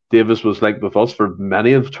 Davis was linked with us for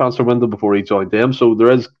many of the transfer window before he joined them, so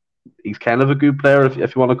he's kind of a good player, if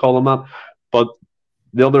you want to call him that. But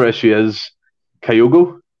the other issue is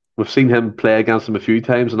Kyogo we've seen him play against them a few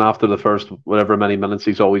times, and after the first whatever many minutes,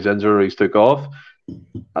 he's always injured or he's took off.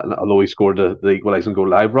 And although he scored the equalising goal,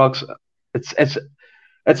 Ibrox,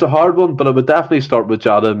 it's a hard one, but I would definitely start with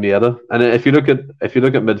Jota and Maeda. And if you look at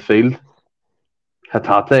midfield,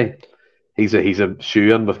 Hatate, he's a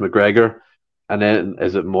shoe-in with McGregor, and then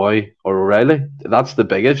is it Moy or O'Reilly? That's the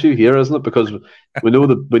big issue here, isn't it? Because we know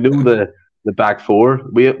the back four.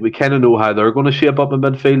 We kind of know how they're going to shape up in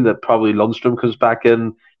midfield. That probably Lundstrom comes back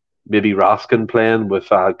in, maybe Raskin playing with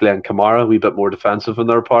Glenn Kamara, a wee bit more defensive on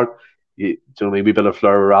their part. You know, maybe a bit of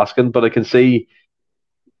flair with Raskin, but I can see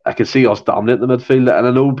us dominating the midfield. And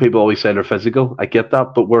I know people always say they're physical. I get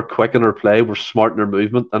that, but we're quick in our play, we're smart in our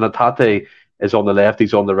movement. And Hatate is on the left,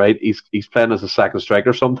 he's on the right. He's playing as a second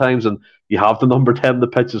striker sometimes, and you have the number 10 on the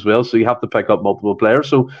pitch as well, so you have to pick up multiple players.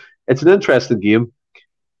 So it's an interesting game.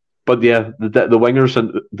 But yeah, the wingers,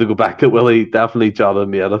 and to go back to Willie, definitely Jota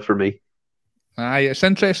and Maeda for me. Aye, it's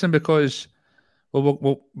interesting because,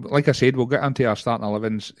 well, like I said, we'll get into our starting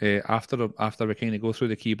 11s after we kind of go through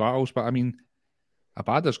the key battles. But I mean,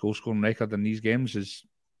 Abada's goal scoring record in these games is,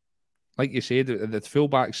 like you said, the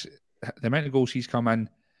fullbacks, the amount of goals he's come in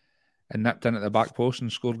and nipped in at the back post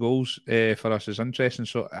and scored goals for us is interesting.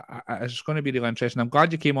 So it's going to be really interesting. I'm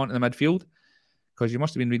glad you came on to the midfield, because you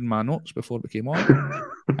must have been reading my notes before we came on.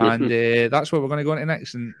 And that's what we're going to go into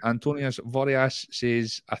next. And Antonius Vorias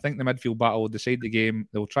says, I think the midfield battle will decide the game.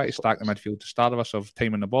 They'll try to stack the midfield to starve us of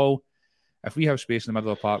time on the ball. If we have space in the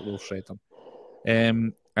middle of the park, we'll shred them.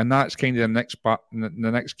 And that's kind of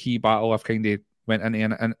the next key battle I've kind of went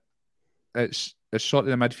into. And it's sort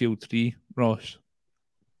of the midfield three, Ross.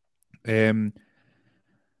 I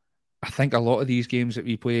think a lot of these games that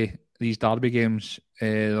we play, these derby games,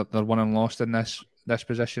 they're won and lost in this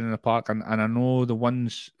position in the park, and I know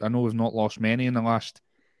we've not lost many in the last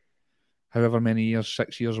however many years,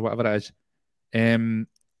 6 years or whatever it is.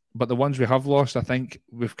 But the ones we have lost, I think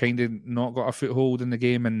we've kind of not got a foothold in the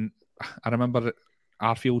game. And I remember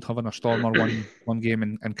Arfield having a stormer one game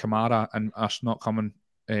in Kamara, and us not coming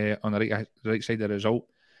on the right side of the result.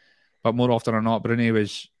 But more often than not, Brunei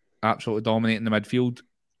was absolutely dominating the midfield,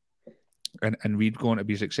 and we'd going to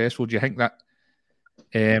be successful. Do you think that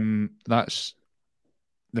that's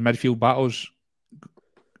the midfield battles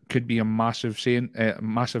could be a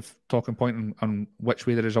massive talking point on which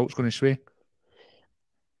way the result's going to sway?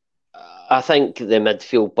 I think the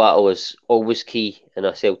midfield battle is always key in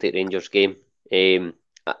a Celtic Rangers game.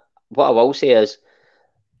 What I will say is,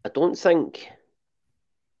 I don't think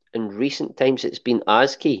in recent times it's been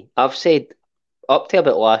as key. I've said up to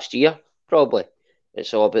about last year, probably,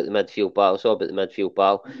 it's all about the midfield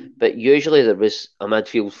battle, But usually there was a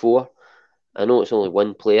midfield four. I know it's only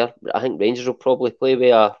one player, but I think Rangers will probably play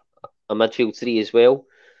with a midfield three as well.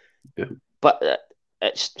 Yeah. But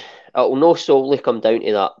it'll not solely come down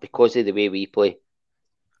to that because of the way we play.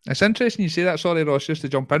 It's interesting you say that. Sorry, Ross, just to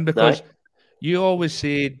jump in, because you always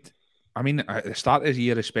said, I mean, at the start of the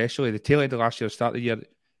year especially, the tail end of last year, start of the year,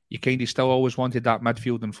 you kind of still always wanted that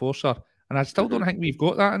midfield enforcer. And I still don't think we've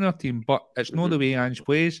got that in our team, but it's not the way Ange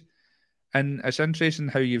plays. And it's interesting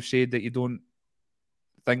how you've said that you don't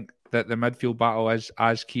think that the midfield battle is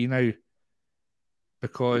as key now,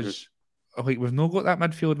 because like we've not got that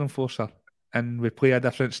midfield enforcer and we play a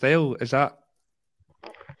different style. Is that?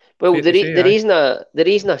 Well, the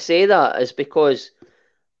reason I say that is because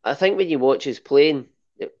I think when you watch us playing,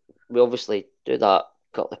 we obviously do that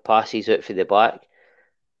couple of passes out for the back,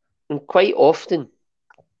 and quite often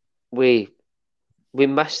we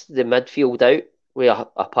miss the midfield out with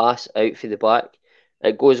a pass out for the back.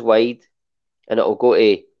 It goes wide, and it'll go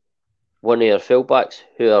to one of your fullbacks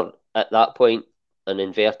who are at that point an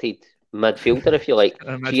inverted midfielder, if you like.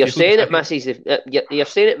 So you're saying it misses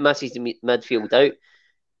the midfield out,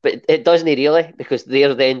 but it doesn't really, because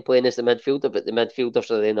they're then playing as the midfielder, but the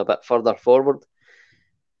midfielders are then a bit further forward.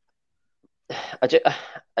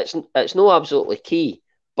 It's not absolutely key,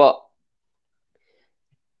 but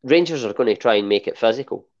Rangers are going to try and make it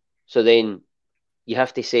physical. So then you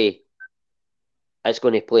have to say it's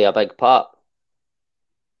going to play a big part,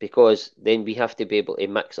 because then we have to be able to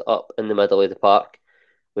mix it up in the middle of the park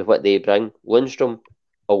with what they bring. Lundstrom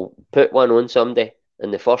will put one on somebody in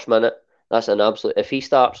the first minute. That's an absolute. If he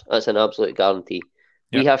starts, that's an absolute guarantee.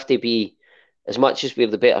 Yep. We have to be, as much as we're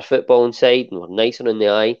the better footballing side and we're nicer in the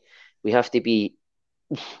eye, we have to be,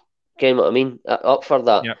 you know what I mean, up for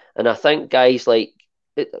that. Yep. And I think guys like,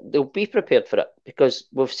 they'll be prepared for it, because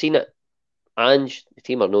we've seen it. Ange, the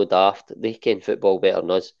team are no daft. They can football better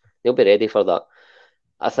than us. They'll be ready for that.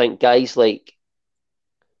 I think guys like,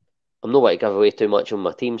 I'm not going to give away too much on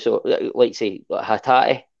my team, so like say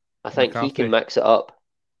Hatate, I think McCarthy, he can mix it up.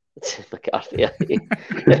 McCarthy.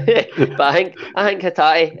 But I think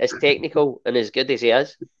Hatate is technical, and as good as he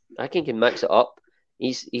is, I think he can mix it up.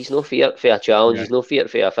 He's no fear for a challenge. He's no fear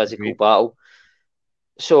for a physical battle.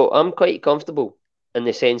 So I'm quite comfortable in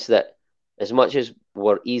the sense that, as much as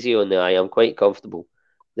we're easy on the eye, I'm quite comfortable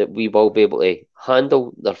that we will be able to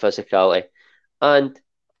handle their physicality. And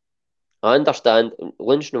I understand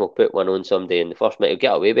Lundstrom will put one on somebody in the first minute. He'll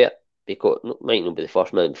get away with it, because it might not be the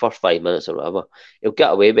first minute, the first 5 minutes or whatever. He'll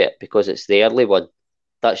get away with it because it's the early one.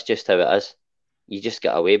 That's just how it is. You just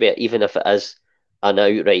get away with it, even if it is an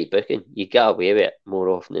outright booking. You get away with it more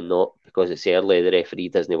often than not because it's early. The referee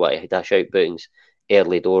doesn't want to dash out bookings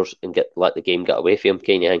early doors and let the game get away from him,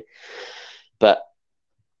 kind of thing. But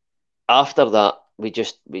after that,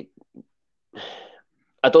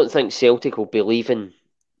 I don't think Celtic will be leaving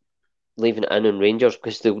it in on Rangers,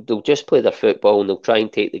 because they'll just play their football and they'll try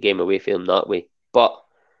and take the game away from them that way. But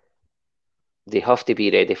they have to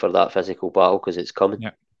be ready for that physical battle because it's coming.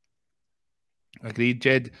 Yeah. Agreed,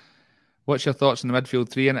 Jed. What's your thoughts on the midfield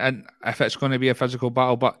three, and if it's going to be a physical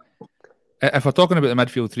battle? But if we're talking about the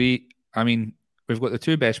midfield three, I mean, we've got the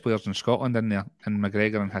two best players in Scotland in there, in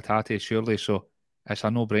McGregor and Hatate, surely. So it's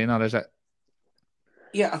a no-brainer, is it?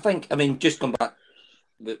 Yeah, I mean, just come back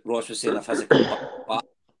what Ross was saying, a physical battle.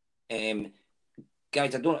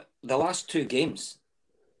 Guys, the last two games,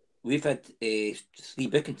 we've had 3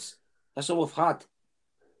 bookings. That's all we've had.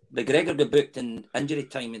 McGregor got booked in injury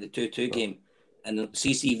time in the 2-2 game, and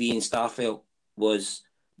CCV and Starfelt was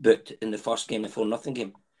booked in the first game, the 4-0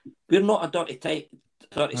 game. We're not a dirty side.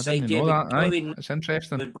 It's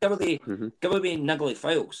interesting. Give away niggly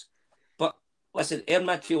fouls. But listen, our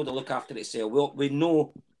midfield will look after itself. We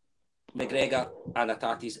know McGregor and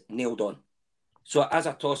Hatate's nailed on. So as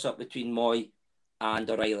a toss-up between Moy and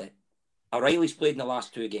O'Reilly. O'Reilly's played in the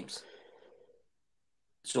last 2 games.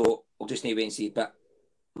 So we'll just need to wait and see. But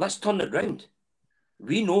let's turn it round.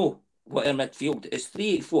 We know what our midfield is,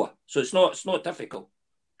 3-8-4. So it's not difficult.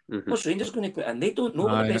 What's Rangers going to put in? They don't know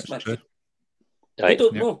what the best midfield is. They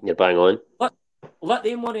don't know. You're bang on. Let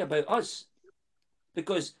them worry about us.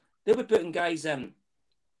 Because they'll be putting guys in.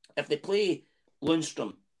 If they play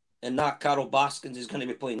Lundstrom and that Carol Baskins is going to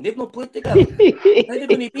be playing, they've not played together. How are they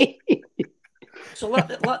going to be? So let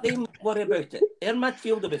them worry about it. Our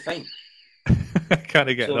midfield will be fine. Can't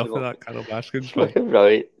get enough of that Carol Baskins.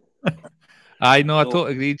 Right. I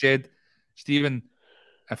totally agree, Jed. Stephen,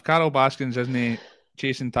 if Carol Baskins isn't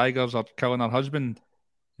chasing tigers or killing her husband,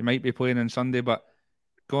 he might be playing on Sunday. But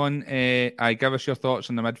go on, give us your thoughts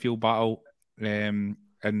on the midfield battle, and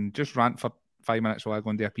just rant for 5 minutes while I go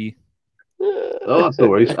and do a pee. Oh, that's no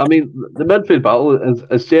worries. I mean, the midfield battle,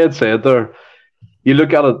 as Jed said there, you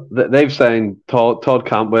look at it, they've signed Todd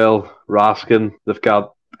Cantwell, Raskin, they've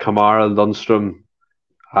got Kamara, Lundstrom,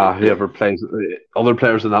 whoever plays, other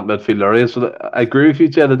players in that midfield area. So I agree with you,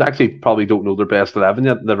 Jed. They actually probably don't know their best 11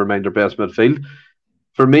 yet, never mind their best midfield.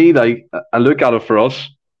 For me, I look at it for us,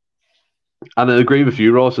 and I agree with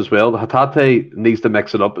you, Ross, as well. Hatate needs to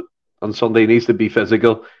mix it up on Sunday. He needs to be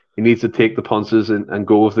physical. He needs to take the punches and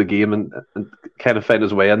go with the game and kind of find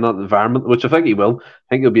his way in that environment, which I think he will. I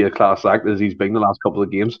think he'll be a class act as he's been the last couple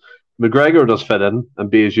of games. McGregor does fit in and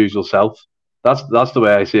be his usual self. That's the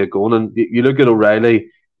way I see it going. And you look at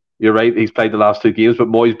O'Reilly, you're right, he's played the last 2 games, but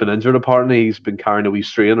Moy's been injured apparently. He's been carrying a wee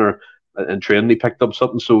strain or in training he picked up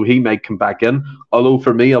something, so he might come back in. Although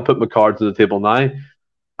for me, I'll put my cards on the table now.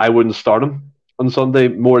 I wouldn't start him on Sunday,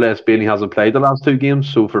 more or less being he hasn't played the last 2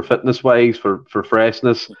 games. So for fitness wise, for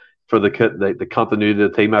freshness, for the continuity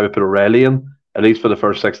of the team, I would put O'Reilly in, at least for the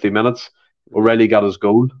first 60 minutes. O'Reilly got his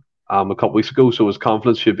goal a couple weeks ago, so his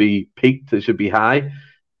confidence should be peaked, it should be high.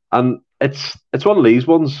 And it's one of these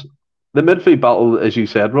ones. The midfield battle, as you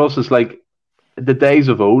said, Ross, is like the days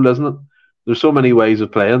of old, isn't it? There's so many ways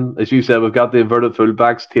of playing. As you said, we've got the inverted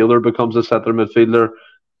fullbacks. Taylor becomes a centre midfielder.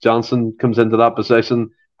 Johnson comes into that position.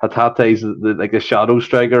 Hatate's like a shadow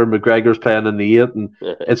striker. McGregor's playing in the 8. And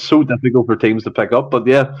it's so difficult for teams to pick up. But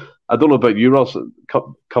yeah, I don't know about you, Ross,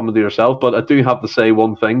 coming to yourself, but I do have to say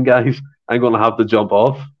one thing, guys. I'm going to have to jump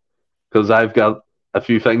off because I've got a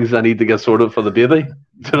few things I need to get sorted for the baby.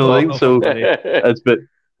 Do you know what I mean? So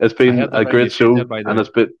it's been a great show, and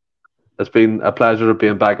it's been a pleasure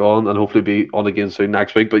being back on, and hopefully be on again soon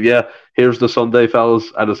next week. But yeah, here's the Sunday,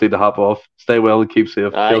 fellas. I just need to hop off. Stay well and keep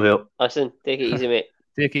safe. Hill. Listen, take it easy, mate.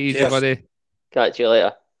 Take it easy, buddy. Catch you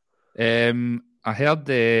later. I heard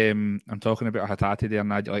I'm talking about Hatate there,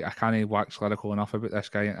 and I can't wax lyrical enough about this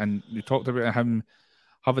guy. And you talked about him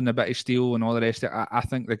having a bit of steel and all the rest of it. I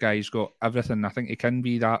think the guy's got everything. I think he can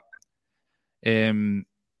be that.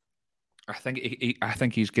 I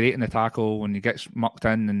think he's great in the tackle when he gets mucked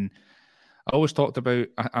in, and I always talked about.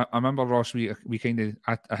 I remember Ross. We kind of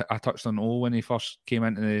I touched on O when he first came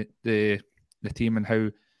into the team, and how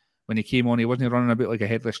when he came on, he wasn't running about like a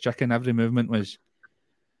headless chicken. Every movement was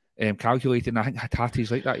calculated. And I think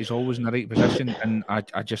Hatati's like that. He's always in the right position, and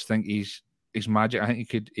I just think he's magic. I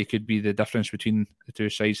think he could be the difference between the two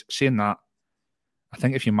sides. Saying that, I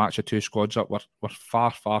think if you match the two squads up, we're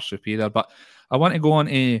far superior. But I want to go on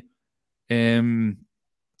to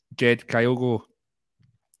Jed Kyogo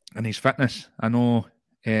and his fitness. I know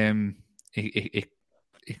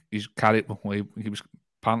he's carried. Well, he was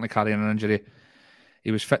apparently carrying an injury.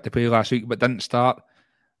 He was fit to play last week, but didn't start.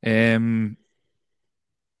 Do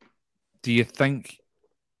you think?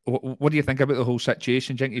 What do you think about the whole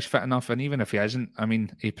situation? Do you think he's fit enough? And even if he isn't, I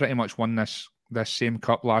mean, he pretty much won this same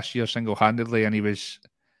cup last year single-handedly, and he was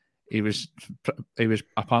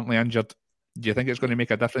apparently injured. Do you think it's going to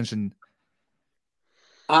make a difference? And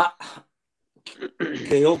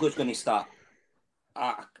Kyogo's going to start.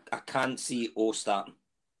 I can't see O starting.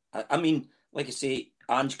 I mean, like I say,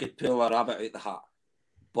 Ange could pull a rabbit out the hat,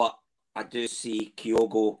 but I do see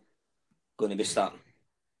Kyogo going to be starting.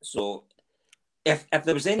 So if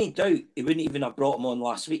there was any doubt, he wouldn't even have brought him on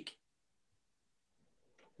last week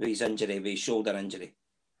with his injury, with his shoulder injury.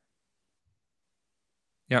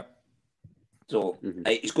 Yep. So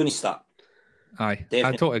he's going to start. Aye, definitely.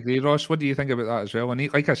 I totally agree, Ross. What do you think about that as well?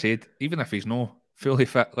 And like I said, even if he's no fully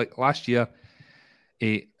fit, like last year,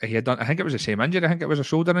 he had done. I think it was the same injury. I think it was a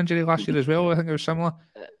shoulder injury last year as well. I think it was similar,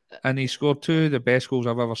 and he scored 2 of the best goals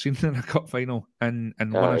I've ever seen in a cup final, and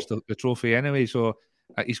won us the trophy anyway. So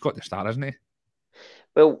he's got to start, hasn't he?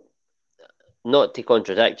 Well, not to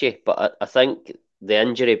contradict you, but I think the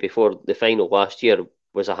injury before the final last year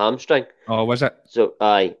was a hamstring. Oh, was it? So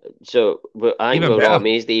I think we were all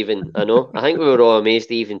amazed he even. I know. I think we were all amazed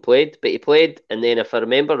he even played, but he played, and then if I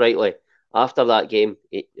remember rightly, after that game,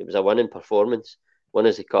 it was a winning performance, won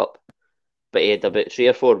us the cup, but he had about 3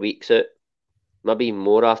 or 4 weeks out, maybe even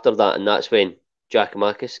more after that, and that's when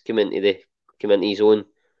Giakoumakis came into his own,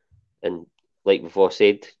 and like we've all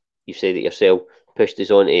said, you've said it yourself, pushed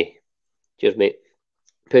us on to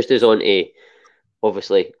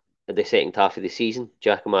obviously the second half of the season,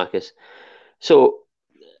 Giakoumakis. So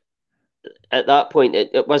at that point,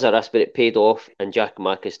 it was a risk, but it paid off, and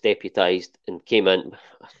Giakoumakis deputised and came in.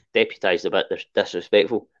 Deputised a bit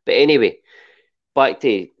disrespectful, but anyway, back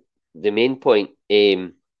to the main point.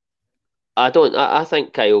 I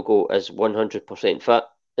think Kyogo is 100% fit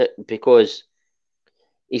because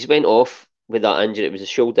he's went off with that injury. It was a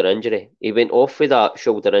shoulder injury. He went off with that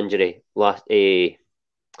shoulder injury last. It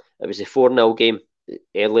was a 4-0 game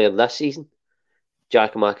earlier this season.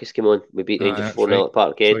 Giakoumakis came on. We beat Rangers 4-0 at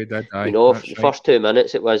Parkhead. The first 2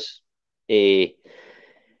 minutes it was.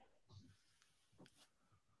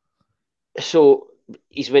 So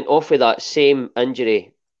he's went off with that same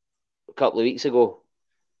injury a couple of weeks ago,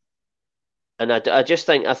 and I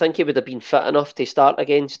think he would have been fit enough to start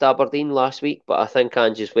against Aberdeen last week. But I think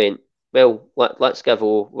Ange just went, well, let's give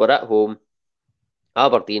O. We're at home.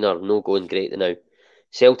 Aberdeen are no going great now.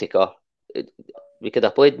 Celtic are. We could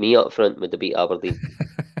have played me up front with the beat Aberdeen,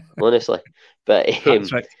 honestly. But hat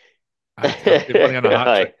trick.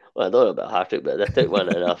 Well, I don't know about hat trick, but they took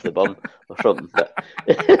one in off the bum or something.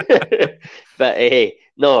 But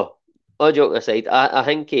no, all joking aside, I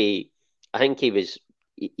think he was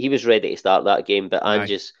ready to start that game. But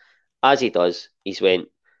Ange, as he does, he's went,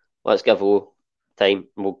 let's give O time.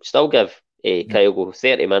 We'll still give Kyogo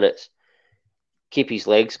 30 minutes, keep his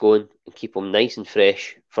legs going, and keep him nice and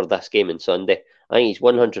fresh for this game on Sunday. I think he's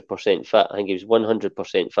 100% fit. I think he was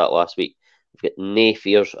 100% fit last week. I've got no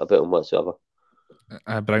fears about him whatsoever.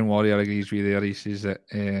 Brown Warrior agrees with you there. He says that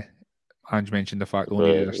Ange mentioned the fact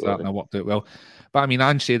only needed a start and it worked out well. But I mean,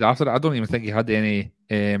 Ange said after that, I don't even think he had any.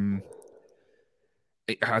 I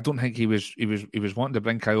don't think he was wanting to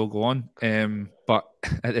bring Kyogo on. But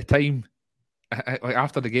at the time,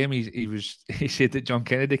 after the game, he said that John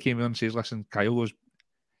Kennedy came on and says, "Listen, Kyogo's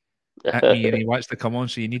at me and he wants to come on,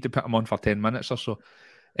 so you need to put him on for 10 minutes or so."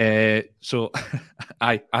 So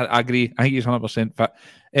I agree. I think he's 100% fit.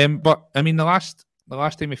 But I mean, the last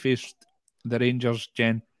time we faced the Rangers,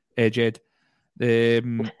 Jed,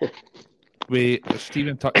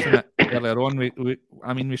 Stephen touched on it earlier on.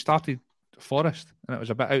 We started Forest and it was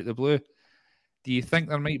a bit out of the blue. Do you think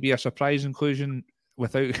there might be a surprise inclusion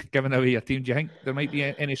without giving away your team? Do you think there might be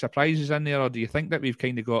any surprises in there, or do you think that we've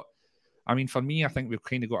kind of got? I mean, for me, I think we've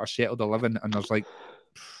kind of got a settled 11, and there's like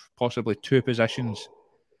possibly 2 positions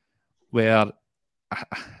where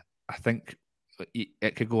I think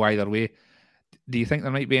it could go either way. Do you think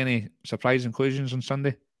there might be any surprise inclusions on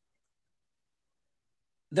Sunday?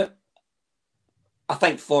 I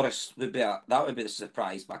think Forrest would be that would be the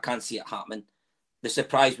surprise, but I can't see it happening. The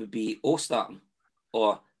surprise would be O starting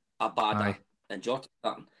or Abada and Jota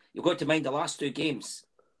starting. You've got to mind the last 2 games.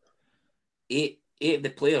 8 of the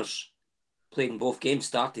players played in both games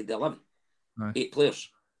started the 11. 8 players.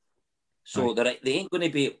 So they ain't going to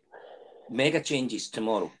be mega changes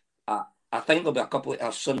tomorrow. I think there'll be a couple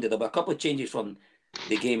of Sunday. There'll be a couple of changes from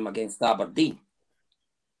the game against Aberdeen,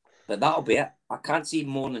 but that'll be it. I can't see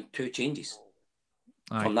more than 2 changes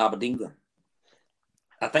from the Aberdeen game.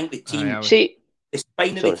 I think the team, the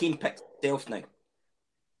spine of the team picks itself now.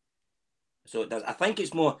 So it does. I think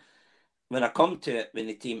it's more when I come to it when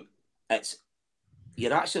the team,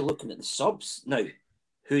 you're actually looking at the subs now.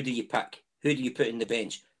 Who do you pick? Who do you put in the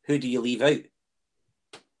bench? Who do you leave out?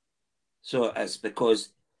 So it's because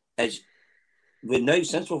since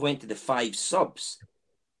we've went to the 5 subs,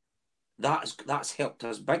 that's helped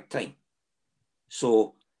us big time.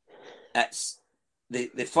 So it's the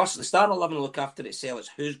starting 11 will look after itself. It's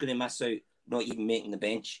who's going to miss out, not even making the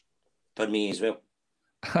bench for me as well.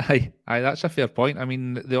 Aye, that's a fair point. I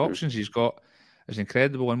mean, the options he's got is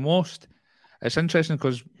incredible, and it's interesting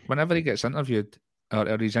because whenever he gets interviewed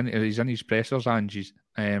or he's in his pressers, Ange's,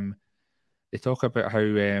 they talk about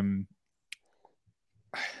how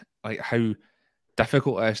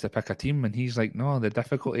difficult it is to pick a team, and he's like, no, the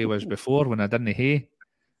difficulty was before when I didn't have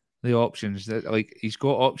the options. That he's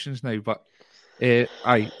got options now, but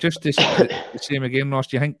just the same again, Ross.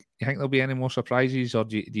 Do you think there'll be any more surprises, or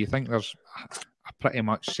do you think there's a pretty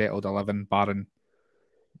much settled 11, barring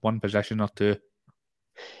one position or 2?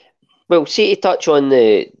 Well, see, to touch on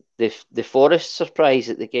the Forest surprise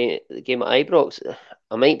at the game at Ibrox,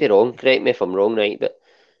 I might be wrong. Correct me if I'm wrong, right? But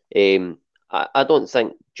I don't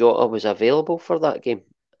think Jota was available for that game,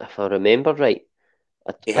 if I remember right.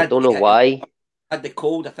 I don't know why. Had the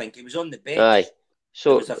cold, I think. He was on the bench. Aye.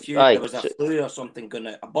 So there was a flu or something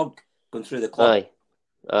a bug going through the club.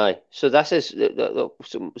 Aye. So this is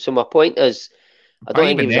so my point is, I don't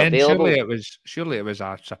think he was available. Surely it was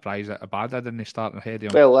a surprise that Abada didn't start ahead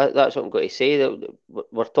of him. Well, that's what I'm going to say.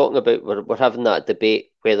 We're talking about we're having that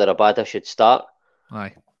debate whether Abada should start.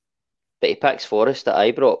 Aye. But he picks Forrest at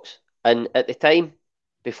Ibrox, and at the time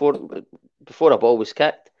before a ball was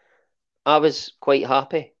kicked, I was quite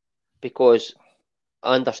happy because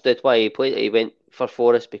I understood why he played. He went for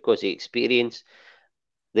Forrest because he experienced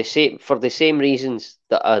for the same reasons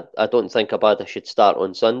that I don't think Abada should start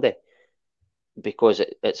on Sunday, because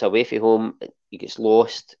it's away from home. He gets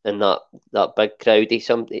lost in that big crowd. It's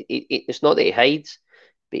not that he hides,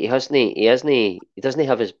 but he doesn't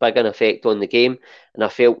have as big an effect on the game. And I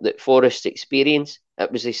felt that Forrest's experience,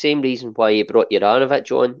 it was the same reason why he brought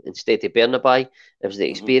Juranovic on instead of Bernabei. It was the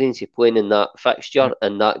experience of playing in that fixture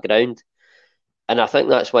and that ground. And I think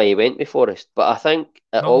that's why he went with Forrest. But I think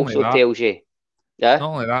it also tells you, Not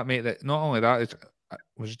only that, mate. Not only that,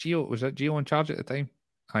 was it Gio in charge at the time?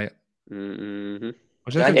 Aye. Mm-hmm.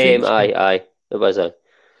 Was it aye. It was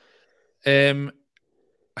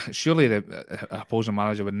surely the opposing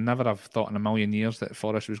manager would never have thought in a million years that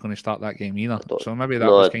Forrest was going to start that game either. So maybe that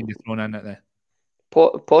was kind of thrown in at the.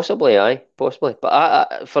 Possibly.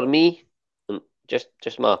 But for me,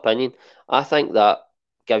 just my opinion, I think that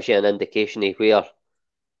gives you an indication of where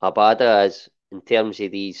Abada is in terms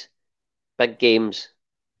of these big games.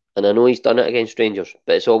 And I know he's done it against Rangers,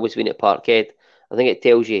 but it's always been at Parkhead. I think it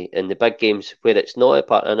tells you in the big games where it's not at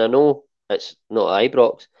Parkhead, and I know it's not at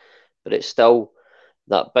Ibrox, but it's still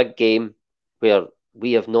that big game where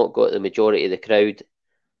we have not got the majority of the crowd,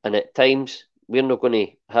 and at times we're not going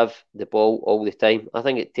to have the ball all the time. I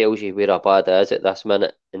think it tells you where Abada is at this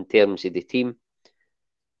minute in terms of the team,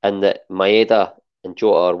 and that Maeda and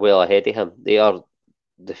Jota are well ahead of him. They are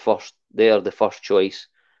the first choice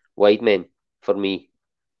wide men for me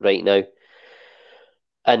right now.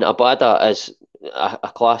 And Abada is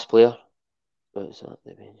a class player. What's that?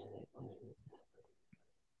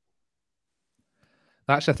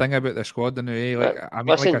 That's the thing about the squad in a way. Like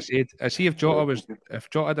I said, I see if Jota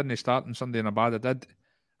didn't start on Sunday and Abada did,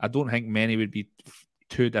 I don't think many would be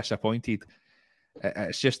too disappointed.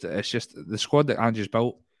 It's just the squad that Ange's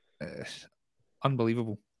built is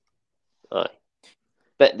unbelievable. Aye.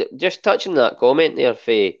 But just touching that comment there,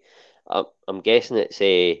 Faye, I'm guessing it's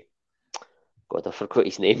God, I forgot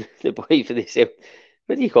his name. The boy for the Celtic.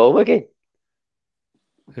 What do you call him again?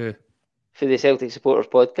 Who? For the Celtic Supporters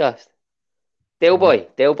Podcast. Del Boy.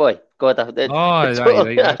 God, I did.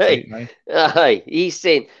 Right. Aye. He's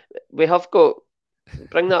saying we have got.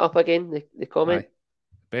 Bring that up again. The comment. Aye.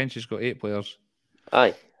 Bench has got 8 players.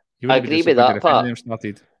 Aye. I agree with that part.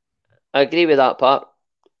 I agree with that part.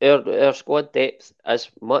 Our squad depth is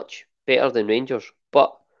much better than Rangers,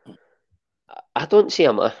 but I don't see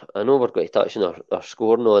I know we're going to touch on our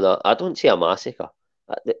score and all that. I don't see a massacre.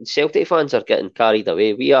 The Celtic fans are getting carried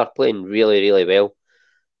away. We are playing really, really well.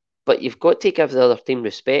 But you've got to give the other team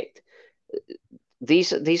respect.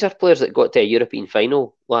 These are players that got to a European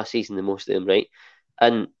final last season, the most of them, right?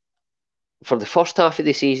 And for the first half of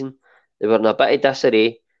the season, they were in a bit of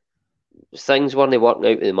disarray. Things weren't working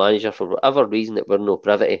out with the manager for whatever reason that we're no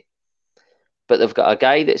privy to. But they've got a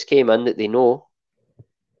guy that's came in that they know,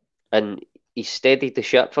 and he's steadied the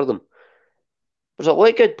ship for them. There's a lot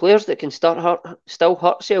of good players that can still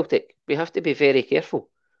hurt Celtic. We have to be very careful.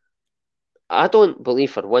 I don't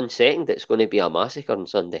believe for 1 second it's going to be a massacre on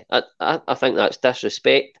Sunday. I think that's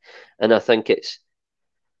disrespect, and I think it's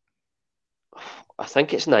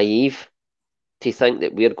naive to think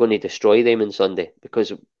that we're going to destroy them on Sunday,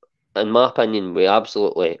 because in my opinion we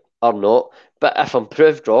absolutely are not. But if I'm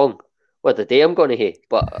proved wrong, what the day I'm going to hate.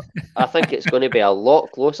 But I think it's going to be a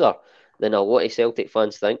lot closer than a lot of Celtic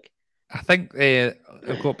fans think. I think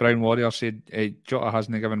I've got Brown Warrior said Jota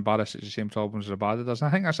hasn't given Barisic the same problems as Abada does. And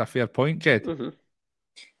I think that's a fair point, Jed. Mm-hmm.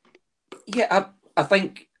 Yeah, I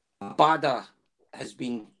think Abada has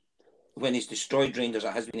been, when he's destroyed Rangers,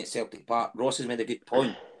 it has been at Celtic Park. Ross has made a good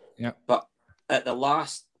point. Yeah. But at the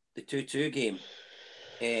 2-2 game,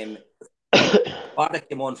 Abada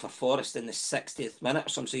came on for Forest in the 60th minute or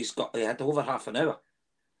something, so he had over half an hour.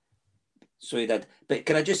 So he did. But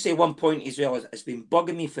can I just say one point as well? It's been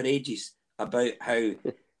bugging me for ages about how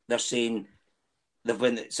they're saying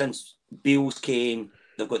since Beale's came,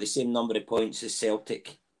 they've got the same number of points as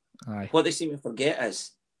Celtic. Aye. What they seem to forget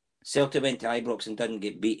is Celtic went to Ibrox and didn't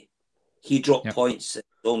get beat. He dropped points at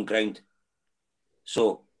his own ground.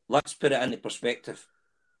 So let's put it into perspective.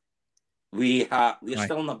 We're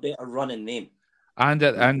still in a better running name. And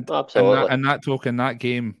in that token, that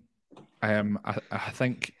game, I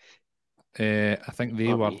think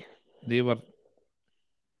they were.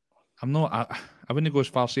 I wouldn't go as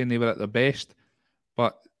far saying they were at their best,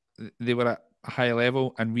 but they were at a high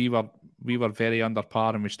level, and we were very under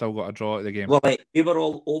par, and we still got a draw at the game. Well, we were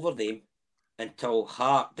all over them until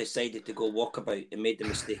Hart decided to go walkabout and made the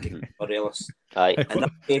mistake in Morelos. Aye. And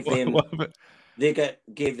that gave them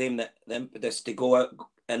gave them the impetus to go out,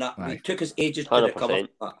 and it took us ages to recover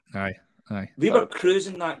from that. Aye. We were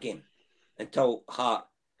cruising that game until Hart,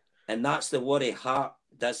 and that's the worry. Hart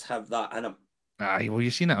does have that in him. Aye, well, you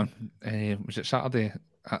seen it on was it Saturday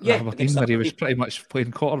at Aberdeen, where he was pretty much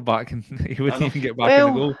playing quarterback and he wouldn't even get back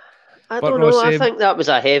in the goal. I don't know. I think that was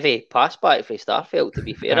a heavy pass back for Starfield, to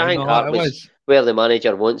be fair. I think Hart was where the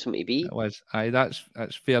manager wants him to be. It was. Aye, that's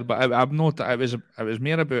fair. But I've noted it was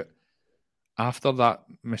more about after that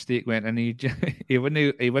mistake went in, he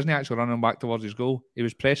wasn't actually running back towards his goal. He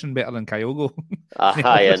was pressing better than Kyogo.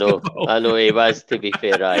 I know he was, to be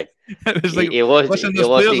fair. Aye. It was like, listen, there's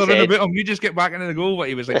players around about him. You just get back into the goal. But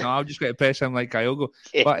he was like, no, I've just got to press him like Kyogo.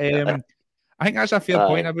 But I think that's a fair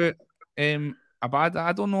point about Abada.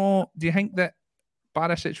 I don't know. Do you think that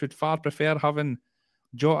Barisic would far prefer having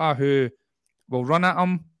Jota, who will run at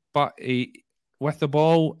him, but with the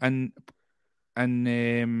ball and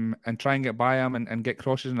try and get by him and get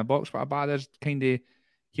crosses in the box? But Abada's kind of,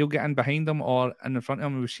 he'll get in behind him or in the front of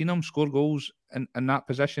him. We've seen him score goals in that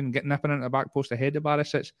position, get nipping into the back post ahead of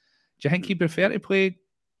Barisic. Do you think he'd prefer to play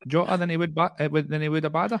Jota than he would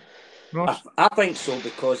Abada, Ross? I think so,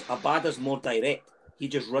 because Abada's more direct. He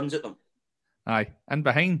just runs at them. Aye, and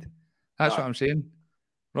behind. That's what I'm saying.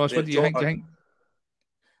 Ross, what do you think?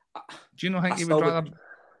 Do you not think he would rather?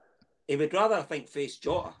 He would rather, I think, face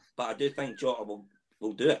Jota, but I do think Jota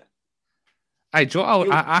will do it. Aye, Jota.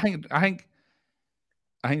 I think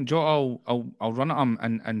Jota will run at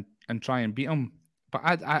him and try and beat him. But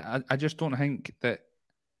I just don't think that.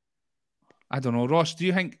 I don't know, Ross. Do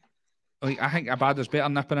you think? I think Abada's better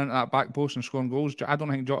nipping into that back post and scoring goals. I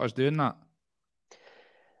don't think Jota's doing that.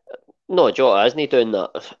 No, Jota isn't doing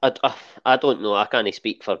that. I don't know. I can't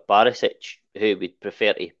speak for Barisic, who would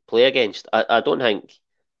prefer to play against. I don't think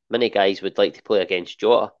many guys would like to play against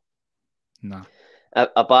Jota. No.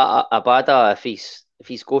 Abada, if he's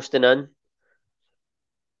ghosting in,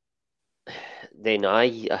 then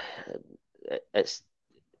it's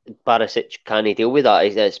Barisic can't deal with that.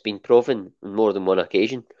 It's been proven on more than one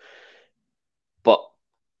occasion. But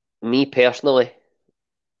me personally,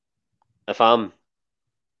 if I'm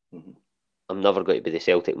never going to be the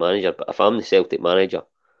Celtic manager, but if I'm the Celtic manager,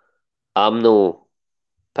 I'm no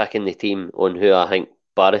picking the team on who I think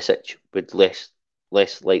Barisic would least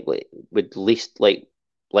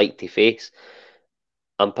like to face.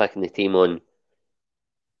 I'm picking the team on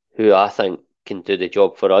who I think can do the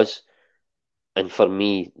job for us. And for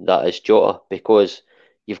me, that is Jota, because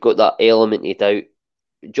you've got that element of doubt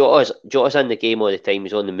Jota's in the game all the time.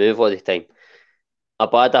 He's on the move all the time.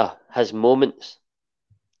 Abada has moments.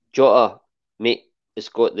 Jota, mate, has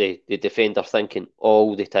got the defender thinking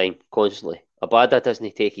all the time, constantly. Abada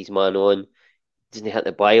doesn't take his man on, doesn't hit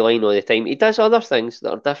the byline all the time. He does other things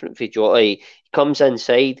that are different for Jota. He comes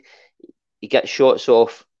inside, he gets shots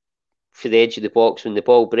off for the edge of the box when the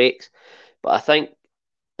ball breaks. But I think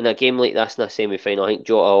in a game like this, in a semi-final, I think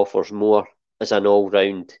Jota offers more as an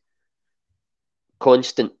all-round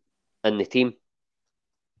constant in the team.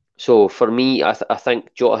 So for me, I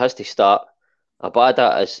think Jota has to start.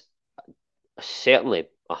 Abada is certainly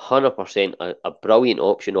 100% a brilliant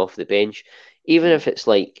option off the bench. Even if it's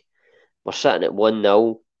like we're sitting at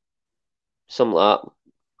 1-0, something like that,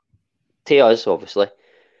 to us, obviously.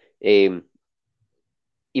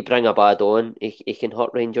 You bring Abada on, he can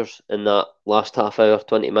hurt Rangers in that last half hour,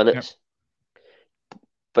 20 minutes. Yep.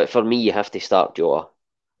 But for me, you have to start Jota.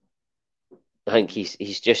 I think he's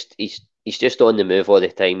just on the move all the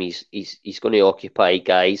time. He's going to occupy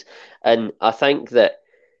guys, and I think that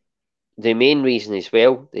the main reason as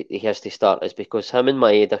well that he has to start is because him and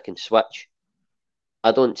Maeda can switch.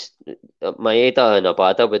 Maeda and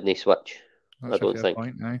Abada wouldn't switch. That's I don't think.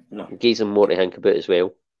 Point, aye. No. Gives him more to think about as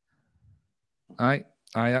well. Aye,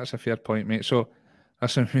 that's a fair point, mate. So,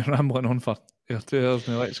 listen, we're rambling on for 2 hours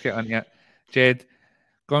now. Let's get on it. Jed,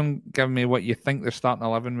 go and give me what you think the starting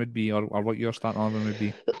 11 would be, or what your starting 11 would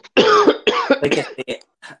be. Like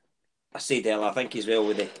I said earlier, I think as well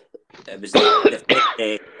with it was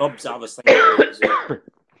the subs I was thinking about as well.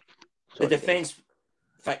 The defence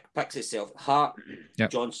picks itself. Hart, yep.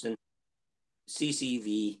 Johnston,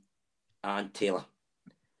 CCV, and Taylor.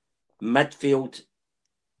 Midfield,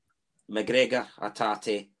 McGregor,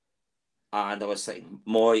 Hatate, and I was thinking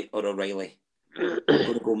Moy or O'Reilly.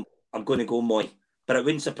 I'm going to go Moy, but it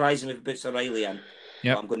wouldn't surprise me if it puts O'Reilly in.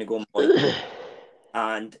 Yep. I'm going to go Moy.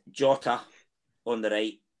 And Jota on the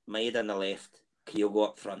right, Maeda on the left, Kyogo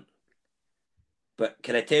up front. But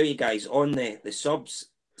can I tell you guys, on the subs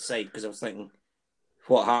side, because I was thinking,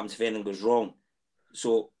 what happens if anything goes wrong?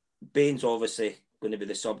 So, Bain's obviously going to be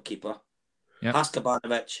the sub keeper. Yep.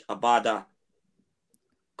 Haskabanovic, Abada,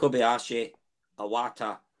 Kobayashi,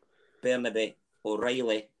 Awata, Bernabe,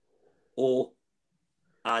 O'Reilly,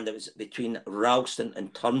 and it was between Ralston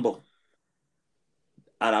and Turnbull.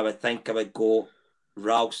 And I would think I would go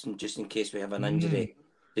Ralston just in case we have an injury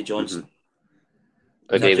to Johnson.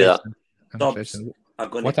 I agree with that. Subs are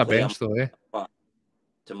going what to a bench though, eh?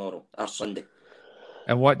 Tomorrow or Sunday.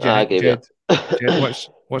 And what do you think, Jed,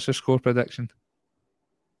 what's the score prediction?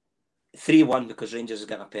 3-1 because Rangers are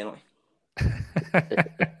getting a penalty.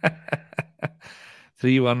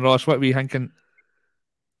 3-1. Ross, what were you thinking?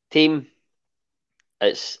 Team,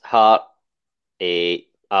 it's Hart,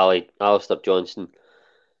 Alistair Johnson,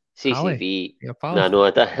 CCV. No,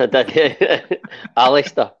 I did.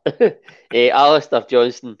 Alistair. Alistair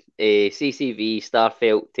Johnson, CCV,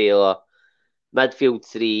 Starfelt, Taylor, midfield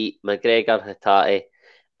 3, McGregor, Hatate,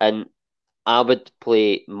 and I would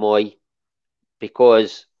play Moy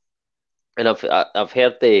because, and I've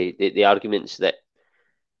heard the arguments that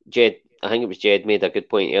Jed, I think it was Jed made a good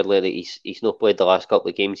point earlier that he's not played the last couple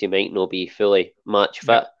of games. He might not be fully match fit.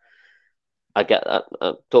 Yep. I get that.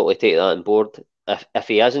 I totally take that on board. If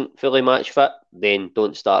he isn't fully match fit, then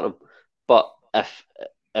don't start him. But if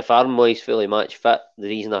Aaron Moy's fully match fit, the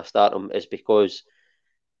reason I start him is because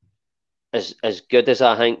as good as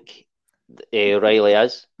I think O'Reilly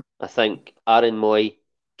is, I think Aaron Moy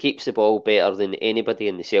keeps the ball better than anybody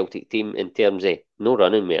in the Celtic team in terms of no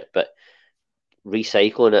running with it, but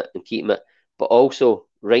recycling it and keeping it. But also,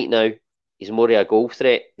 right now, he's more of a goal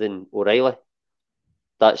threat than O'Reilly.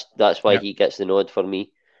 That's why he gets the nod for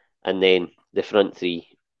me. And then the front three,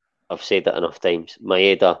 I've said it enough times: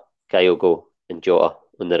 Maeda, Kyogo, and Jota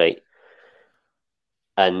on the right.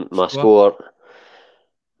 And my score,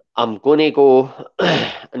 I'm going to go,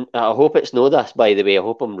 and I hope it's no this, by the way. I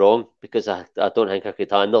hope I'm wrong because I don't think I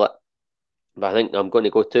could handle it. But I think I'm going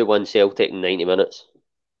to go 2-1 Celtic in 90 minutes.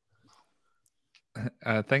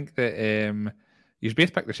 I think that you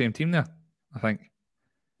both picked the same team there, I think.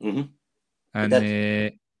 Mm-hmm.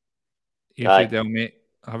 And you too, mate.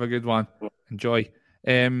 Have a good one. Enjoy.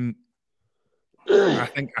 I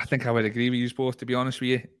think I would agree with you both, to be honest with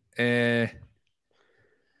you.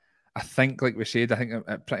 I think, like we said, I think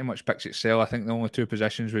it pretty much picks itself. I think the only two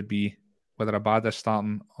positions would be whether Abada is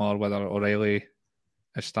starting or whether O'Reilly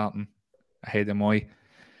is starting ahead of Moy.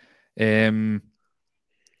 But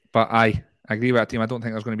I agree with that team. I don't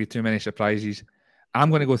think there's going to be too many surprises.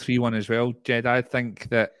 I'm going to go 3-1 as well, Jed. I think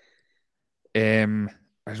that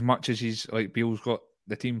as much as he's like Beale's got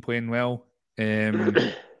the team playing well,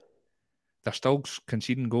 they're still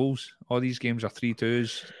conceding goals. All these games are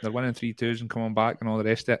 3-2s. They're winning 3-2s and coming back and all the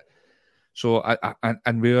rest of it. So,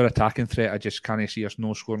 and we're attacking threat. I just can't see us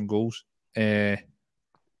no scoring goals. And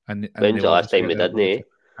when's the last time we didn't? Eh?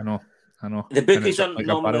 I know. The bookies aren't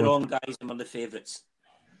normally wrong, guys, and we're the favourites.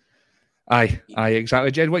 Aye,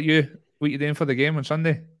 exactly. Jed, what you doing for the game on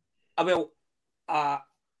Sunday? I've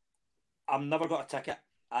never got a ticket.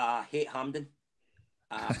 I hate Hampden.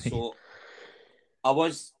 So I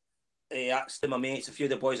was asked my mates, a few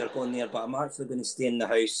of the boys are going there, but I'm actually going to stay in the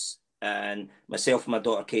house, and myself and my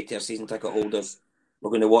daughter Katie are season ticket holders.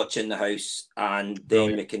 We're going to watch in the house, and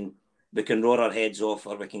then we can roar our heads off,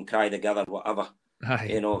 or we can cry together, whatever. Aye.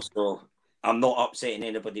 You know, so I'm not upsetting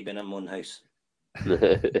anybody being in my own house.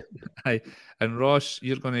 Aye. And Ross,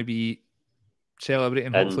 you're going to be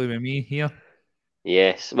celebrating hopefully with me here.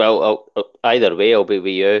 Yes, well, either way, I'll be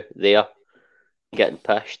with you there, getting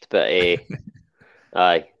pushed. But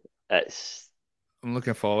aye, it's. I'm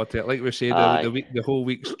looking forward to it. Like we say, the whole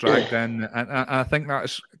week's dragged in, and I think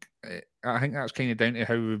that's kind of down to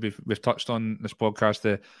how we've touched on this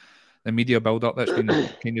podcast, the media build up that's been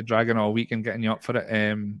kind of dragging all week and getting you up for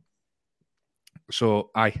it.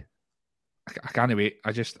 So I can't wait.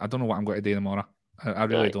 I don't know what I'm going to do tomorrow. I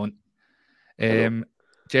really don't.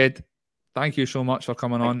 Jed, thank you so much for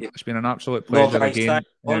coming on. It's been an absolute pleasure again.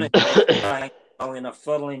 I've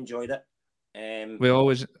thoroughly enjoyed it.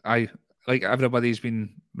 Like everybody's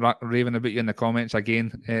been raving about you in the comments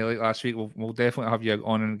again. Like last week, we'll definitely have you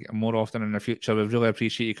on and more often in the future. We really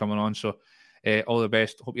appreciate you coming on. So all the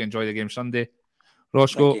best. Hope you enjoy the game Sunday.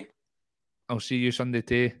 Roscoe, I'll see you Sunday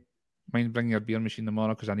too. Mind bring your beer machine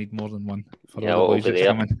tomorrow because I need more than one for all the boys that's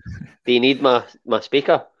coming. Do you need my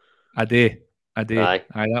speaker? I do. Aye,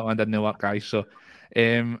 that one didn't work, guys. So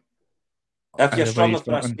if you're struggling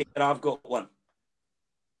for a speaker, I've got one.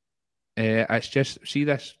 It's just, see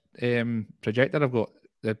this projector I've got,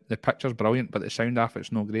 the picture's brilliant, but the sound off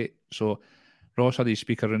it's no great. So Ross had his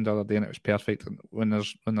speaker round the other day and it was perfect. And when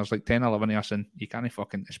there's like 10, 11 of us, and you can't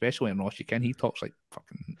fucking, especially in Ross, he talks like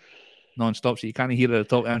fucking non-stop, so you can't hear at the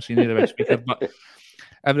top end, so you need a big speaker. But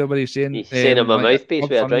everybody's saying, he's saying in my mouthpiece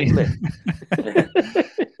where I drink me.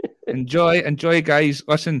 Enjoy, guys.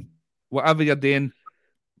 Listen, whatever you're doing,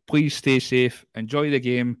 please stay safe. Enjoy the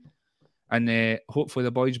game, and hopefully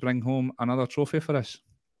the boys bring home another trophy for us.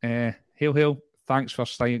 Hail! Thanks for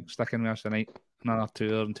sticking with us tonight. Another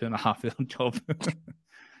 2.5 hour job.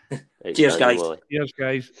 Cheers, guys. Cheers,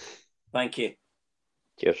 guys. Thank you.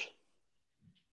 Cheers.